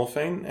soluble than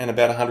morphine and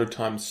about 100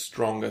 times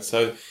stronger.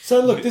 So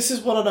look, this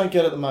is what I don't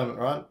get at the moment,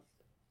 right?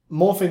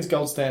 Morphine's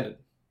gold standard.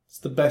 It's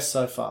the best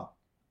so far.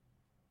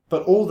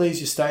 But all these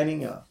you're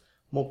stating are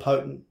more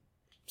potent.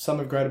 Some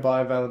have greater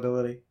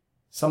bioavailability.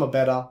 Some are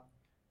better.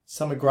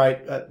 Some are great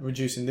at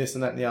reducing this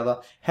and that and the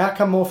other. How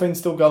come morphine's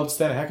still gold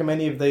standard? How come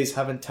any of these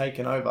haven't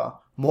taken over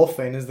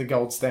morphine as the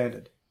gold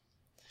standard?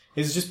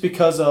 Is it just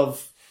because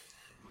of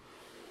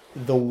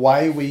the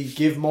way we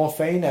give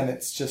morphine and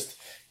it's just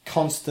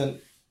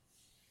constant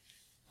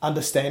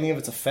understanding of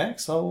its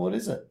effects? Or what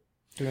is it?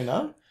 Do we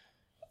know?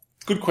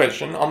 Good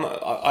question.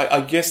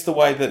 I guess the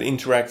way that it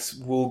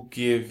interacts will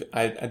give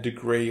a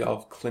degree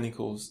of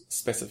clinical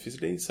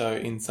specificity. So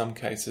in some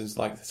cases,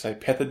 like say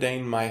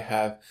pethidine may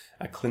have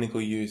a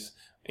clinical use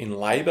in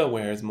labour,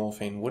 whereas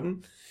morphine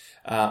wouldn't.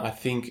 I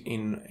think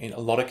in a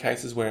lot of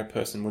cases where a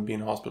person would be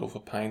in hospital for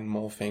pain,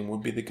 morphine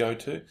would be the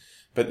go-to.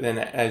 But then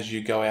as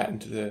you go out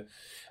into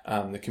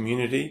the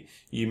community,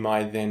 you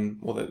may then,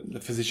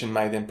 the physician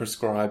may then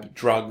prescribe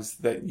drugs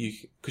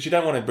because you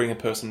don't want to bring a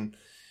person,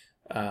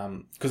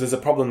 because there's a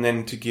problem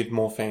then to give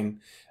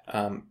morphine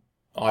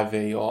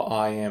IV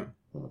or IM.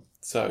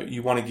 So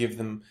you want to give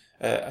them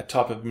a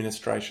type of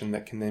administration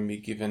that can then be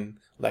given,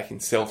 they can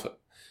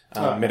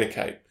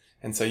self-medicate.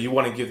 And so you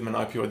want to give them an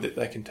opioid that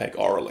they can take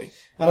orally.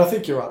 And I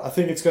think you're right. I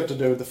think it's got to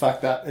do with the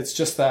fact that it's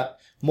just that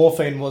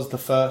morphine was the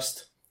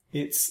first.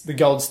 It's the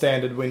gold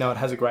standard. We know it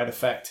has a great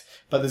effect.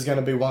 But there's going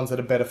to be ones that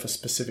are better for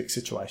specific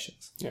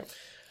situations. Yeah.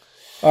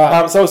 All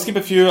right. So I'll skip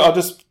a few. I'll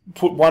just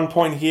put one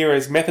point here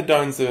is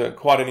methadone's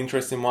quite an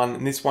interesting one.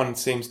 And this one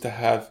seems to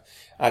have,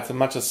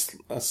 it's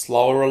a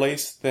slower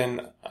release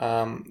than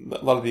a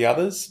lot of the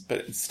others, but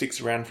it sticks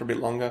around for a bit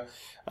longer.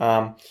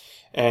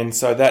 And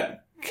so that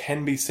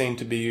can be seen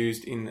to be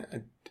used in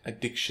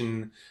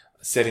addiction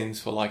settings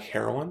for like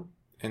heroin.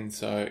 And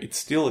so it's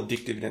still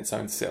addictive in its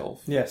own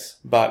self. Yes.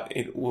 But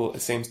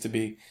it seems to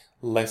be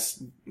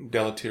less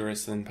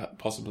deleterious than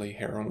possibly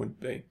heroin would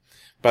be.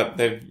 But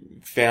they've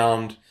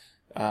found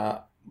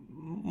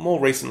more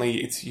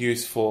recently its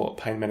use for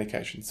pain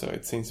medication, so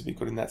it seems to be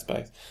good in that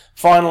space.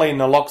 Finally,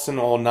 naloxone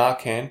or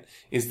Narcan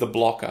is the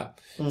blocker.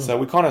 So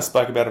we kind of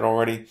spoke about it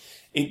already.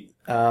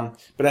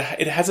 But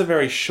it has a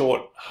very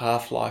short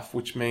half-life,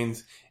 which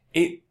means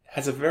it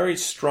has a very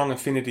strong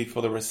affinity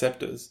for the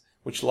receptors,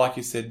 which, like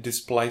you said,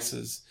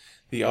 displaces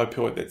the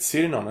opioid that's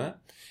sitting on it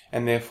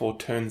and therefore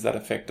turns that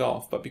effect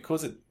off. But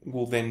because it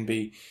will then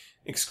be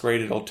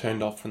excreted or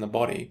turned off from the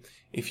body,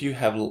 if you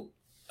have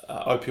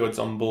opioids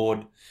on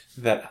board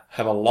that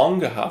have a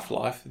longer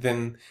half-life,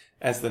 then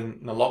as the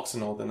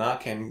naloxone or the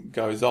Narcan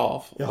goes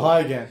off... You're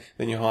high again.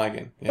 Then you're high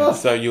again. Yeah. Oh.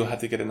 So you'll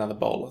have to get another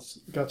bolus.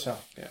 Gotcha.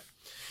 Yeah.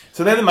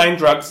 So they're the main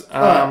drugs.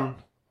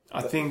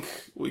 I think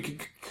we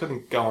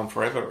couldn't go on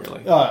forever,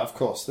 really. Oh, of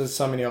course. There's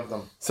so many of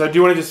them. So do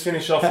you want to just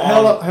finish off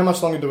how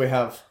much longer do we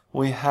have?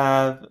 We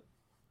have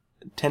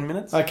 10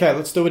 minutes. Okay,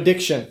 let's do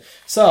addiction.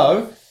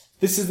 So,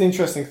 this is the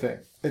interesting thing.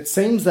 It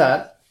seems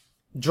that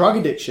drug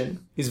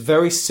addiction is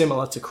very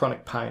similar to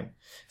chronic pain.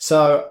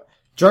 So,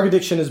 drug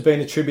addiction has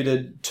been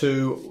attributed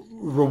to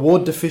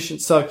reward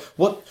deficiency. So,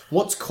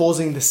 what's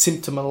causing the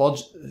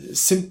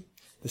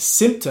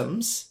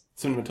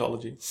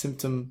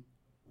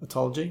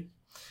symptomatology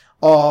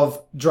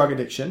of drug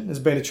addiction has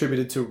been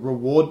attributed to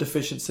reward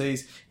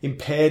deficiencies,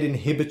 impaired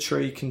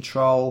inhibitory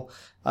control,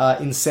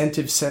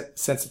 incentive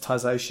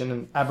sensitization,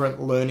 and aberrant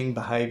learning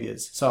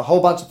behaviors. So a whole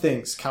bunch of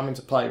things come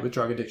into play with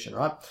drug addiction,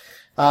 right?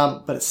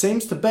 But it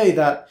seems to be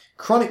that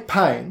chronic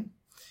pain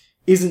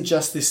isn't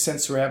just this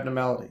sensory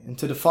abnormality. And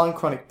to define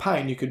chronic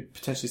pain, you could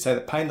potentially say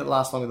that pain that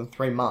lasts longer than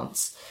 3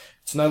 months,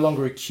 it's no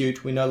longer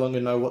acute. We no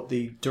longer know what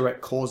the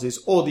direct cause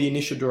is, or the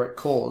initial direct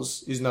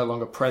cause is no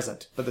longer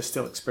present, but they're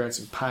still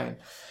experiencing pain.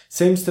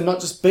 Seems to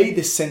not just be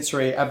this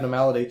sensory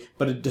abnormality,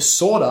 but a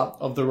disorder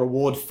of the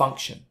reward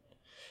function.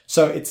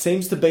 So it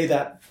seems to be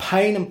that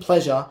pain and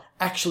pleasure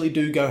actually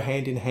do go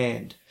hand in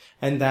hand,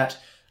 and that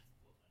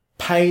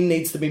pain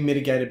needs to be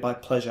mitigated by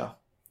pleasure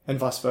and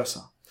vice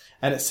versa.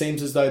 And it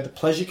seems as though the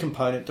pleasure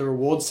component, the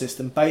reward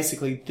system,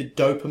 basically the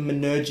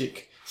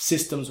dopaminergic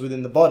systems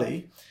within the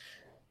body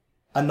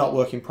are not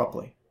working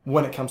properly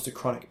when it comes to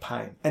chronic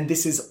pain. And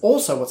this is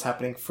also what's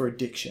happening for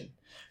addiction.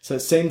 So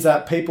it seems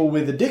that people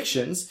with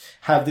addictions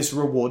have this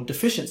reward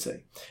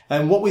deficiency.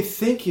 And what we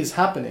think is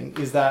happening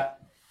is that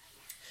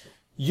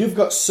you've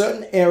got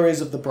certain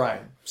areas of the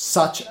brain,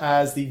 such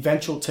as the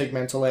ventral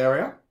tegmental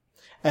area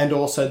and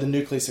also the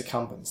nucleus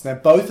accumbens. Now,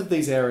 both of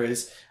these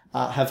areas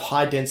have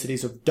high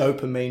densities of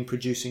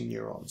dopamine-producing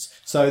neurons.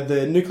 So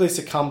the nucleus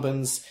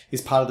accumbens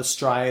is part of the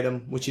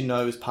striatum, which you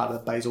know is part of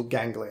the basal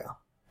ganglia.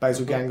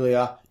 Basal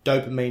ganglia,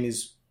 dopamine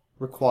is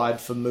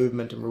required for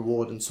movement and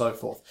reward and so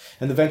forth.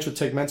 And the ventral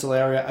tegmental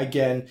area,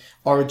 again,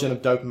 origin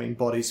of dopamine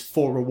bodies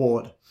for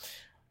reward.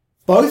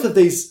 Both of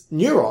these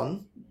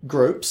neuron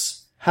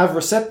groups have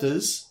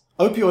receptors,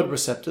 opioid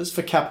receptors,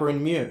 for kappa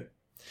and mu.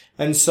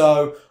 And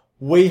so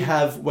we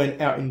have, when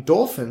our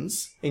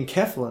endorphins,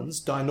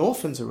 enkephalins,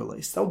 dynorphins are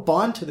released, they'll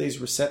bind to these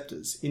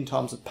receptors in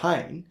times of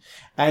pain,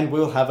 and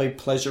we'll have a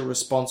pleasure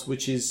response,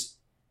 which is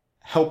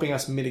helping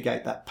us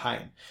mitigate that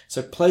pain.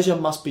 So pleasure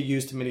must be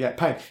used to mitigate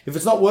pain. If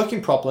it's not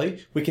working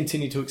properly, we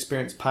continue to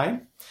experience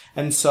pain.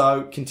 And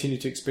so continue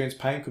to experience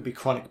pain could be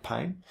chronic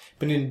pain.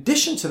 But in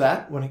addition to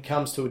that, when it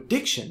comes to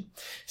addiction,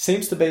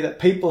 seems to be that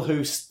people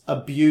who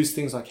abuse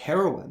things like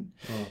heroin,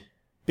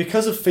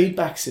 because of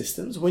feedback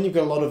systems, when you've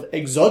got a lot of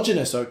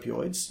exogenous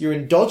opioids, your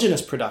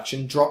endogenous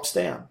production drops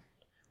down,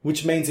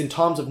 which means in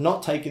times of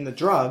not taking the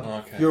drug,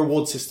 your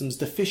reward system's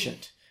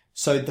deficient.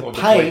 So the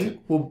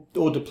pain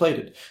or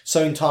depleted.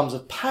 So in times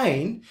of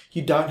pain,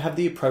 you don't have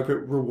the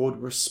appropriate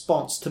reward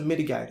response to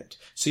mitigate it.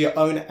 So your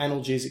own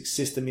analgesic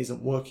system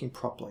isn't working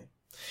properly.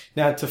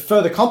 Now, to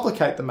further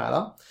complicate the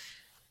matter,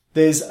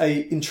 there's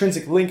an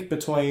intrinsic link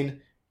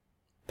between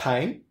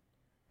pain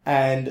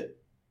and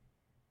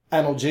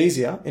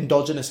analgesia,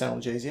 endogenous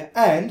analgesia,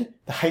 and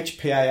the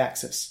HPA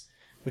axis,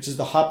 which is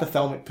the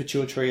hypothalamic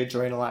pituitary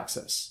adrenal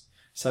axis.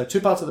 So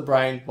 2 parts of the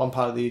brain, 1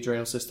 part of the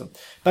adrenal system.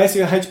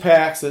 Basically, the HPA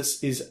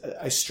axis is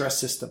a stress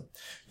system.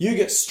 You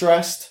get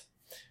stressed,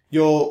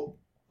 your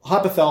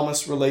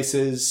hypothalamus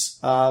releases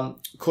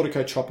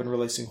corticotropin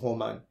releasing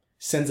hormone,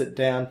 sends it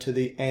down to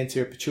the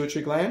anterior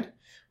pituitary gland,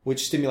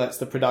 which stimulates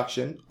the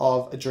production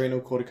of adrenal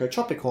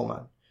corticotropic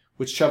hormone,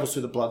 which travels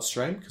through the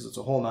bloodstream, because it's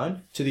a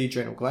hormone, to the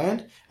adrenal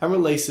gland and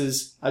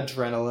releases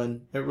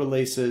adrenaline, it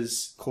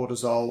releases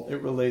cortisol, it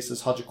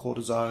releases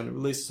hydrocortisone, it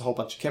releases a whole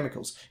bunch of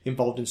chemicals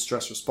involved in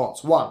stress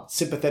response. 1,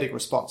 sympathetic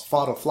response,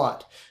 fight or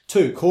flight.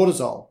 2,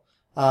 cortisol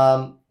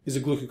is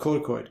a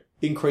glucocorticoid,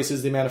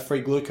 increases the amount of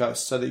free glucose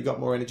so that you've got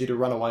more energy to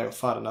run away or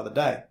fight another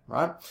day,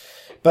 right?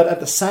 But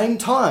at the same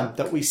time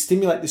that we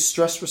stimulate this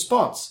stress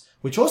response,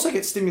 which also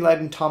gets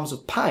stimulated in times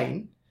of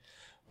pain,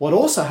 what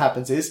also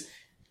happens is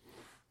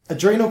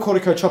adrenal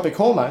corticotropic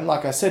hormone,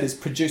 like I said, is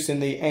produced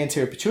in the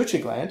anterior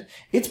pituitary gland.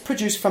 It's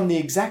produced from the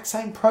exact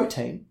same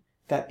protein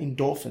that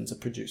endorphins are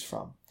produced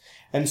from.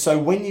 And so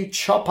when you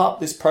chop up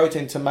this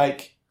protein to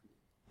make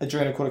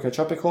adrenal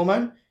corticotropic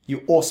hormone,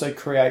 you also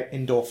create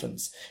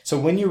endorphins. So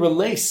when you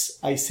release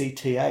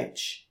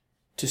ACTH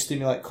to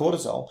stimulate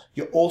cortisol,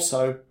 you're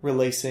also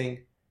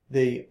releasing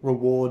the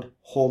reward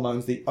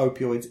hormones, the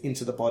opioids,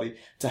 into the body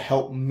to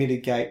help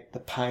mitigate the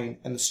pain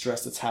and the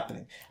stress that's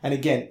happening. And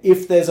again,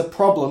 if there's a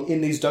problem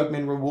in these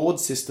dopamine reward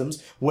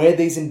systems where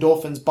these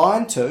endorphins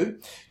bind to,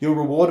 your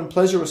reward and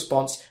pleasure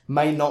response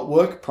may not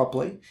work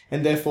properly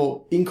and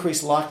therefore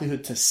increase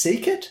likelihood to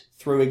seek it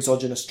through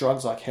exogenous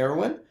drugs like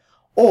heroin,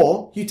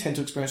 or you tend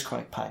to experience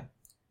chronic pain.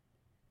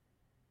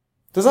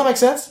 Does that make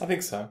sense? I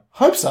think so.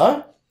 Hope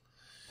so.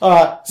 All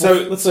right, so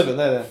let's leave it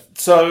there then.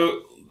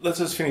 So let's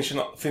just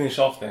finish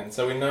off then.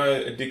 So we know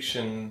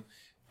addiction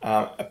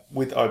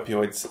with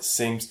opioids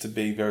seems to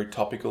be very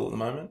topical at the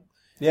moment.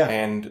 Yeah.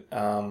 And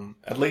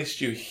at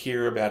least you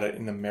hear about it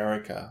in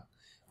America.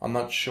 I'm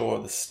not sure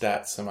of the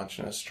stats so much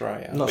in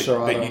Australia. I'm not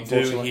sure either, but you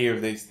do hear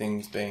of these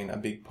things being a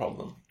big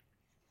problem.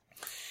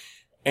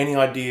 Any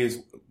ideas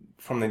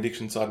from the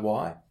addiction side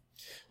why?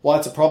 Why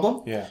it's a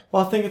problem? Yeah.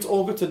 Well, I think it's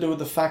all got to do with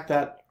the fact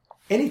that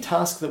any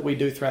task that we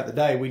do throughout the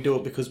day, we do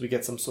it because we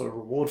get some sort of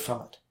reward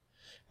from it.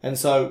 And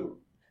so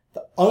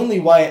the only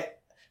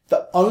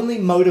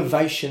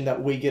motivation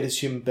that we get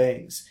as human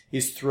beings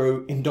is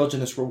through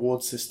endogenous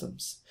reward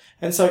systems.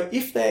 And so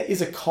if there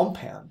is a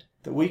compound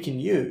that we can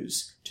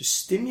use to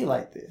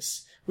stimulate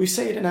this, we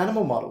see it in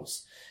animal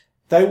models.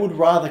 They would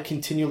rather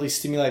continually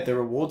stimulate their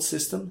reward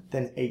system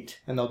than eat,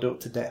 and they'll do it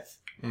to death.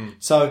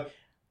 So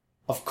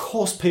of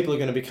course people are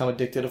going to become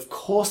addicted. Of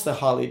course they're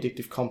highly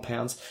addictive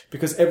compounds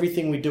because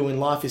everything we do in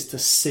life is to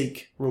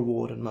seek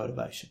reward and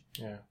motivation.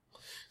 Yeah.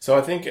 So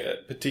I think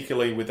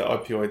particularly with the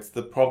opioids,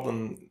 the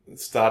problem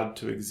started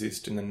to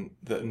exist in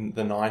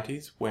the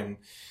 90s when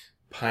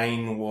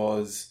pain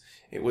was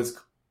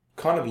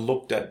kind of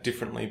looked at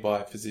differently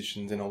by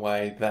physicians in a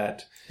way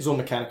that... It's all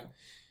mechanical.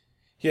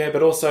 Yeah,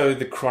 but also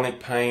the chronic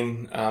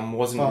pain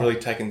wasn't really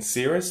taken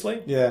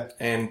seriously. Yeah.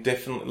 And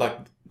definitely, like,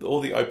 all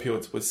the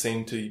opioids were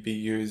seen to be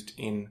used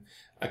in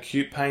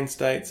acute pain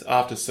states,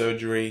 after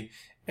surgery,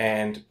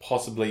 and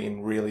possibly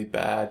in really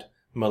bad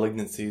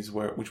malignancies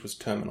which was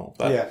terminal.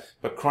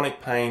 But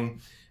chronic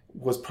pain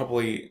was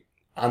probably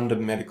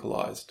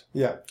under-medicalized.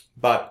 Yeah.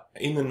 But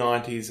in the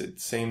 90s, it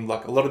seemed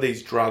like a lot of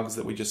these drugs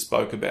that we just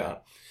spoke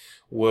about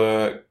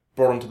were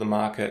brought onto the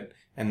market,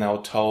 and they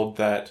were told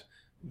that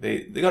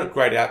they got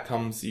great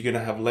outcomes. You're going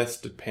to have less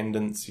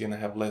dependence. You're going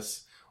to have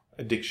less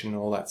addiction and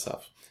all that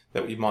stuff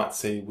that you might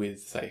see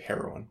with, say,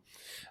 heroin.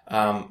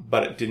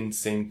 But it didn't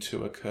seem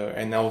to occur.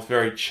 And they were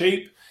very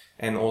cheap,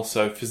 and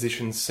also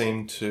physicians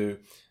seemed to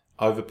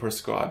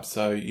overprescribe.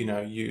 So,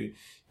 you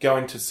go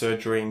into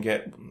surgery and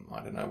get,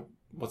 I don't know,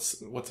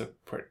 what's a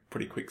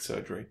pretty quick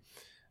surgery?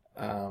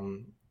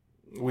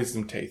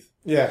 Wisdom teeth.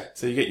 Yeah.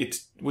 So you get your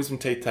wisdom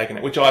teeth taken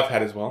out, which I've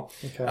had as well.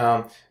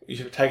 Okay.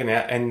 You've taken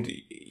out, and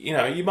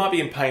you might be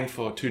in pain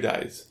for 2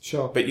 days.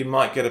 Sure. But you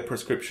might get a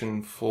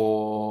prescription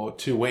for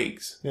 2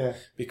 weeks. Yeah.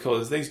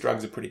 Because these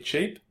drugs are pretty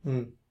cheap.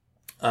 Mm.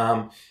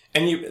 And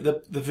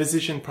the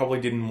physician probably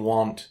didn't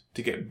want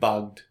to get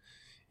bugged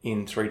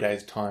in 3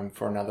 days' time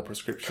for another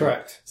prescription.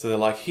 Correct. So they're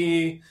like,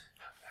 here,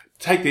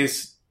 take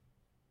this.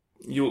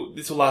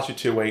 This will last you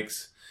 2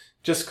 weeks.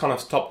 Just kind of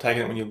stop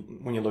taking it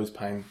when you lose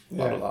pain,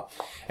 blah, blah, blah.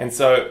 And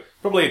so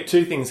probably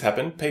 2 things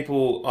happened.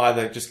 People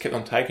either just kept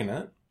on taking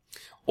it,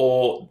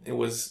 or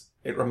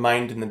it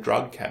remained in the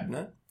drug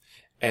cabinet,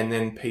 and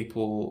then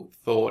people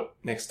thought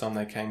next time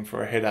they came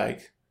for a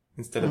headache,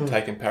 instead of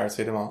taking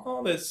paracetamol,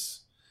 oh,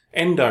 there's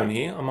endone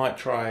here, I might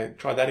try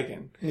that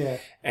again. Yeah.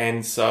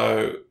 And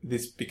so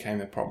this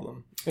became a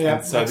problem. Yeah.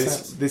 And so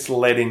this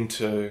led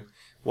into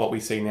what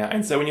we see now.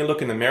 And so when you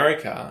look in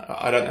America,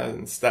 I don't know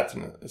the stats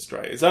in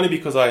Australia. It's only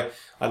because I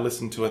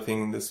listened to a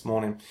thing this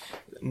morning.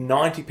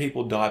 90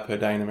 people die per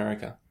day in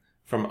America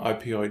from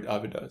opioid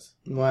overdose.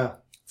 Wow.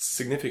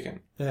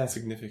 Significant. Yeah.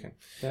 Significant.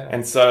 Yeah.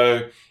 And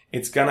so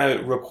it's going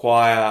to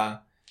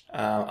require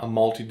a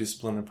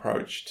multidisciplinary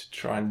approach to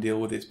try and deal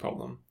with this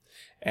problem.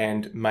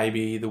 And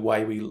maybe the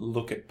way we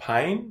look at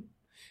pain,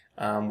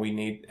 and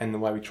the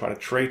way we try to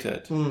treat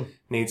it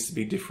needs to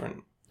be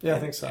different. Yeah, I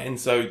think so. And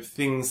so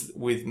things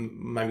with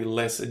maybe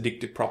less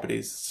addictive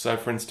properties. So,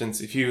 for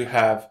instance, if you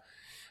have,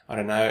 I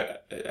don't know,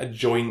 a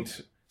joint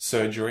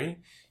surgery,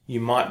 you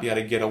might be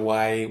able to get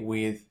away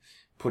with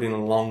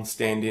putting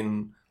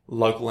long-standing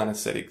local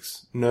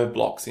anesthetics, nerve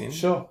blocks in,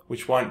 Sure.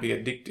 which won't be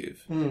addictive,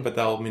 but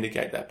they'll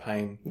mitigate that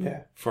pain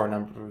for a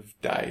number of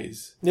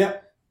days. Yeah.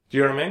 Do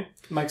you know what I mean?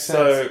 Makes sense.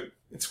 So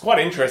it's quite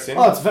interesting.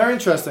 Oh, it's very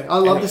interesting. I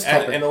love this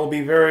topic. And it'll be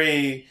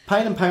very...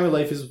 Pain and pain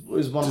relief is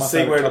one of my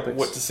favorite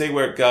topics. To see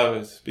where it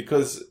goes.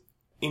 Because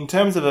in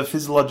terms of a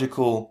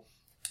physiological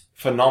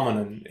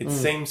phenomenon, it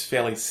seems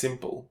fairly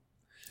simple.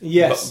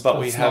 Yes. But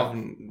we have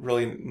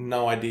really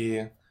no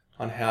idea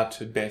on how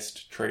to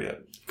best treat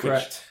it.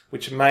 Correct.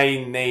 Which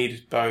may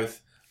need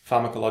both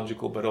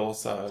pharmacological but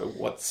also,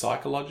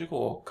 psychological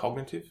or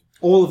cognitive?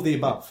 All of the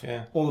above.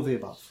 Yeah. All of the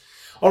above.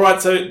 All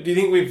right, so do you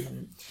think we've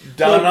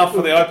done enough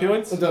for the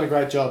opioids? We've done a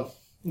great job.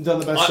 We've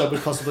done the best job we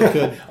possibly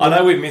could. I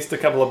know we've missed a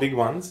couple of big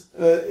ones.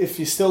 If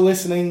you're still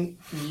listening,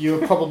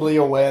 you're probably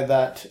aware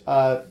that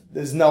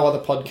there's no other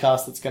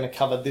podcast that's going to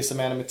cover this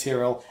amount of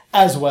material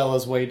as well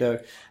as we do.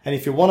 And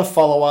if you want to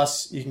follow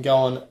us, you can go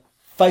on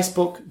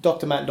Facebook,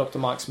 Dr. Matt and Dr.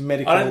 Mike's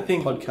Medical I don't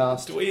think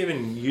Podcast. Do we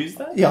even use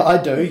that? Yeah,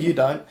 I do. You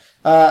don't.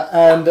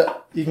 And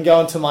you can go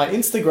onto my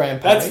Instagram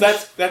page.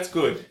 That's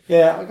good.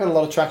 Yeah, I've got a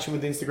lot of traction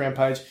with the Instagram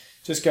page.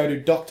 Just go to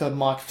Dr.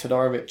 Mike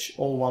Todorovic,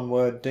 all one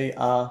word,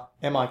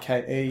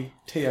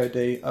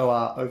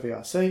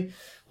 DrMikeTodorovic,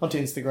 onto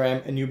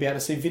Instagram, and you'll be able to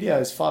see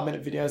videos,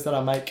 5-minute videos that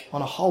I make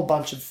on a whole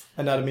bunch of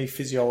anatomy,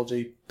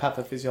 physiology,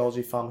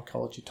 pathophysiology,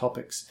 pharmacology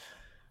topics.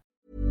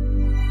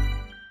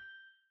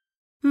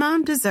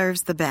 Mom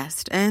deserves the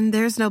best, and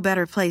there's no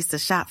better place to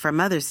shop for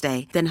Mother's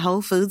Day than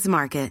Whole Foods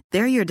Market.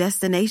 They're your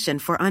destination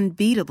for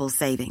unbeatable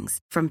savings,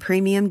 from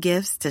premium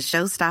gifts to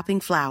show-stopping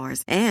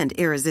flowers and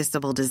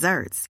irresistible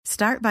desserts.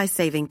 Start by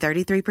saving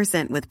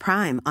 33% with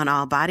Prime on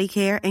all body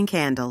care and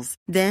candles.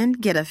 Then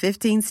get a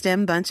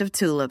 15-stem bunch of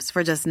tulips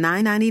for just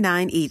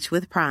 $9.99 each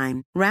with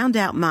Prime. Round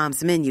out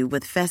Mom's menu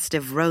with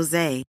festive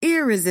rosé,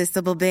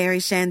 irresistible berry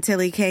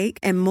chantilly cake,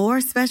 and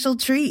more special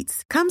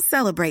treats. Come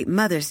celebrate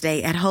Mother's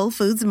Day at Whole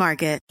Foods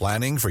Market.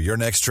 Planning for your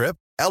next trip?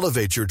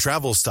 Elevate your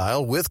travel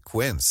style with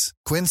Quince.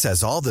 Quince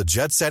has all the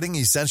jet-setting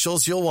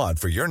essentials you'll want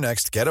for your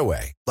next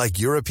getaway, like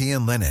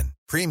European linen,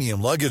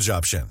 premium luggage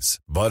options,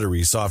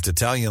 buttery soft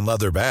Italian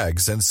leather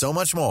bags, and so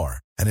much more.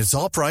 And it's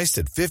all priced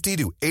at 50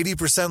 to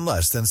 80%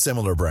 less than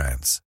similar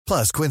brands.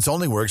 Plus, Quince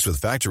only works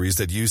with factories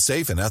that use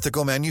safe and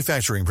ethical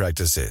manufacturing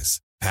practices.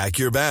 Pack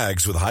your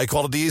bags with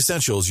high-quality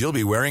essentials you'll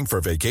be wearing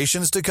for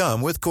vacations to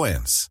come with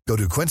Quince. Go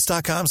to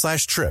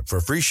quince.com/trip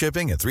for free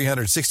shipping and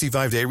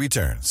 365-day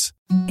returns.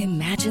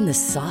 Imagine the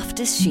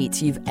softest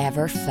sheets you've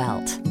ever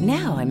felt.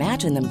 Now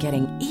imagine them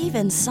getting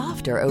even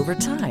softer over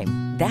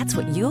time. That's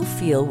what you'll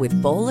feel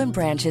with Boll &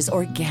 Branch's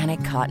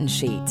organic cotton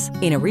sheets.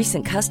 In a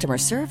recent customer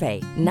survey,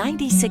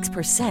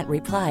 96%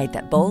 replied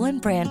that Boll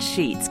 & Branch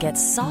sheets get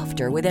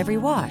softer with every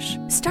wash.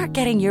 Start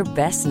getting your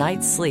best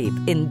night's sleep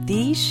in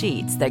these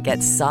sheets that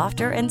get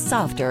softer and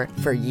softer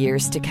for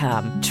years to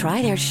come.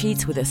 Try their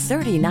sheets with a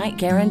 30-night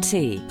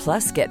guarantee.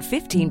 Plus, get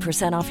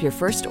 15% off your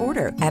first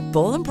order at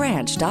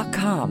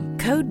bollandbranch.com.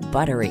 Code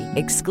BUTTERY.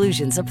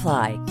 Exclusions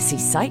apply. See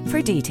site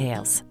for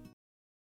details.